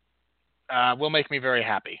 theoretically, will make me very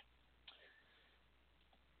happy.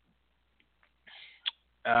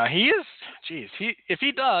 If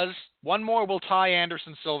he does, one more will tie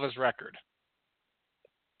Anderson Silva's record.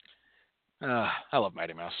 I love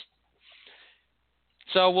Mighty Mouse.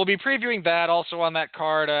 So we'll be previewing that. Also on that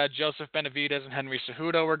card, Joseph Benavidez and Henry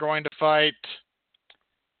Cejudo are going to fight.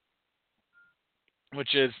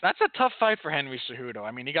 That's a tough fight for Henry Cejudo.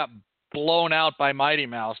 I mean, he got blown out by Mighty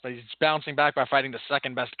Mouse, but he's bouncing back by fighting the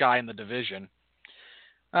second best guy in the division.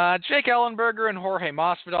 Jake Ellenberger and Jorge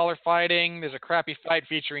Masvidal are fighting. There's a crappy fight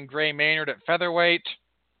featuring Gray Maynard at featherweight.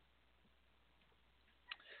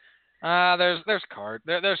 There's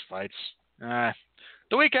fights.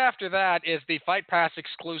 The week after that is the Fight Pass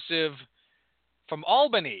exclusive from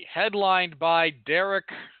Albany, headlined by Derek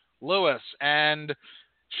Lewis and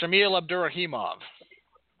Shamil Abdurrahimov.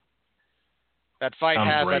 That fight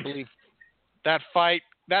has, I believe, that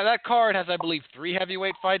card has, I believe, 3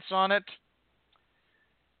 heavyweight fights on it.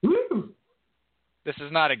 Woo. This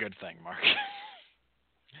is not a good thing, Mark.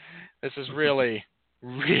 This is really,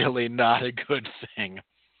 really not a good thing.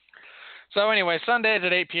 So anyway, Sundays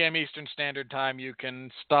at 8 p.m. Eastern Standard Time, you can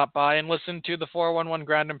stop by and listen to the 411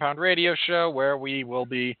 Ground and Pound radio show, where we will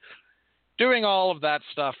be doing all of that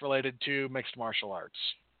stuff related to mixed martial arts.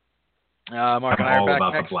 Mark and I all are back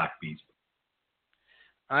about next. the Black Beast.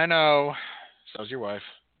 I know. So's your wife.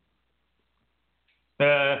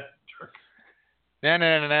 Jerk.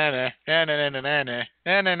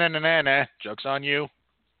 Joke's on you.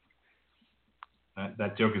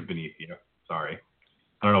 That joke is beneath you. Sorry.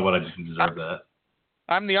 I don't know what I just deserve that.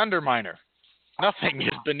 I'm the underminer. Nothing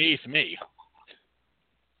is beneath me.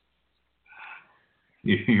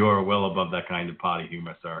 You are well above that kind of potty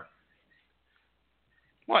humor, sir.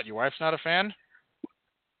 What, your wife's not a fan?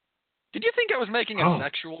 Did you think I was making a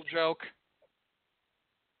sexual joke?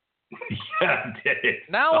 Yeah, I did.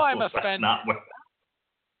 Now I'm offended. Not what...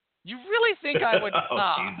 You really think I would...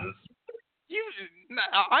 Jesus.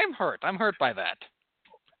 I'm hurt. I'm hurt by that.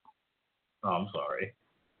 Oh, I'm sorry.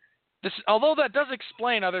 Although that does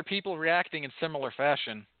explain other people reacting in similar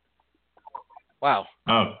fashion. Wow.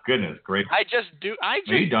 Oh, goodness, great. I just do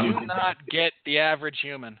not get the average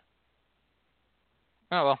human.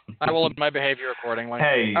 Oh, well, I will limit my behavior accordingly.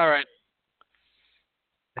 Hey. All right.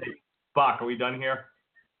 Hey, Bach, are we done here?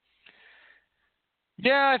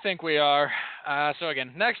 Yeah, I think we are. So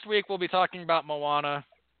again, next week we'll be talking about Moana,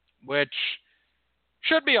 which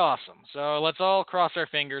should be awesome. So let's all cross our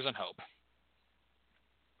fingers and hope.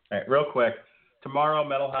 All right, real quick. Tomorrow,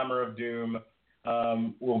 Metal Hammer of Doom.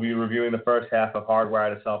 We'll be reviewing the first half of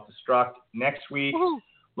Hardwired to Self-Destruct. Next week,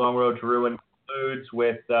 Long Road to Ruin concludes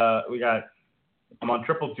with I'm on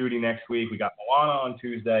triple duty next week. We got Moana on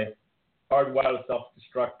Tuesday, Hardwired to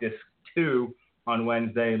Self-Destruct Disc 2 on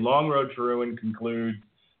Wednesday. Long Road to Ruin concludes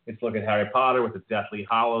its look at Harry Potter with the Deathly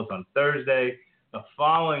Hallows on Thursday. The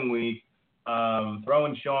following week,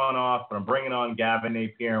 throwing Sean off, but I'm bringing on Gavin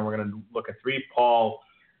Napier, and we're going to look at 3 Paul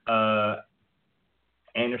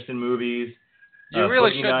Anderson movies. You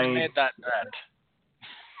really Boogie shouldn't have Nights. made that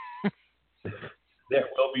bet. There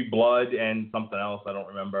Will Be Blood and something else I don't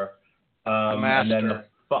remember. And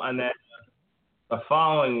then the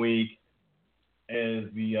following week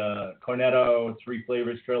is the Cornetto 3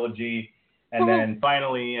 Flavors trilogy, and then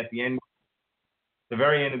finally at the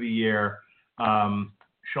very end of the year,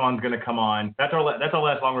 Sean's going to come on. That's our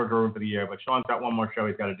last Long Road to Ruin for the year, but Sean's got one more show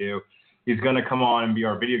he's got to do. He's going to come on and be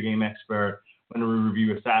our video game expert when we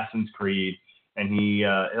review Assassin's Creed, and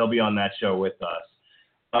he'll be on that show with us.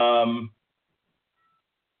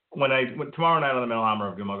 Tomorrow night on the Metal Hammer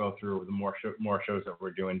of Doom, I'll go through the more shows that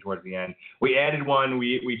we're doing towards the end. We added one.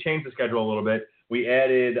 We changed the schedule a little bit. We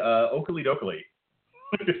added Oakley Dokley.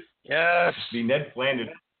 Yes. The Ned Flanders.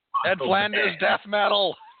 Ned Flanders death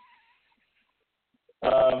metal.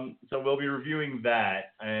 So we'll be reviewing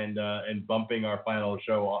that and bumping our final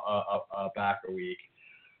show back a week.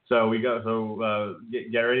 So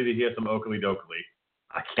get ready to hear some Oakley Dokley.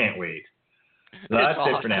 I can't wait. So that's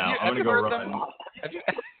it for now. I'm gonna go run.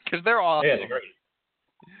 Because they're awesome. Yeah, they're great.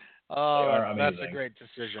 Oh, that's a great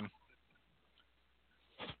decision.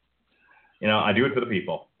 I do it for the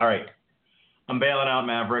people. All right. I'm bailing out,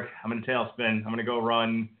 Maverick. I'm in tailspin. I'm going to go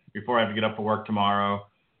run before I have to get up for work tomorrow.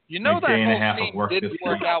 You know that day and a whole half scene of work didn't this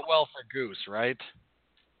work week. out well for Goose, right?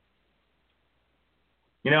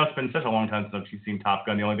 It's been such a long time since you've seen Top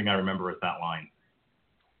Gun. The only thing I remember is that line.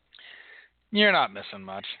 You're not missing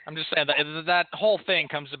much. I'm just saying that whole thing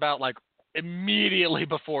comes about like immediately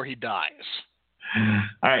before he dies.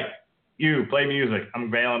 All right. You play music.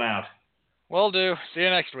 I'm bailing out. Will do. See you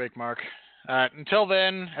next week, Mark. Until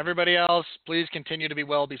then, everybody else, please continue to be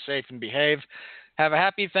well, be safe, and behave. Have a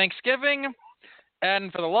happy Thanksgiving.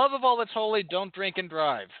 And for the love of all that's holy, don't drink and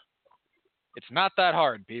drive. It's not that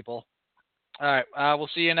hard, people. All right. We'll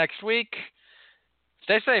see you next week.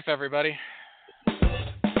 Stay safe, everybody.